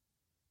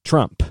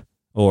 Trump,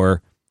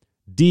 or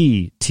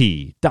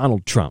D-T,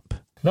 Donald Trump.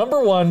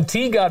 Number 1,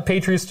 T got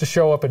patriots to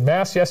show up en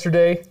masse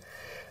yesterday.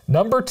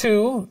 Number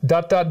 2, ...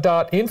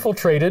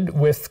 infiltrated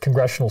with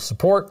congressional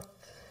support.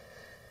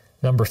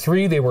 Number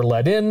 3, they were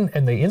let in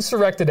and they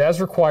insurrected as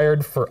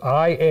required for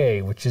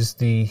IA, which is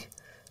the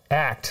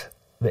act.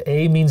 The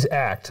A means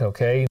act,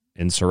 okay?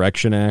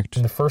 Insurrection Act.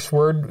 And the first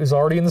word is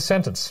already in the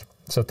sentence.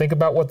 So think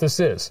about what this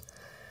is.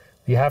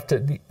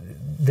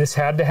 This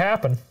had to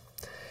happen.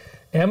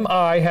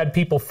 MI had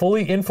people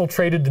fully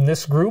infiltrated in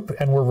this group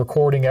and were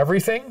recording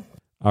everything.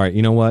 All right,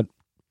 you know what?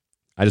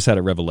 I just had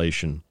a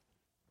revelation.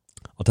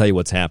 I'll tell you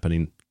what's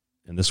happening,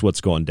 and this is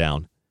what's going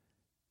down.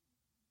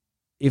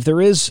 If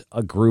there is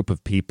a group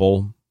of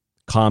people,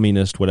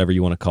 communist, whatever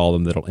you want to call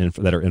them,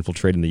 that are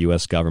infiltrating the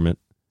U.S. government,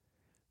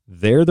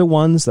 they're the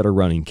ones that are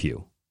running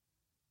Q.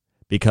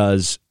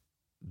 Because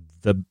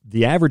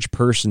the average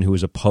person who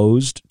is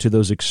opposed to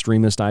those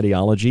extremist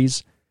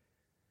ideologies,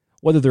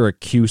 whether they're a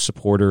Q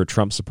supporter, a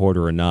Trump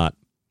supporter or not,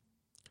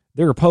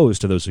 they're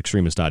opposed to those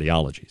extremist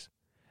ideologies.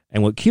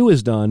 And what Q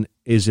has done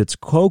is it's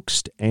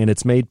coaxed and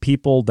it's made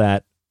people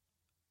that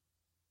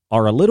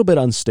are a little bit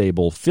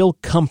unstable feel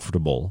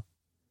comfortable,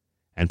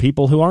 and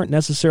people who aren't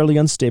necessarily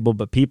unstable,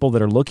 but people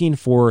that are looking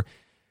for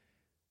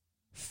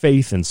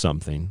faith in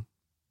something,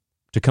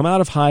 to come out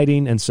of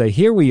hiding and say,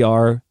 here we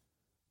are,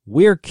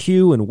 we're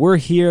Q and we're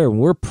here and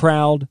we're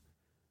proud.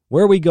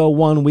 Where we go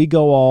one, we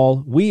go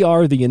all. We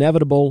are the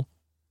inevitable.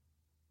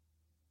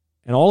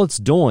 And all it's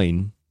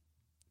doing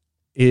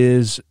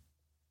is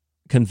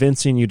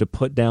convincing you to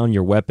put down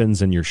your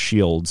weapons and your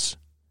shields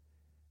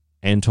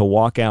and to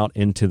walk out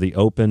into the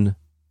open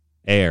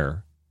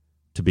air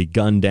to be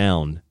gunned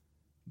down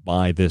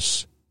by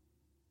this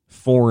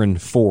foreign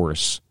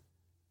force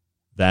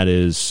that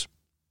is,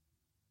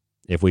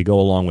 if we go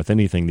along with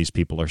anything these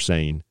people are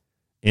saying,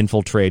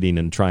 infiltrating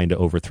and trying to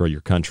overthrow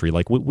your country.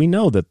 Like, we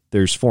know that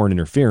there's foreign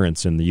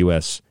interference in the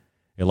U.S.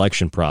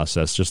 election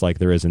process, just like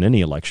there is in any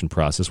election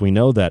process. We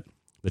know that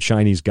the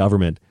Chinese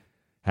government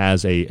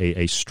has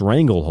a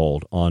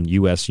stranglehold on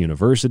U.S.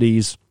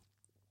 universities,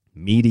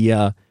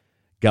 media,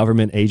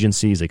 government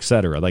agencies,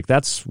 etc. Like,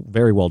 that's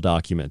very well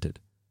documented.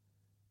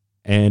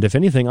 And if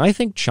anything, I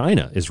think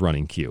China is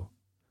running Q.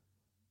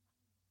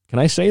 Can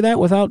I say that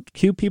without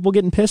Q people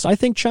getting pissed? I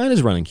think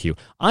China's running Q.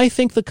 I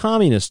think the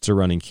communists are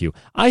running Q.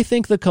 I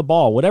think the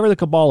cabal, whatever the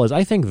cabal is,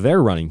 I think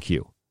they're running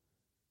Q.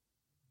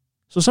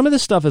 So some of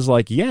this stuff is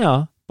like,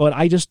 yeah, but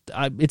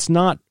it's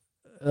not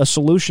a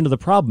solution to the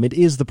problem. It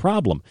is the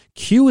problem.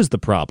 Q is the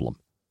problem.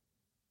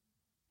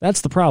 That's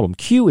the problem.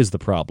 Q is the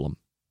problem.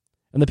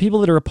 And the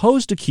people that are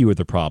opposed to Q are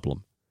the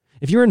problem.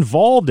 If you're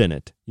involved in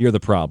it, you're the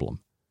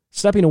problem.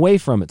 Stepping away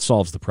from it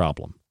solves the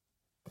problem.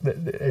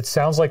 It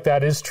sounds like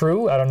that is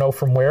true. I don't know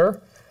from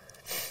where.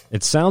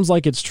 It sounds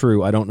like it's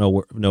true. I don't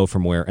know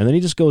from where. And then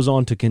he just goes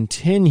on to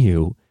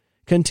continue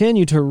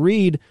to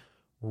read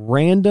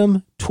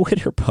random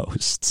Twitter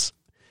posts.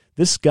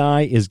 This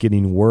guy is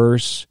getting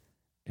worse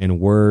and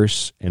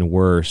worse and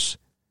worse.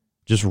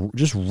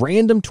 Just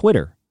random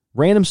Twitter,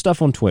 random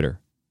stuff on Twitter.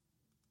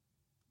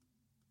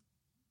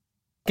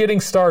 Getting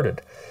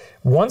started.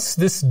 Once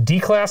this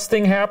declass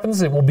thing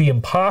happens, it will be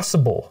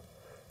impossible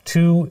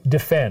to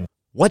defend.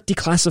 What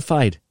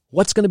declassified?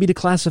 What's going to be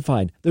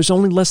declassified? There's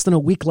only less than a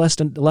week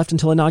left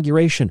until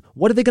inauguration.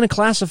 What are they going to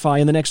classify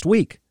in the next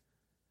week?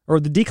 Or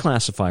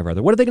declassify,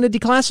 rather. What are they going to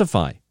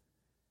declassify?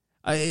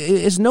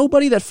 Is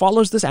nobody that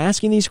follows this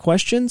asking these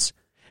questions?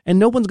 And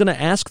no one's going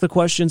to ask the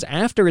questions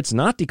after it's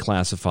not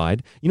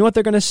declassified. You know what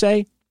they're going to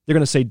say? They're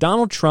going to say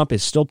Donald Trump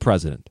is still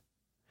president.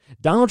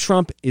 Donald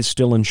Trump is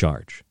still in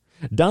charge.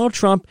 Donald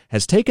Trump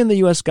has taken the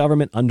U.S.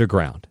 government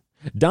underground.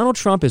 Donald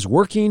Trump is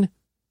working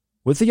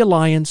with the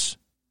alliance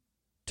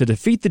to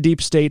defeat the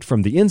deep state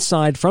from the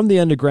inside, from the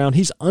underground.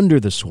 He's under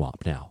the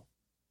swamp now.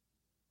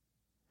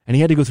 And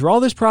he had to go through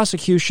all this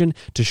prosecution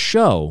to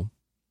show,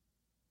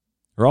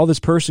 or all this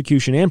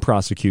persecution and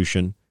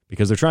prosecution,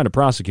 because they're trying to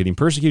prosecute him,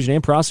 persecution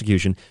and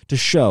prosecution, to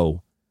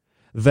show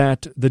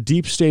that the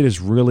deep state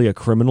is really a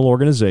criminal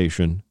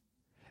organization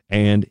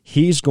and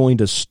he's going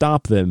to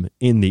stop them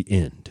in the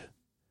end.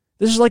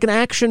 This is like an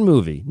action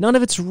movie. None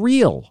of it's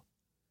real.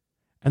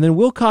 And then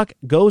Wilcock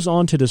goes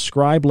on to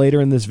describe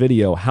later in this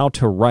video how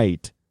to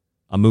write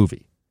a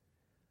movie.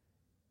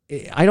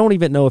 I don't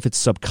even know if it's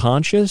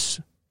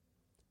subconscious.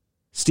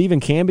 Stephen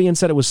Cambion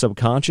said it was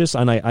subconscious,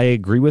 and I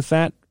agree with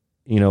that,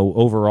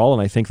 overall,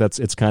 and I think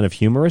it's kind of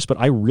humorous, but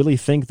I really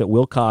think that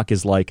Wilcock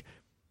is like,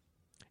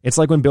 It's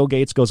like when Bill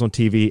Gates goes on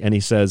TV and he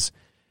says,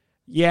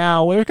 yeah,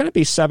 well, there's going to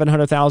be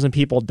 700,000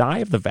 people die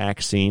of the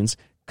vaccines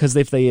because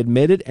if they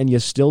admit it and you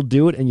still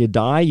do it and you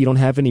die, you don't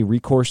have any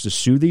recourse to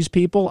sue these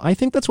people. I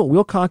think that's what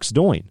Wilcock's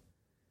doing.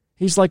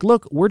 He's like,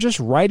 look, we're just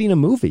writing a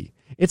movie.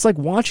 It's like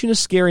watching a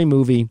scary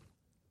movie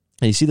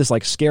and you see this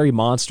like scary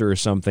monster or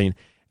something,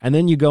 and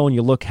then you go and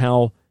you look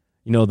how,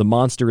 the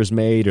monster is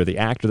made or the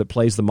actor that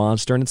plays the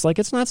monster, and it's like,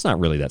 it's not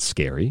really that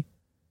scary.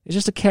 It's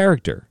just a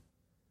character.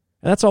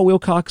 And that's all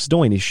Wilcock's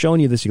doing. He's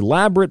showing you this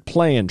elaborate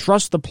plan,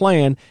 trust the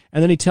plan,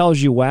 and then he tells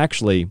you, well,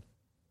 actually,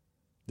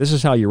 this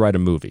is how you write a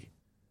movie.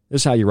 This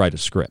is how you write a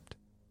script.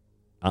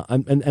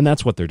 And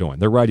that's what they're doing.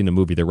 They're writing a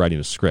movie, they're writing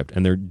a script,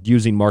 and they're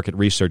using market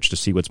research to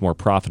see what's more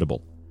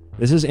profitable.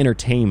 This is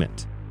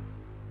entertainment.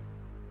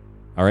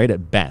 All right,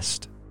 at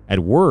best. At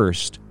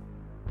worst,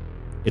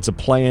 it's a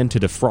plan to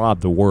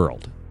defraud the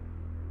world.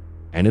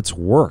 And it's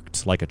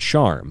worked like a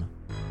charm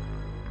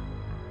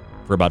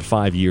for about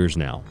 5 years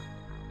now.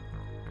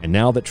 And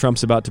now that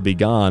Trump's about to be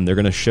gone, they're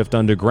going to shift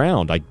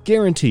underground. I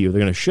guarantee you, they're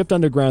going to shift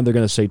underground. They're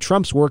going to say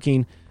Trump's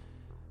working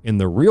in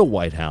the real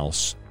White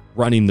House,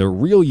 running the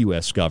real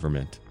U.S.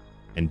 government,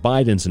 and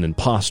Biden's an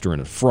imposter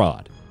and a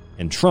fraud.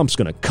 And Trump's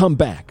going to come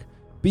back,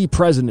 be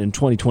president in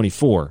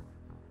 2024,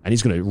 and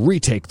he's going to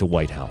retake the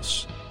White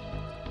House.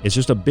 It's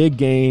just a big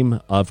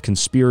game of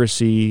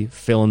conspiracy,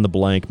 fill in the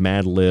blank,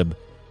 Mad Lib,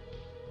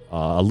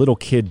 a little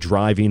kid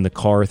driving the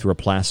car through a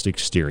plastic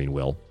steering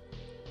wheel.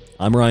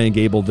 I'm Ryan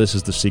Gable. This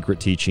is The Secret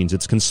Teachings.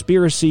 It's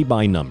conspiracy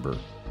by number.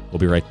 We'll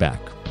be right back.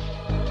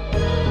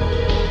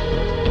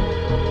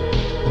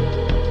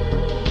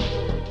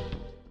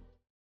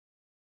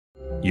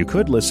 You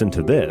could listen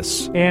to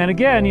this. And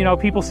again,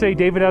 people say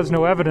David has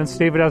no evidence,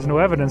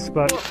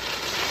 but...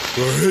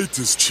 I hate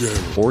this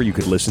channel. Or you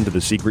could listen to The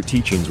Secret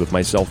Teachings with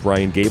myself,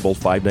 Ryan Gable,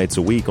 5 nights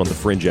a week on The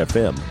Fringe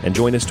FM, and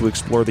join us to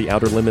explore the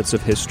outer limits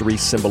of history,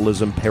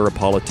 symbolism,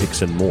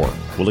 parapolitics, and more.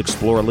 We'll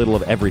explore a little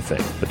of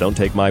everything, but don't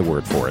take my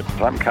word for it.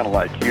 I'm kind of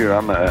like you.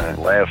 I'm a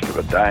last of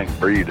a dying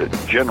breed, a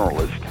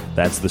generalist.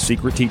 That's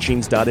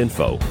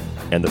thesecretteachings.info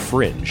and The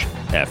Fringe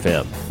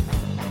FM.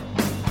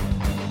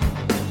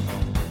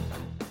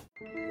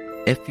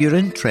 If you're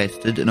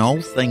interested in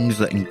all things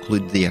that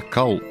include the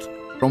occult,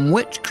 from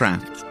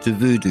witchcraft to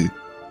voodoo,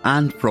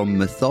 and from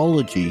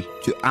mythology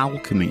to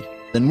alchemy,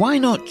 then why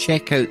not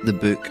check out the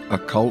book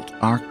Occult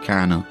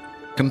Arcana,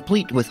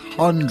 complete with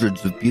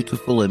hundreds of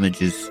beautiful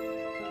images.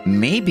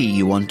 Maybe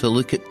you want to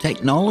look at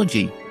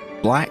technology,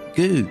 black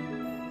goo,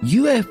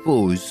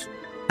 UFOs,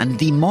 and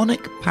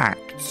demonic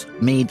pacts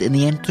made in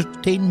the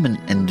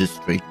entertainment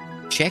industry.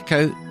 Check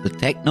out the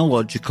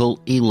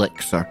technological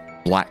elixir,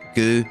 black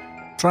goo,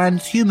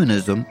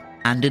 transhumanism,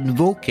 and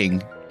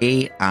invoking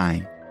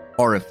AI.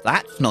 Or if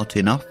that's not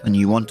enough and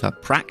you want a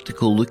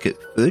practical look at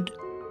food,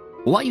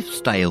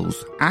 lifestyles,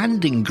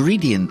 and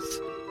ingredients,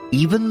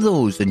 even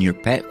those in your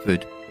pet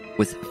food,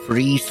 with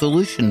free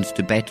solutions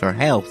to better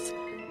health,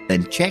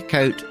 then check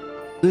out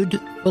Food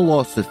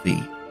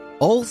Philosophy.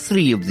 All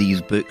 3 of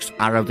these books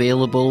are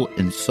available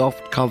in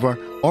softcover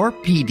or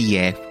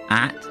PDF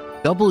at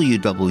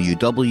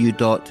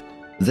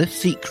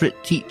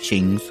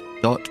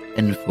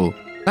www.thesecretteachings.info.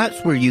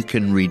 That's where you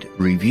can read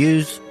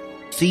reviews,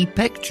 see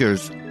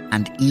pictures,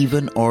 and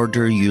even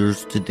order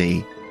yours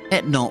today.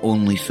 It not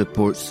only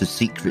supports The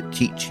Secret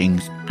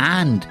Teachings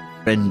and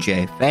Fringe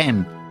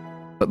FM,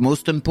 but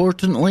most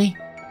importantly,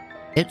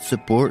 it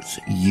supports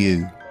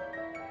you.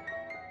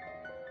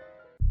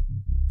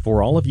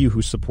 For all of you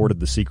who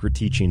supported The Secret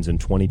Teachings in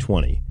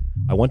 2020,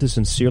 I want to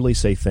sincerely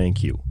say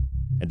thank you.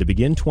 And to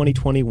begin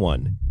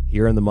 2021,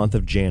 here in the month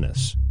of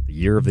Janus, the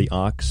year of the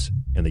Ox,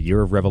 and the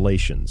year of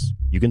Revelations,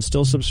 you can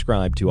still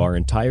subscribe to our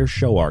entire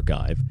show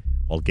archive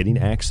while getting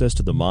access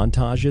to the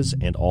montages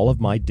and all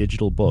of my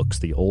digital books,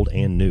 the old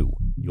and new.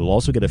 You'll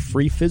also get a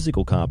free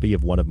physical copy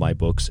of one of my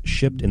books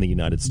shipped in the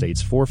United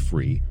States for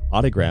free,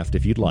 autographed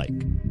if you'd like.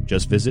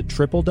 Just visit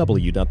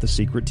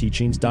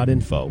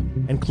www.thesecretteachings.info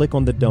and click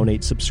on the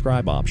Donate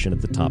Subscribe option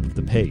at the top of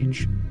the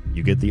page.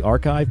 You get the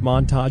archive,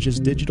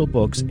 montages, digital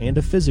books, and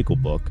a physical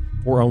book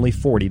for only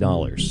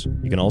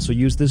 $40. You can also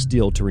use this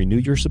deal to renew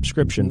your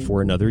subscription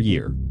for another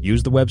year.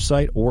 Use the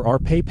website or our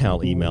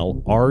PayPal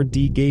email,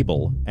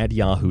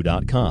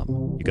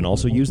 rdgable@yahoo.com. You can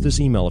also use this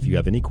email if you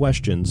have any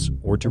questions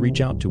or to reach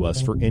out to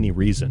us for any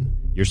reason.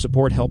 Your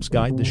support helps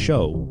guide the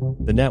show,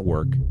 the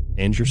network,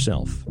 and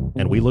yourself.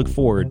 And we look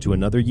forward to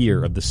another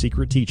year of The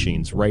Secret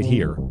Teachings right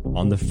here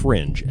on The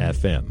Fringe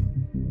FM.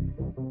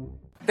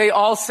 They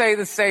all say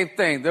the same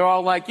thing. They're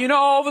all like,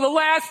 over the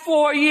last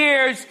 4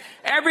 years,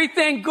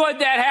 everything good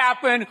that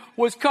happened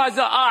was because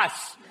of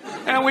us.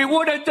 And we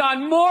would have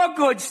done more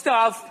good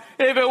stuff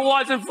if it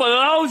wasn't for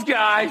those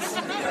guys.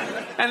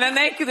 And then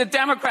the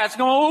Democrats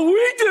go, oh,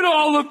 we did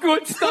all the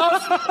good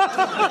stuff.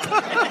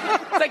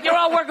 It's like you're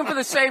all working for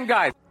the same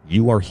guy.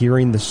 You are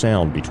hearing the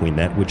sound between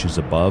that which is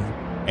above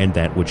and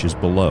that which is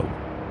below.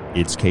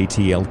 It's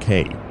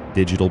KTLK,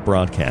 Digital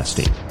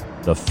Broadcasting,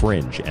 The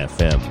Fringe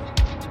FM.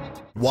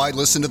 Why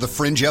listen to the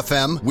Fringe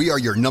FM? We are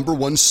your number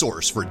one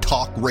source for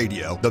talk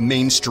radio the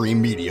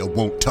mainstream media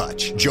won't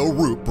touch. Joe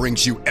Roop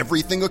brings you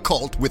everything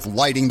occult with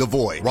Lighting the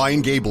Void.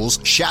 Ryan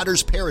Gables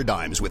shatters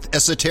paradigms with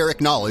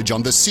esoteric knowledge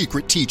on the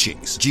secret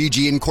teachings.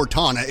 Gigi and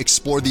Cortana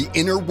explore the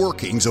inner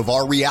workings of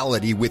our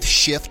reality with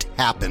Shift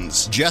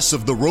Happens. Jess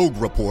of the Rogue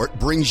Report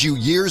brings you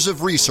years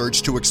of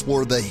research to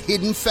explore the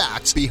hidden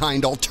facts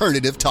behind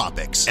alternative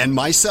topics. And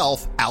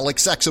myself,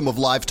 Alex Exum of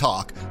Live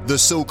Talk, the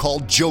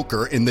so-called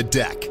Joker in the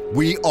deck.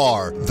 We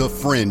are the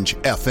Fringe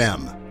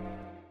FM.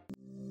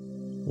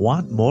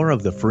 Want more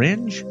of The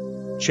Fringe?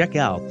 Check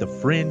out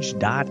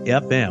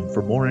thefringe.fm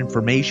for more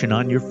information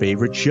on your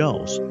favorite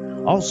shows.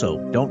 Also,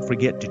 don't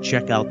forget to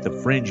check out the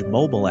Fringe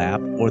mobile app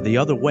or the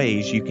other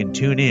ways you can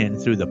tune in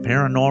through the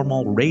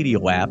Paranormal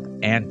Radio app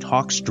and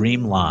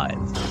TalkStream Live.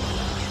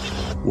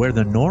 Where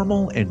the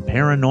normal and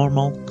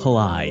paranormal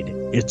collide,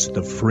 it's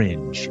the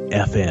Fringe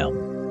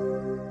FM.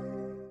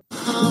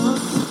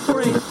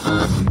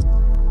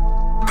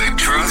 The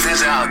truth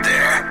is out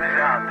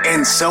there,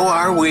 and so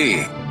are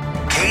we.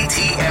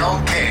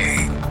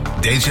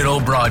 KTLK, Digital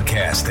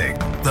Broadcasting,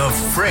 the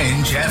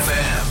Fringe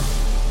FM.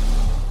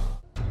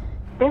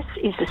 This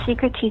is The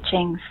Secret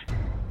Teachings.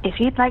 If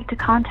you'd like to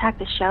contact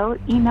the show,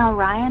 email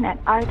Ryan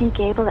at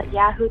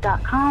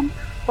rdgable@yahoo.com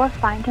or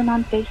find him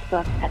on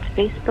Facebook at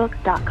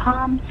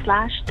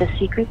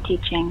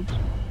facebook.com/thesecretteachings.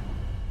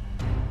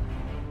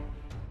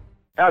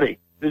 Howdy,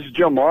 this is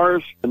Joe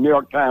Mars, the New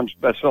York Times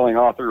bestselling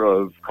author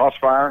of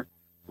Crossfire,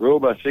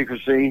 Ruled by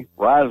Secrecy,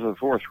 Rise of the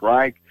Fourth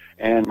Reich,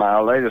 and my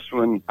latest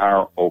one,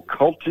 Our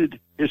Occulted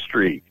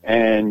History.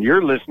 And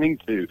you're listening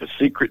to The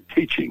Secret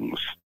Teachings.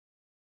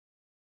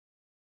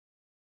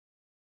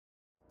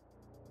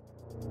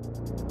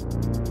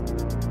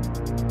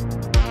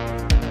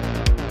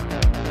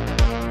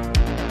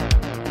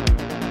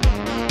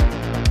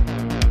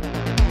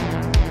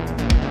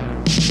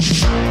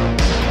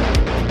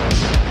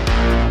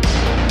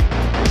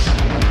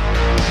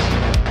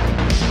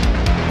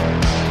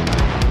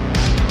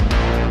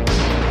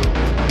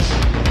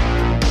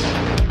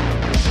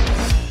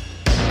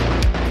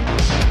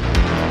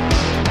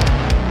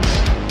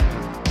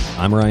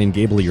 I'm Ryan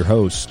Gable, your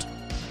host,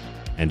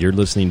 and you're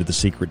listening to The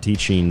Secret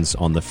Teachings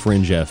on the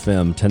Fringe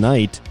FM.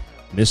 Tonight,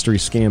 Mystery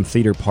Scam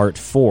Theater Part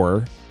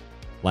 4.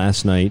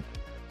 Last night,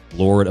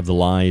 Lord of the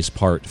Lies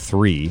Part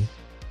 3.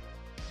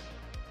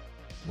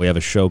 We have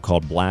a show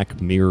called Black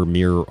Mirror,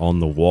 Mirror on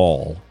the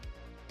Wall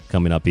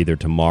coming up either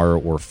tomorrow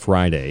or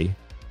Friday,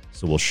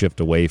 so we'll shift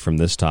away from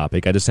this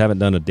topic. I just haven't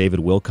done a David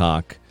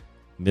Wilcock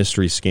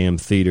Mystery Scam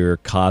Theater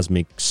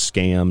Cosmic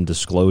Scam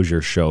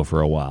Disclosure show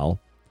for a while.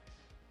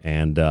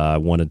 And I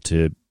wanted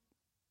to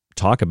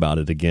talk about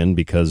it again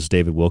because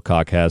David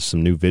Wilcock has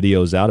some new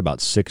videos out, about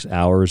 6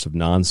 hours of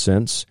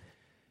nonsense,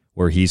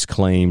 where he's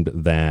claimed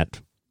that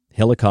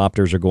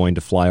helicopters are going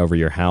to fly over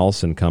your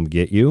house and come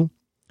get you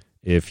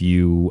if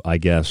you, I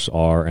guess,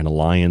 are an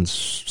alliance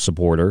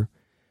supporter.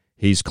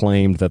 He's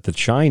claimed that the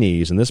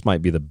Chinese, and this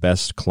might be the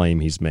best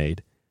claim he's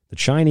made, the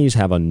Chinese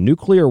have a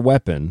nuclear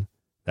weapon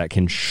that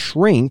can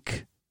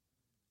shrink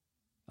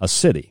a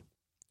city.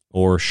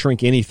 Or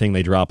shrink anything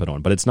they drop it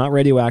on. But it's not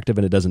radioactive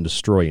and it doesn't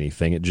destroy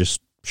anything. It just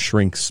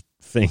shrinks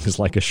things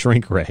like a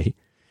shrink ray.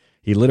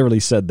 He literally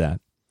said that.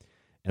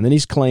 And then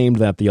he's claimed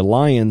that the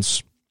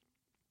Alliance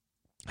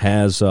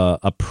has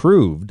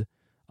approved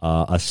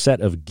a set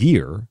of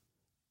gear.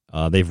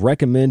 They've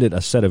recommended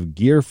a set of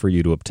gear for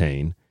you to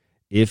obtain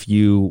if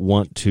you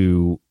want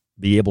to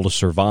be able to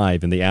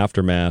survive in the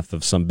aftermath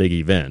of some big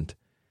event.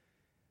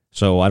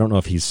 So I don't know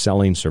if he's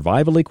selling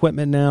survival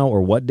equipment now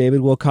or what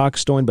David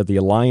Wilcock's doing, but the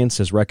Alliance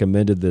has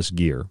recommended this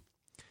gear.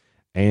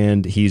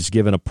 And he's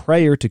given a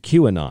prayer to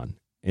QAnon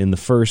in the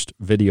first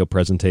video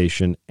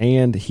presentation,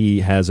 and he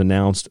has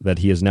announced that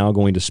he is now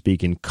going to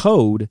speak in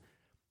code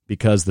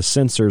because the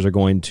censors are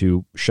going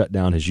to shut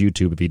down his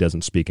YouTube if he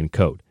doesn't speak in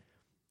code.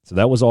 So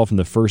that was all from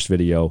the first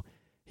video.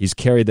 He's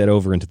carried that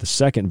over into the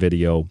second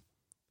video.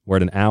 We're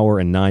at 1 hour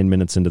and 9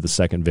 minutes into the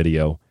second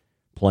video,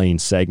 playing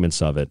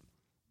segments of it.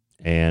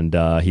 And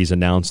he's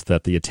announced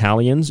that the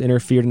Italians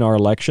interfered in our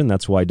election.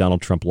 That's why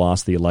Donald Trump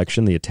lost the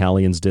election. The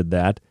Italians did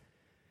that.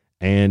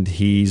 And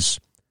he's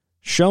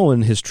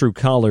shown his true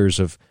colors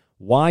of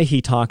why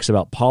he talks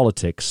about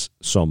politics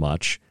so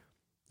much.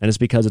 And it's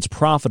because it's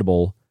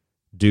profitable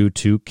due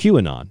to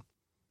QAnon.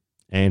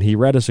 And he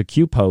read us a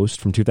Q post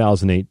from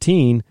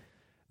 2018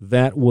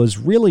 that was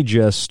really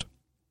just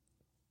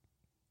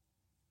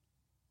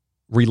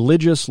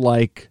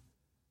religious-like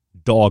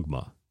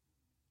dogma.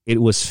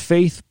 It was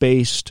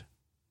faith-based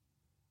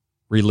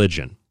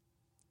religion.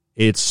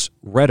 It's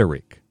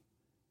rhetoric.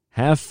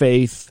 Have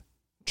faith,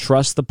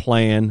 trust the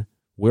plan,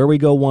 where we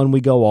go one, we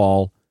go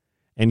all,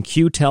 and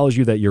Q tells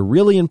you that you're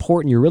really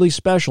important, you're really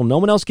special, no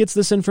one else gets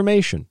this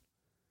information.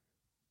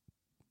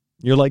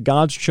 You're like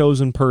God's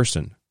chosen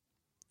person.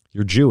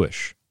 You're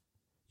Jewish.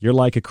 You're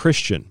like a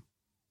Christian.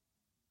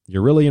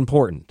 You're really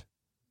important.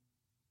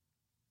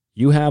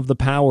 You have the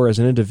power as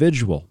an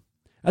individual.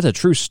 That's a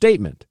true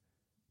statement.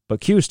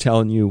 But Q's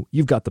telling you,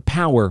 you've got the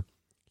power.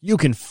 You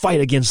can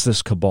fight against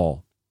this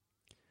cabal.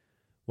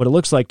 What it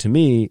looks like to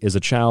me is a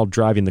child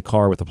driving the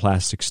car with a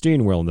plastic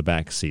steering wheel in the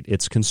back seat.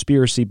 It's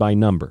conspiracy by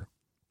number.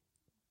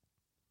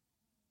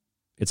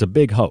 It's a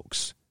big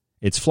hoax.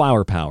 It's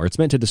flower power. It's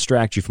meant to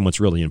distract you from what's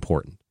really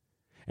important.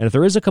 And if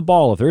there is a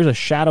cabal, if there is a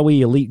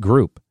shadowy elite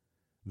group,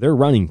 they're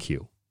running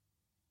Q.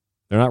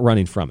 They're not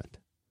running from it.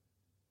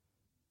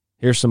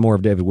 Here's some more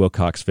of David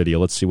Wilcock's video.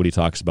 Let's see what he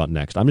talks about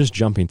next. I'm just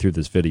jumping through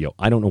this video.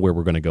 I don't know where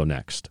we're going to go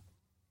next.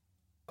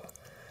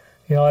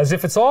 You know, as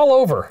if it's all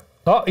over.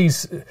 Oh,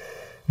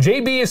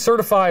 JB is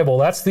certifiable.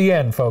 That's the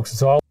end, folks.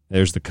 It's all.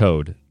 There's the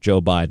code. Joe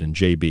Biden,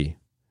 JB.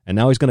 And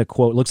now he's going to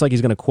quote, looks like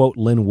he's going to quote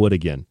Lynn Wood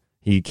again.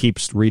 He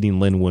keeps reading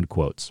Lynn Wood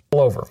quotes. All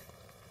over.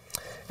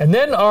 And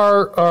then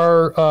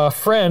our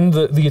friend,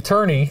 the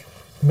attorney,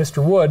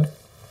 Mr. Wood,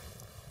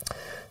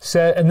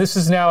 said, and this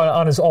is now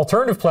on his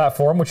alternative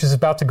platform, which is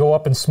about to go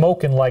up in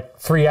smoke in like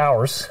 3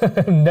 hours.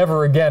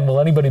 Never again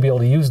will anybody be able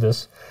to use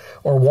this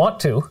or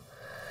want to,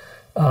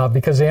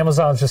 because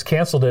Amazon's just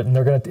canceled it, and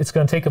it's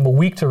going to take them a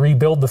week to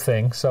rebuild the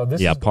thing. So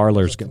this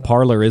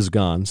Parler is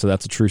gone, so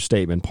that's a true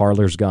statement.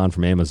 Parler's gone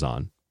from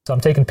Amazon. So I'm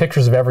taking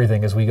pictures of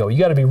everything as we go. You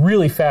got to be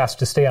really fast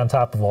to stay on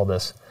top of all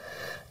this.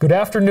 Good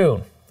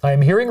afternoon. I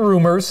am hearing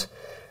rumors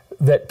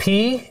that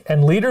P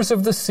and leaders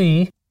of the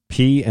C.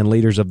 P and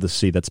leaders of the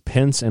C, that's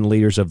Pence and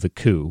leaders of the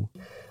coup,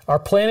 are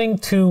planning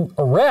to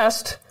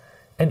arrest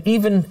and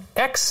even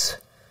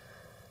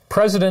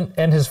ex-president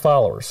and his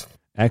followers.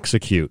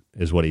 Execute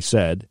is what he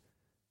said.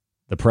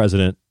 The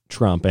president,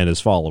 Trump, and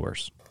his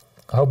followers.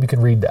 I hope you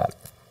can read that.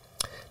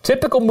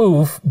 Typical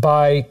move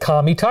by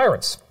commie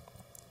tyrants.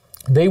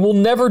 They will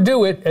never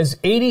do it, as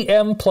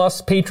 80M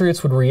plus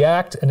patriots would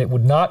react, and it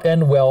would not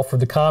end well for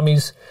the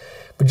commies.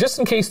 But just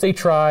in case they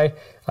try,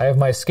 I have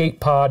my escape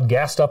pod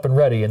gassed up and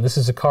ready, and this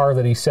is a car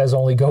that he says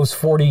only goes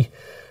 40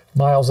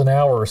 miles an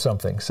hour or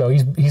something. So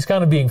he's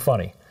kind of being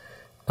funny.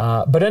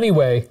 But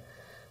anyway,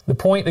 the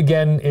point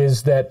again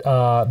is that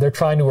they're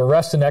trying to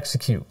arrest and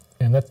execute,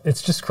 and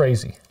it's just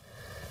crazy.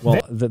 Well,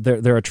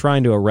 they're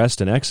trying to arrest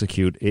and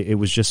execute. It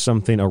was just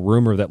a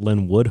rumor that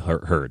Lynn Wood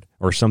heard,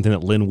 or something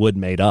that Lynn Wood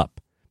made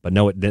up. But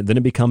no, then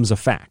it becomes a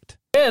fact.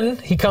 Then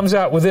he comes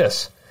out with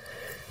this.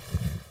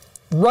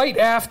 Right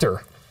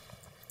after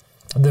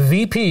the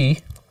VP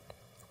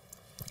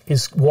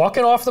is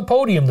walking off the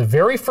podium, the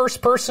very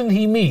first person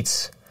he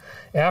meets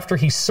after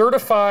he's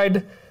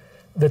certified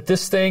that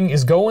this thing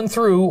is going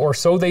through, or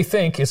so they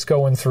think it's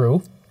going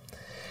through,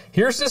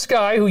 here's this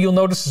guy who you'll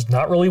notice is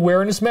not really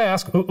wearing his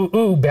mask.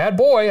 Ooh, bad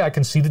boy, I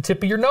can see the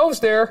tip of your nose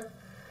there.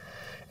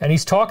 And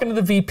he's talking to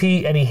the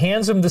VP, and he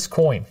hands him this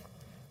coin.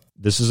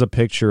 This is a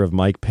picture of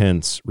Mike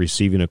Pence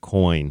receiving a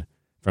coin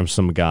from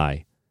some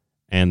guy,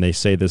 and they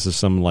say this is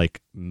some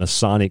like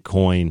Masonic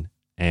coin,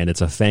 and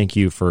it's a thank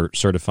you for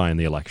certifying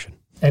the election.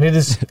 And it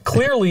is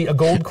clearly a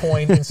gold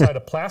coin inside a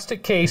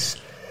plastic case.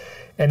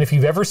 And if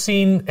you've ever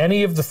seen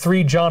any of the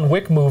 3 John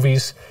Wick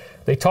movies,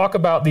 they talk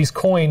about these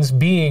coins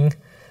being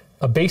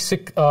a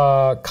basic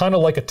kind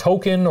of like a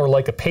token or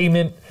like a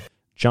payment.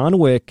 John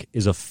Wick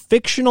is a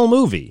fictional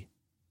movie.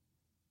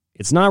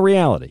 It's not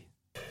reality.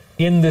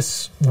 In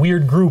this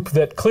weird group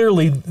that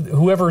clearly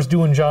whoever's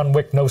doing John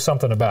Wick knows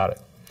something about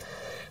it.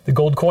 The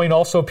gold coin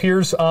also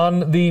appears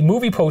on the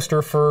movie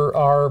poster for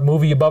our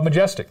movie Above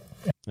Majestic.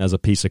 As a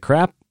piece of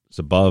crap, it's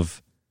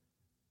above.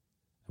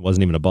 It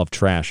wasn't even above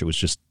trash. It was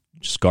just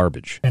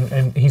garbage.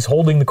 And he's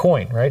holding the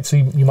coin, right? So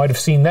you might have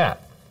seen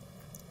that.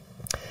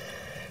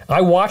 I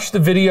watched the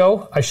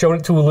video. I showed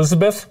it to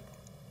Elizabeth.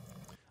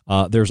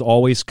 There's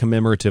always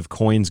commemorative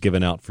coins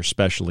given out for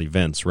special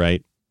events,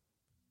 right?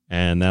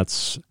 And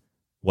that's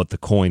what the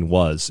coin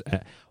was.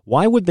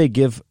 Why would they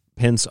give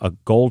Pence a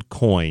gold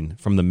coin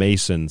from the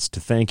Masons to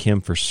thank him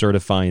for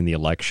certifying the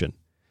election?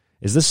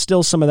 Is this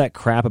still some of that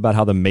crap about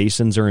how the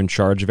Masons are in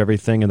charge of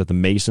everything and that the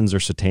Masons are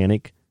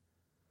satanic?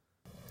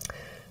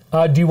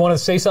 Do you want to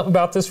say something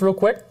about this real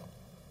quick?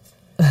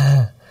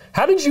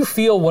 How did you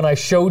feel when I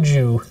showed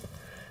you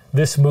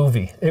this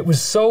movie?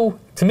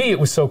 To me, it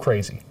was so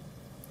crazy.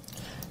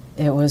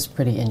 It was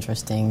pretty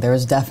interesting. There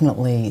was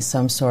definitely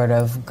some sort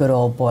of good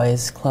old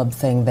boys club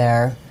thing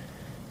there.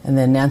 And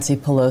then Nancy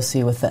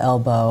Pelosi with the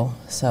elbow.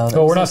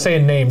 We're not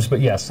saying names, but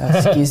yes.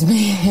 Excuse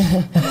me.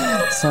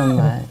 Some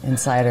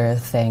insider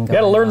thing going on. You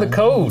got to learn the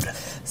code.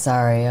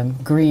 Sorry, I'm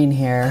green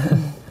here.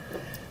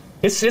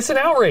 It's an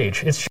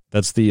outrage.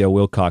 That's the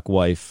Wilcock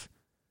wife.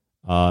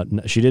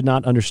 She did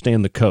not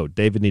understand the code.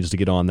 David needs to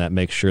get on that,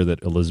 make sure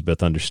that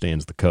Elizabeth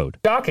understands the code.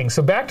 Shocking.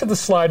 So back to the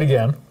slide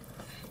again.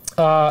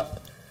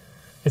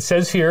 It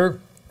says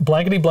here,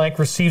 blankety blank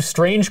receives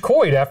strange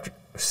coin after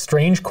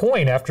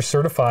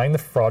certifying the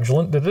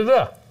fraudulent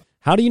da-da-da.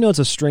 How do you know it's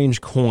a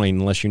strange coin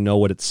unless you know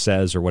what it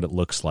says or what it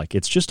looks like?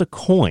 It's just a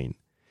coin.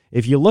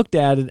 If you looked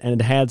at it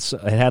and it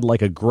had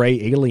like a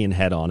gray alien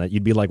head on it,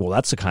 you'd be like, well,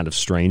 that's a kind of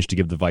strange to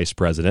give the vice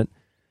president.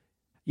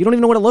 You don't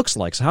even know what it looks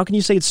like, so how can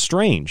you say it's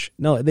strange?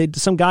 No,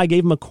 some guy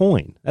gave him a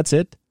coin. That's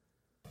it.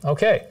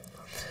 Okay.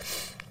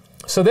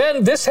 So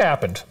then this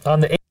happened on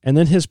the... And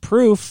then his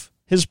proof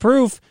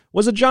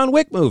was a John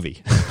Wick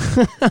movie.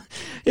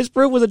 His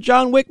proof was a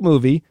John Wick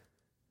movie.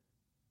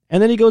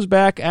 And then he goes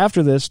back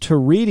after this to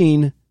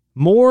reading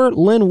more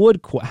Lin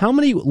Wood. How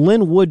many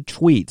Lin Wood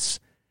tweets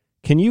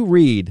can you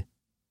read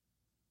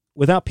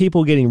without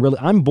people getting really...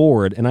 I'm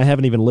bored, and I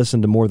haven't even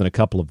listened to more than a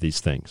couple of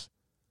these things.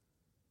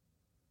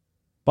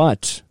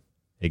 But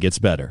it gets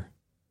better.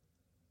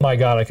 My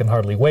God, I can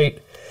hardly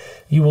wait.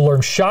 You will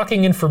learn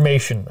shocking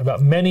information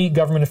about many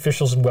government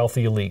officials and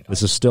wealthy elite.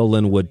 This is still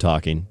Lin Wood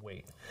talking.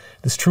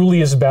 This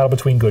truly is a battle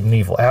between good and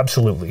evil.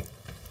 Absolutely.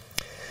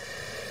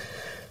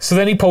 So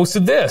then he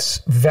posted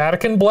this.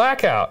 Vatican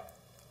blackout.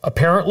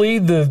 Apparently,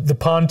 the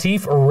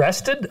pontiff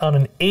arrested on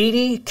an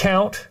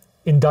 80-count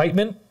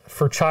indictment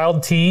for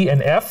child T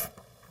and F.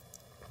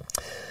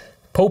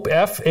 Pope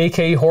F,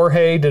 a.k.a.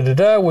 Jorge,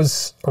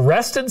 was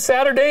arrested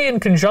Saturday in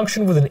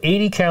conjunction with an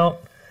 80-count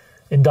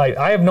indictment.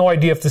 I have no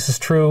idea if this is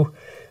true.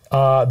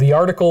 The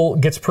article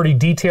gets pretty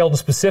detailed and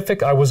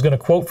specific. I was going to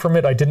quote from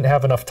it. I didn't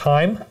have enough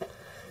time.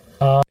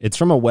 It's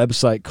from a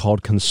website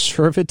called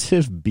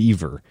Conservative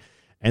Beaver.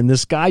 And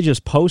this guy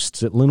just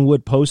posts it, Lin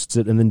Wood posts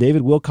it, and then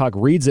David Wilcock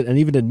reads it and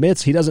even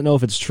admits he doesn't know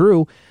if it's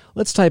true.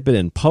 Let's type it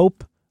in.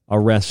 Pope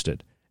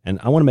arrested. And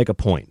I want to make a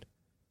point.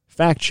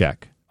 Fact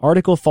check.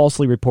 Article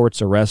falsely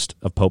reports arrest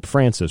of Pope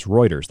Francis.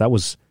 Reuters. It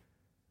was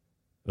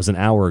an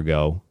hour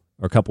ago,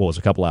 or a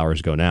couple hours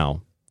ago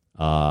now.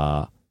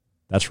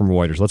 That's from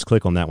Reuters. Let's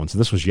click on that one. So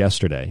this was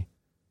yesterday.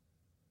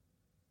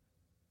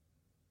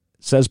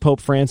 It says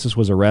Pope Francis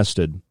was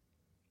arrested.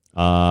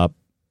 And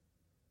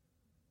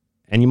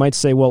you might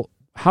say, well,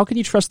 how can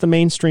you trust the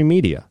mainstream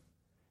media?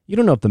 You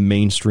don't know if the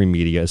mainstream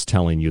media is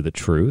telling you the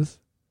truth.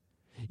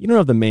 You don't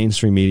know if the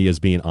mainstream media is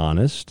being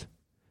honest.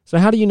 So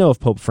how do you know if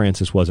Pope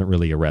Francis wasn't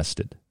really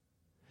arrested?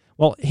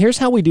 Well, here's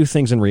how we do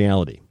things in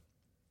reality.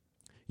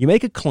 You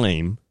make a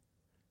claim,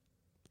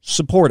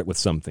 support it with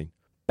something,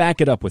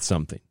 back it up with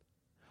something.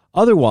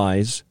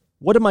 Otherwise,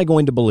 what am I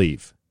going to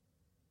believe?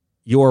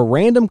 Your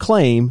random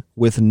claim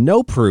with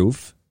no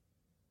proof,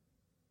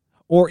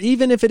 or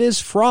even if it is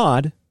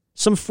fraud,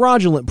 some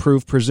fraudulent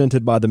proof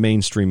presented by the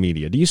mainstream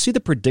media. Do you see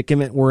the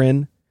predicament we're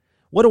in?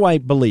 What do I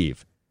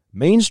believe?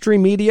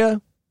 Mainstream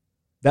media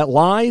that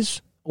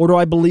lies? Or do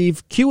I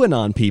believe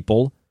QAnon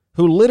people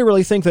who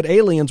literally think that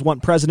aliens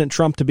want President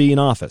Trump to be in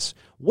office?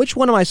 Which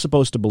one am I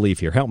supposed to believe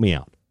here? Help me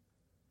out.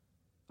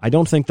 I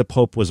don't think the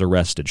Pope was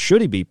arrested.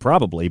 Should he be?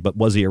 Probably. But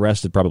was he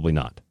arrested? Probably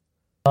not.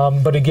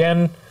 But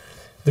again,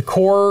 the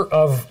core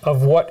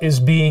of what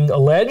is being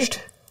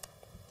alleged.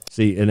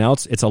 See, and now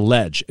it's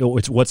alleged.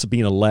 It's what's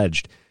being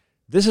alleged.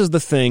 This is the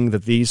thing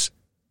that these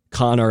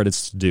con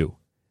artists do.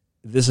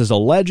 This is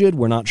alleged.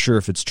 We're not sure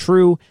if it's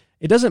true.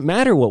 It doesn't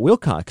matter what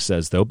Wilcock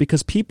says, though,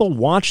 because people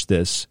watch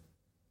this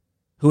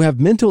who have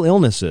mental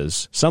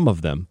illnesses, some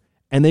of them,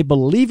 and they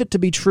believe it to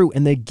be true,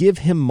 and they give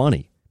him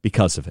money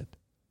because of it.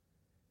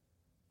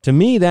 To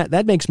me,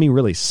 that makes me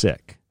really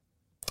sick.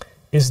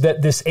 Is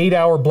that this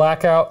 8-hour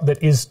blackout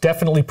that is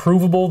definitely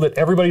provable, that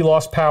everybody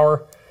lost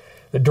power,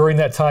 that during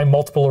that time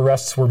multiple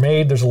arrests were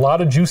made. There's a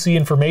lot of juicy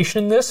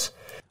information in this.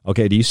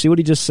 Okay, do you see what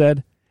he just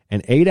said?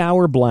 An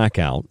 8-hour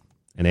blackout,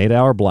 and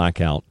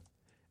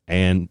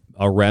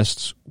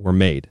arrests were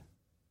made.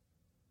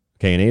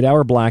 Okay, an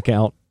 8-hour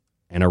blackout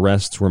and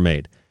arrests were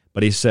made.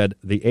 But he said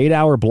the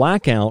 8-hour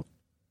blackout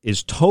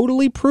is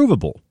totally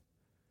provable.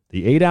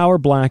 The 8-hour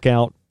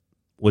blackout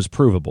was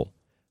provable.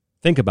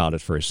 Think about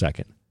it for a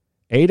second.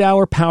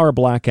 8-hour power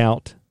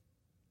blackout,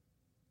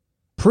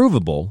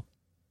 provable.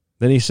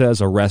 Then he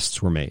says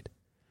arrests were made.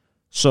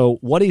 So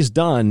what he's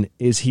done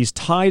is he's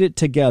tied it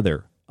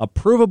together. A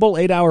provable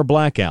 8-hour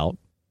blackout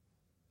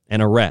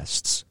and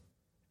arrests.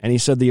 And he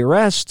said the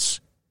arrests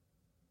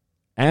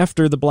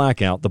after the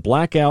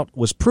blackout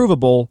was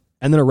provable,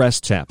 and then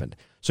arrests happened.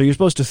 So you're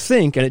supposed to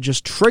think, and it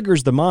just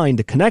triggers the mind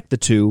to connect the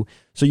two.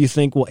 So you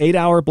think, well,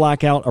 8-hour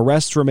blackout,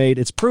 arrests were made,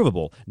 it's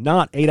provable.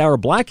 Not 8-hour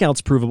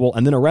blackout's provable,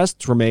 and then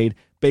arrests were made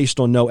based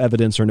on no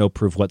evidence or no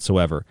proof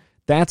whatsoever.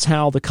 That's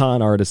how the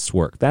con artists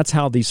work. That's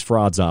how these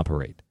frauds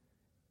operate.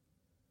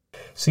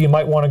 So you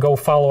might want to go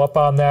follow up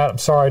on that. I'm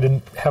sorry I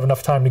didn't have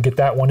enough time to get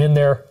that one in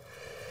there.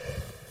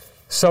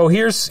 So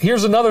here's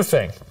another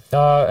thing,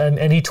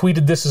 and he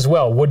tweeted this as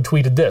well. Wood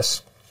tweeted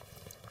this.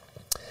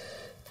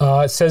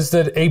 It says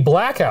that a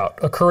blackout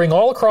occurring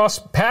all across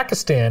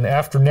Pakistan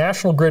after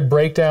national grid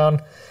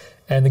breakdown,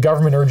 and the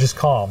government urges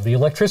calm. The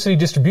electricity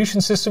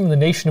distribution system in the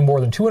nation of more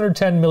than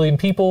 210 million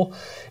people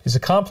is a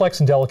complex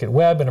and delicate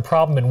web, and a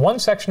problem in one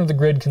section of the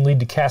grid can lead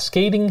to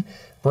cascading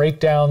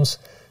breakdowns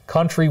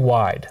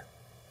countrywide.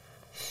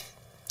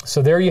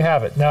 So there you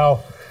have it.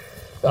 Now,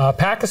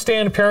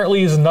 Pakistan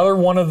apparently is another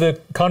one of the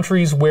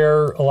countries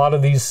where a lot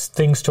of these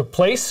things took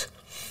place.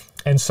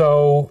 And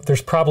so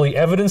there's probably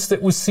evidence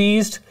that was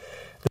seized.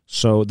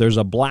 So there's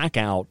a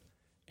blackout,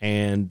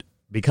 and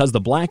because the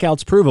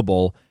blackout's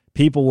provable,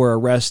 people were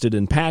arrested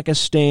in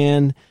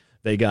Pakistan.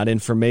 They got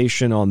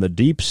information on the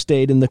deep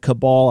state and the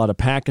cabal out of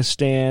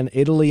Pakistan.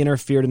 Italy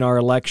interfered in our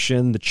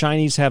election. The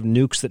Chinese have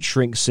nukes that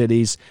shrink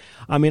cities.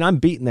 I mean, I'm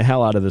beating the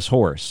hell out of this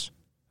horse,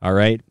 all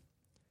right?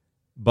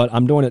 But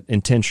I'm doing it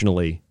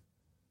intentionally,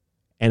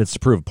 and it's to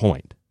prove a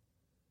point.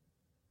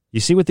 You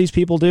see what these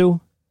people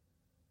do?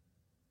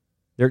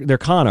 They're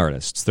con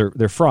artists.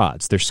 They're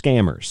frauds. They're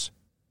scammers.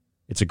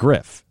 It's a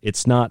grift.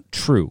 It's not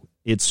true.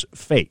 It's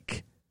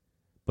fake.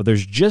 But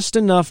there's just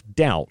enough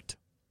doubt.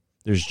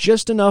 There's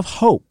just enough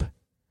hope.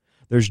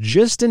 There's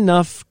just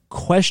enough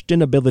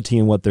questionability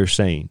in what they're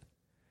saying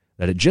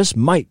that it just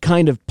might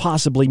kind of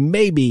possibly,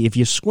 maybe, if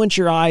you squint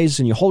your eyes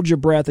and you hold your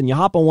breath and you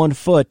hop on one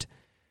foot,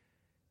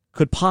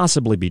 could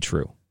possibly be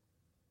true.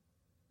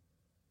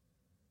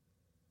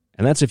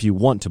 And that's if you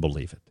want to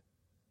believe it.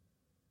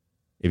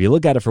 If you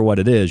look at it for what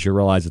it is, you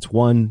realize it's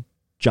one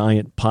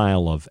giant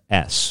pile of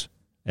S,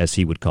 as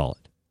he would call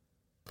it.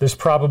 There's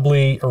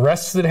probably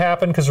arrests that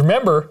happen, because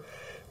remember,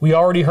 we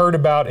already heard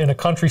about in a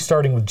country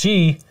starting with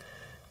G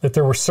that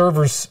there were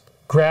servers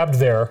grabbed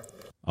there.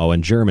 Oh,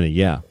 in Germany,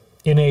 yeah.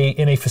 In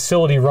a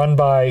facility run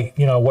by,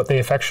 what they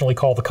affectionately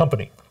call the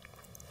company,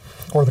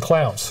 or the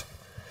clowns.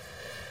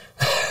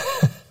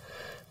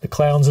 The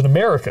clowns in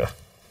America.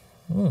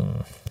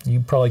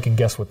 You probably can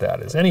guess what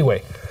that is.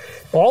 Anyway,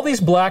 all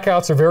these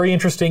blackouts are very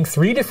interesting.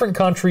 3 different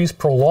countries,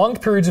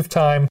 prolonged periods of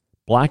time.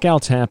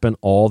 Blackouts happen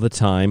all the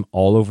time,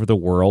 all over the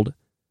world.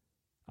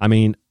 I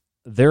mean,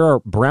 there are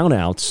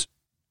brownouts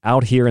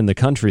out here in the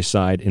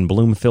countryside in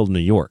Bloomfield, New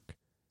York.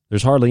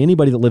 There's hardly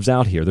anybody that lives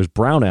out here. There's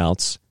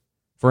brownouts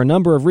for a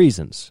number of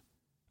reasons.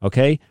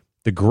 Okay?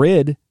 The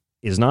grid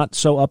is not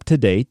so up to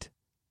date.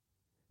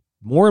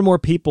 More and more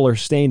people are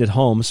staying at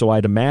home, so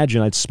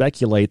I'd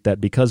speculate that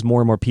because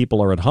more and more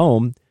people are at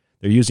home,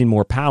 they're using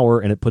more power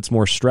and it puts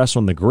more stress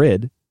on the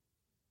grid.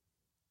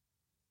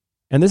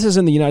 And this is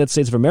in the United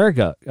States of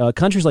America.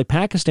 Countries like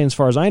Pakistan, as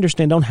far as I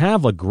understand, don't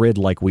have a grid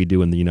like we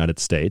do in the United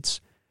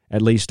States,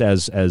 at least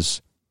as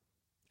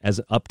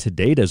up to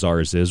date as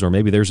ours is, or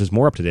maybe theirs is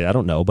more up to date. I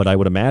don't know, but I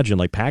would imagine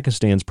like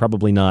Pakistan's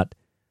probably not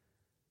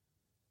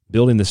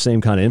building the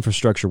same kind of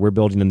infrastructure we're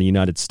building in the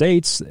United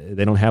States.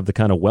 They don't have the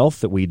kind of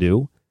wealth that we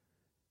do.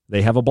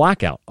 They have a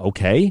blackout.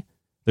 Okay.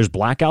 There's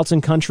blackouts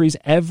in countries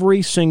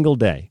every single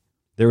day.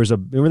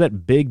 Remember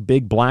that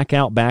big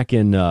blackout back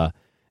in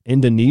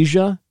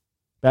Indonesia?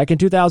 Back in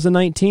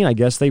 2019, I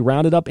guess they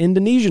rounded up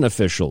Indonesian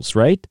officials,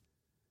 right?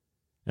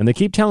 And they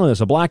keep telling us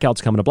a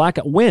blackout's coming. A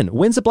blackout. When?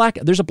 When's a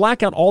blackout? There's a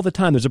blackout all the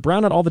time. There's a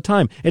brownout all the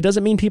time. It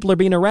doesn't mean people are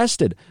being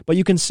arrested. But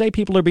you can say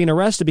people are being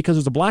arrested because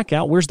there's a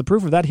blackout. Where's the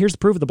proof of that? Here's the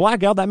proof of the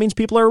blackout. That means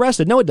people are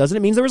arrested. No, it doesn't.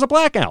 It means there was a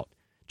blackout.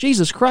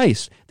 Jesus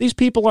Christ. These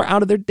people are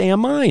out of their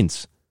damn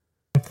minds.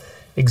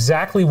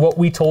 Exactly what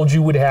we told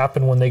you would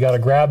happen when they got to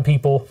grab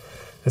people.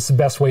 It's the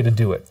best way to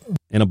do it.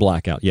 In a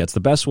blackout. Yeah, it's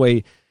the best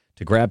way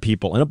to grab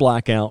people in a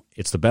blackout.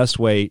 It's the best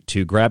way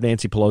to grab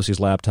Nancy Pelosi's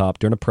laptop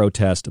during a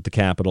protest at the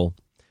Capitol.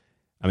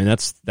 I mean,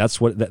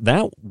 that's what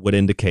that would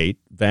indicate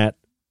that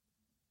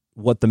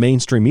what the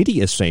mainstream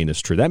media is saying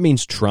is true. That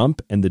means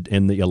Trump and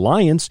the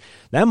alliance,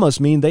 that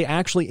must mean they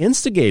actually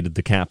instigated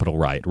the Capitol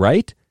riot,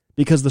 right?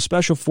 Because the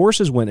special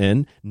forces went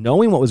in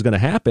knowing what was going to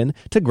happen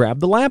to grab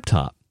the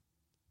laptop.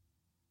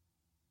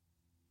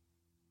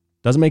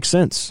 Doesn't make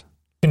sense.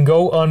 You can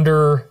go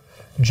under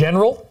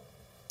General.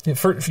 You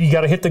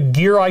got to hit the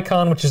gear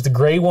icon, which is the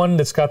gray one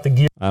that's got the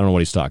gear. I don't know what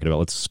he's talking about.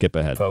 Let's skip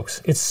ahead.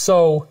 Folks, it's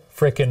so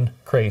freaking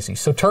crazy.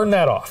 So turn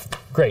that off.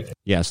 Great.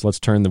 Yes, let's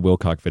turn the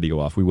Wilcock video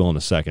off. We will in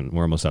a second.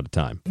 We're almost out of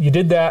time. You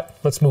did that.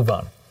 Let's move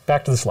on.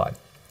 Back to the slide.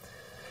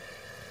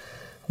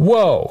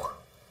 Whoa.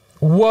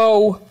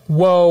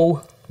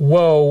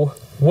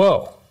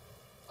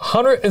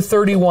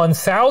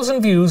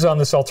 131,000 views on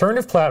this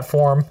alternative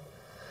platform.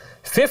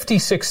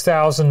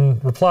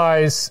 56,000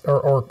 replies,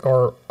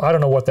 or I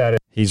don't know what that is.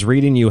 He's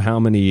reading you how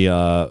many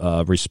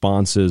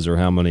responses or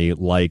how many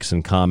likes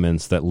and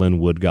comments that Lynn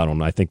Wood got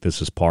on. I think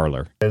this is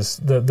Parler.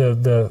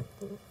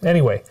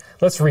 Anyway,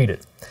 let's read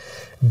it.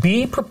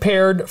 Be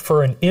prepared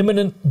for an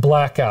imminent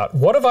blackout.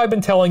 What have I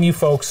been telling you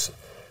folks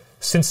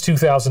since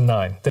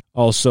 2009?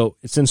 Oh, so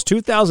since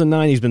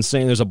 2009, he's been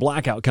saying there's a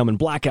blackout coming.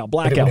 Blackout.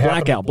 It's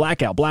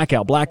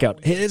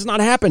not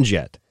happened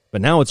yet,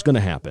 but now it's going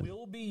to happen.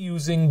 Be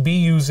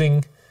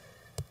using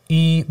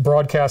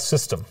e-broadcast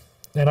system.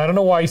 And I don't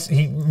know why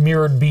he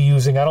mirrored be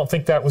using. I don't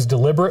think that was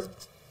deliberate.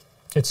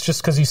 It's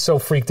just because he's so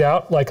freaked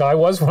out like I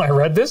was when I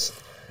read this.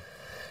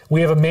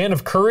 We have a man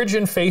of courage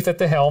and faith at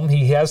the helm.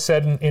 He has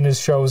said in his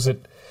shows that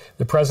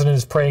the president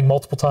is praying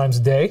multiple times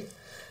a day.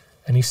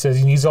 And he says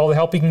he needs all the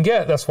help he can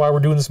get. That's why we're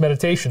doing this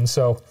meditation.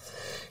 So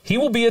he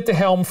will be at the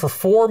helm for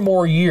 4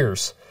 more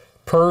years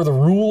per the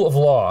rule of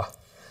law.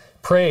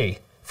 Pray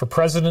for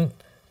president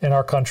and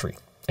our country.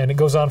 And it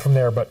goes on from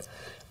there, but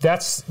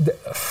that's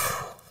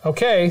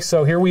okay.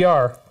 So here we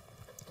are.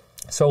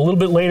 So a little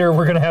bit later,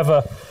 we're going to have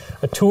a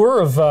tour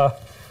of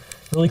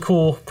really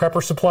cool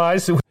prepper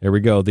supplies. Here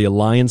we go. The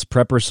Alliance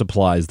Prepper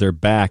Supplies. They're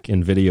back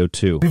in video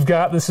 2.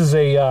 This is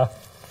a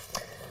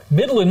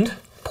Midland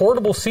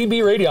portable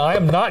CB radio. I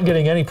am not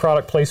getting any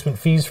product placement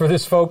fees for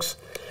this, folks.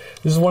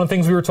 This is one of the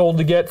things we were told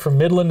to get from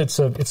Midland. It's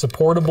a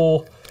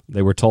portable.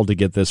 They were told to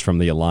get this from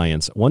the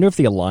Alliance. I wonder if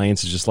the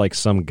Alliance is just like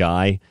some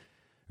guy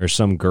or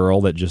some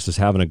girl that just is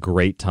having a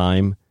great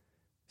time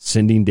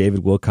sending David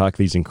Wilcock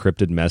these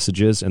encrypted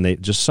messages, and they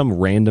just some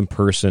random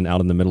person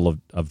out in the middle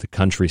of the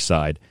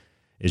countryside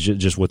is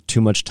just with too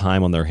much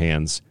time on their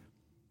hands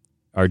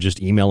are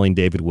just emailing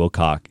David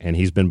Wilcock, and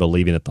he's been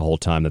believing it the whole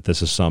time that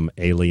this is some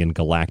alien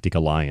galactic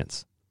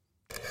alliance.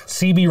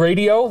 CB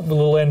radio, the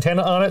little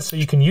antenna on it, so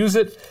you can use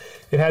it.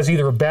 It has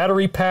either a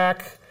battery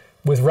pack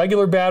with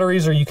regular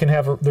batteries, or you can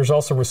have. There's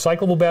also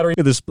recyclable batteries.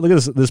 Look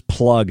at this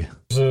plug.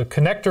 There's a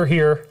connector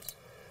here,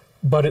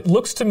 but it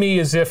looks to me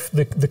as if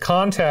the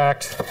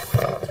contact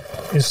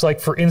is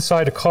like for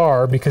inside a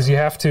car, because you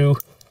have to.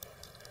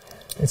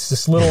 It's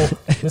this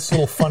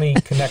little funny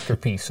connector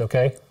piece.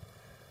 Okay,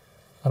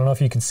 I don't know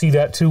if you can see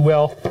that too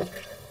well,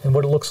 and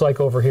what it looks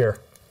like over here,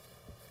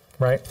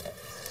 right?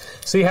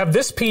 So you have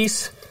this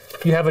piece.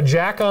 You have a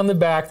jack on the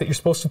back that you're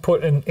supposed to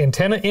put an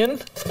antenna in.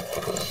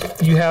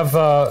 You have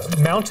a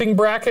mounting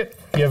bracket.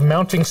 You have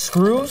mounting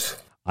screws.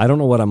 I don't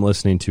know what I'm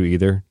listening to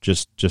either,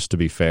 just to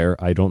be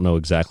fair. I don't know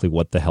exactly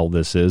what the hell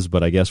this is,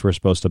 but I guess we're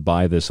supposed to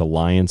buy this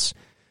Alliance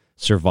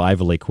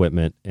survival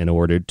equipment in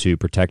order to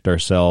protect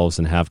ourselves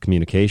and have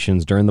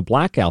communications during the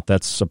blackout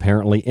that's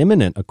apparently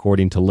imminent,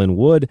 according to Lynn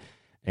Wood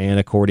and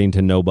according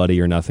to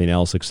nobody or nothing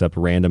else except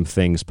random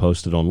things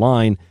posted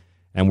online.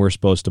 And we're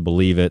supposed to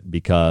believe it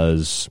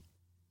because...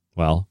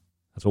 well,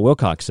 that's what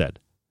Wilcock said.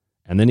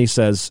 And then he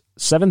says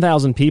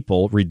 7,000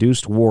 people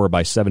reduced war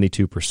by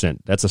 72%.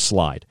 That's a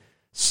slide.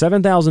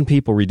 7,000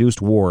 people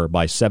reduced war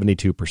by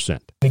 72%.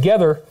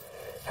 Together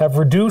have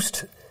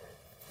reduced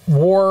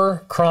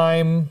war,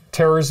 crime,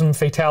 terrorism,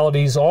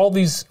 fatalities, all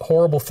these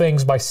horrible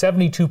things by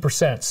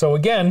 72%. So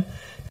again...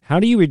 How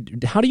do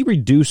you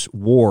reduce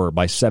war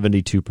by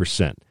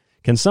 72%?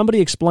 Can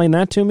somebody explain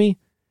that to me?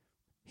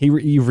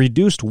 You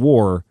reduced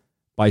war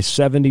by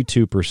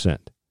 72%.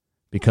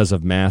 Because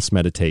of mass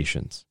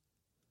meditations.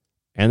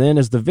 And then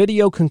as the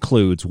video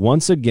concludes,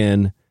 once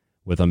again,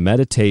 with a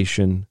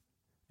meditation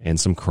and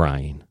some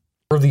crying.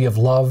 Worthy of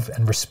love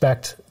and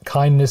respect,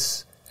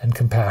 kindness and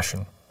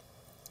compassion.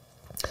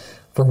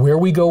 For where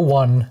we go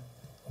one,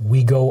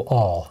 we go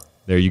all.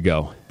 There you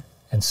go.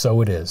 And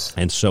so it is.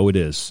 And so it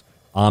is.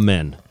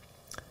 Amen.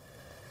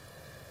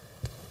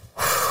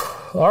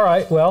 All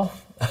right, well,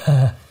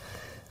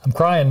 I'm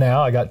crying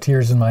now. I got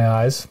tears in my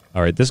eyes.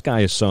 All right, this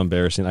guy is so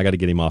embarrassing. I got to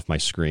get him off my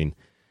screen.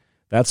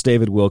 That's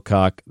David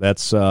Wilcock.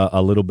 That's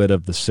a little bit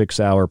of the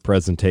 6-hour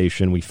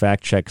presentation. We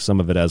fact-checked some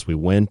of it as we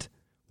went.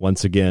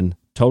 Once again,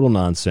 total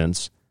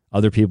nonsense.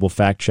 Other people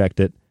fact-checked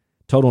it.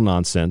 Total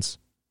nonsense.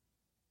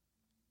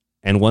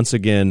 And once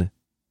again,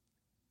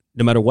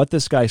 no matter what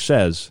this guy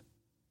says,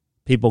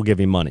 people give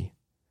him money.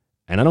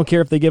 And I don't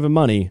care if they give him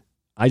money.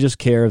 I just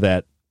care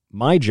that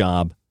my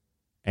job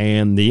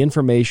and the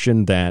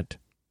information that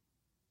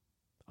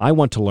I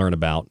want to learn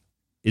about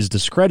is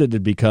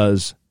discredited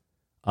because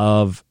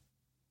of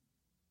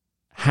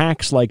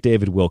hacks like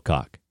David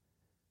Wilcock.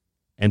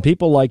 And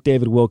people like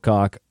David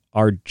Wilcock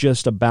are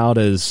just about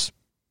as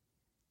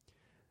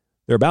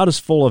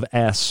full of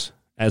S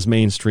as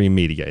mainstream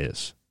media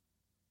is,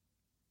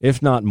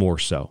 if not more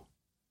so.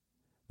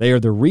 They are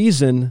the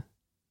reason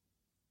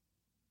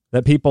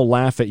that people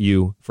laugh at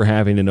you for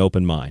having an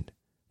open mind.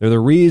 They're the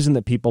reason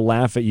that people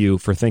laugh at you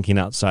for thinking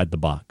outside the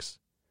box.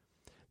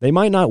 They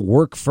might not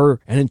work for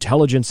an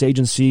intelligence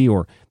agency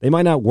or they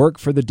might not work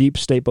for the deep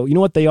state, but you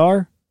know what they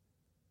are?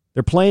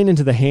 They're playing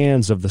into the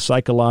hands of the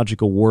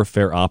psychological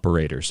warfare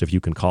operators, if you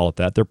can call it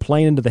that. They're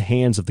playing into the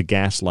hands of the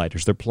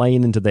gaslighters. They're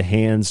playing into the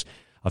hands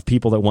of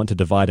people that want to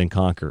divide and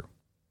conquer.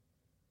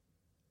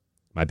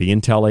 Might be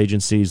intel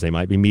agencies. They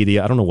might be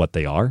media. I don't know what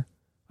they are.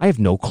 I have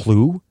no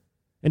clue.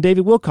 And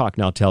David Wilcock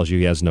now tells you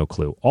he has no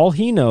clue. All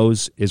he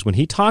knows is when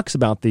he talks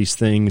about these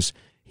things,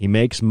 he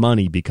makes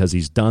money because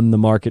he's done the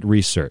market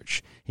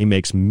research. He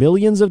makes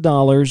millions of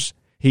dollars.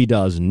 He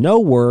does no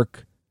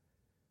work.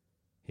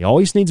 He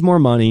always needs more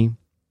money.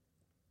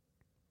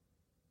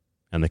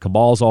 And the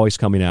cabal's always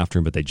coming after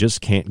him, but they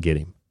just can't get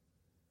him.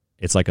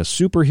 It's like a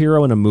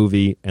superhero in a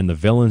movie, and the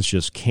villains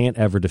just can't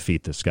ever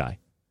defeat this guy.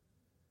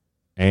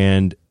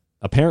 And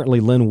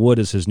apparently Lynn Wood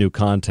is his new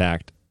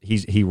contact.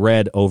 He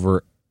read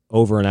over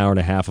an hour and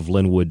a half of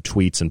Lynn Wood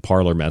tweets and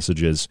parlor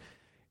messages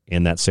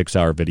in that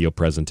 6-hour video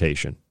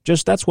presentation.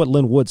 Just that's what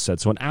Lynn Wood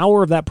said. So an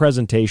hour of that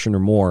presentation or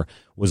more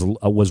was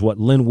what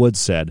Lynn Wood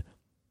said,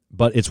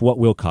 but it's what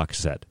Wilcock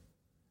said.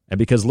 And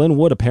because Lynn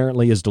Wood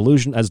apparently is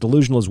as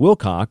delusional as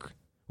Wilcock,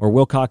 or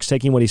Wilcock's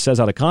taking what he says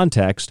out of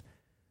context,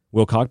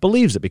 Wilcock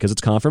believes it because it's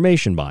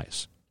confirmation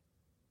bias.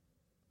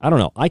 I don't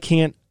know. I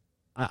can't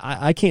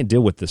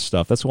deal with this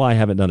stuff. That's why I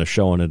haven't done a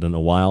show on it in a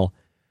while.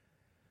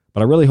 But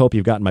I really hope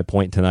you've gotten my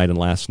point tonight and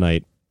last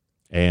night.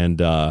 And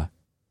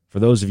for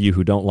those of you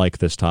who don't like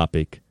this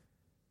topic,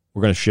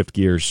 we're going to shift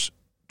gears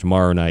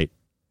tomorrow night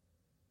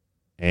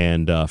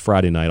and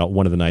Friday night.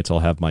 One of the nights I'll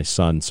have my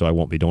son, so I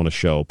won't be doing a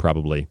show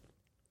probably.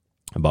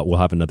 But we'll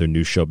have another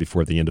news show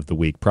before the end of the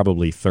week,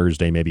 probably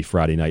Thursday, maybe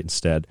Friday night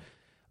instead,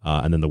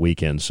 and then the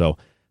weekend. So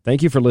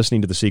thank you for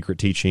listening to The Secret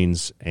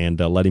Teachings and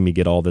letting me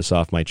get all this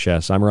off my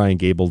chest. I'm Ryan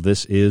Gable.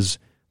 This is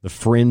The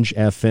Fringe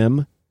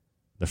FM.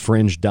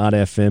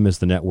 TheFringe.fm is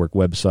the network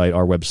website.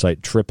 Our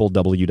website,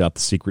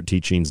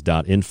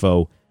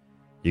 www.thesecretteachings.info.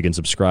 You can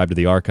subscribe to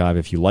the archive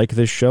if you like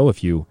this show.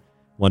 If you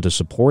Want to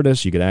support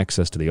us? You get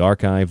access to the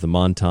archive, the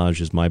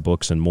montages, my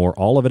books, and more.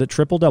 All of it at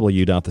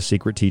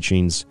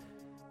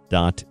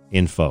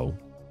www.thesecretteachings.info.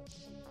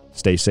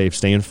 Stay safe,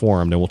 stay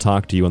informed, and we'll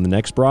talk to you on the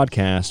next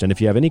broadcast. And if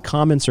you have any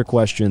comments or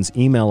questions,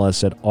 email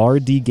us at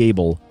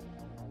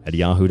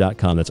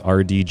rdgable@yahoo.com. That's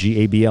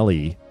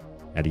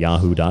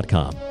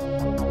rdgable@yahoo.com.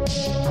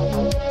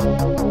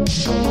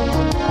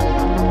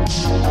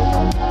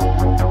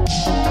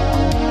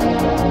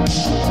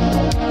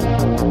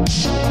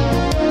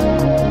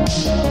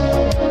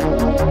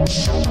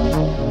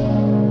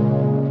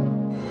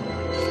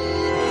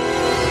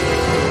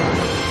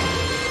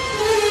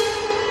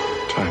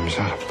 Time's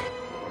up.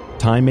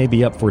 Time may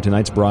be up for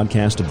tonight's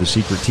broadcast of The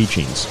Secret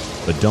Teachings,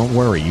 but don't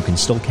worry, you can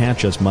still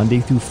catch us Monday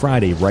through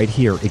Friday right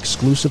here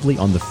exclusively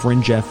on the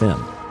Fringe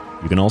FM.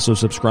 You can also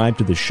subscribe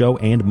to the show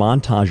and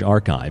montage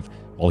archive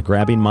while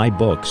grabbing my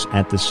books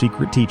at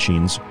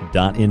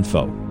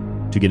thesecretteachings.info.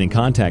 To get in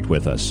contact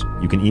with us,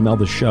 you can email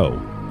the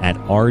show at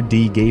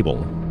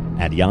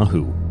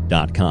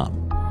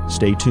rdgable@yahoo.com.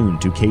 Stay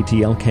tuned to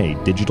KTLK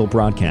Digital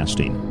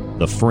Broadcasting,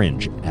 The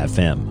Fringe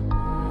FM.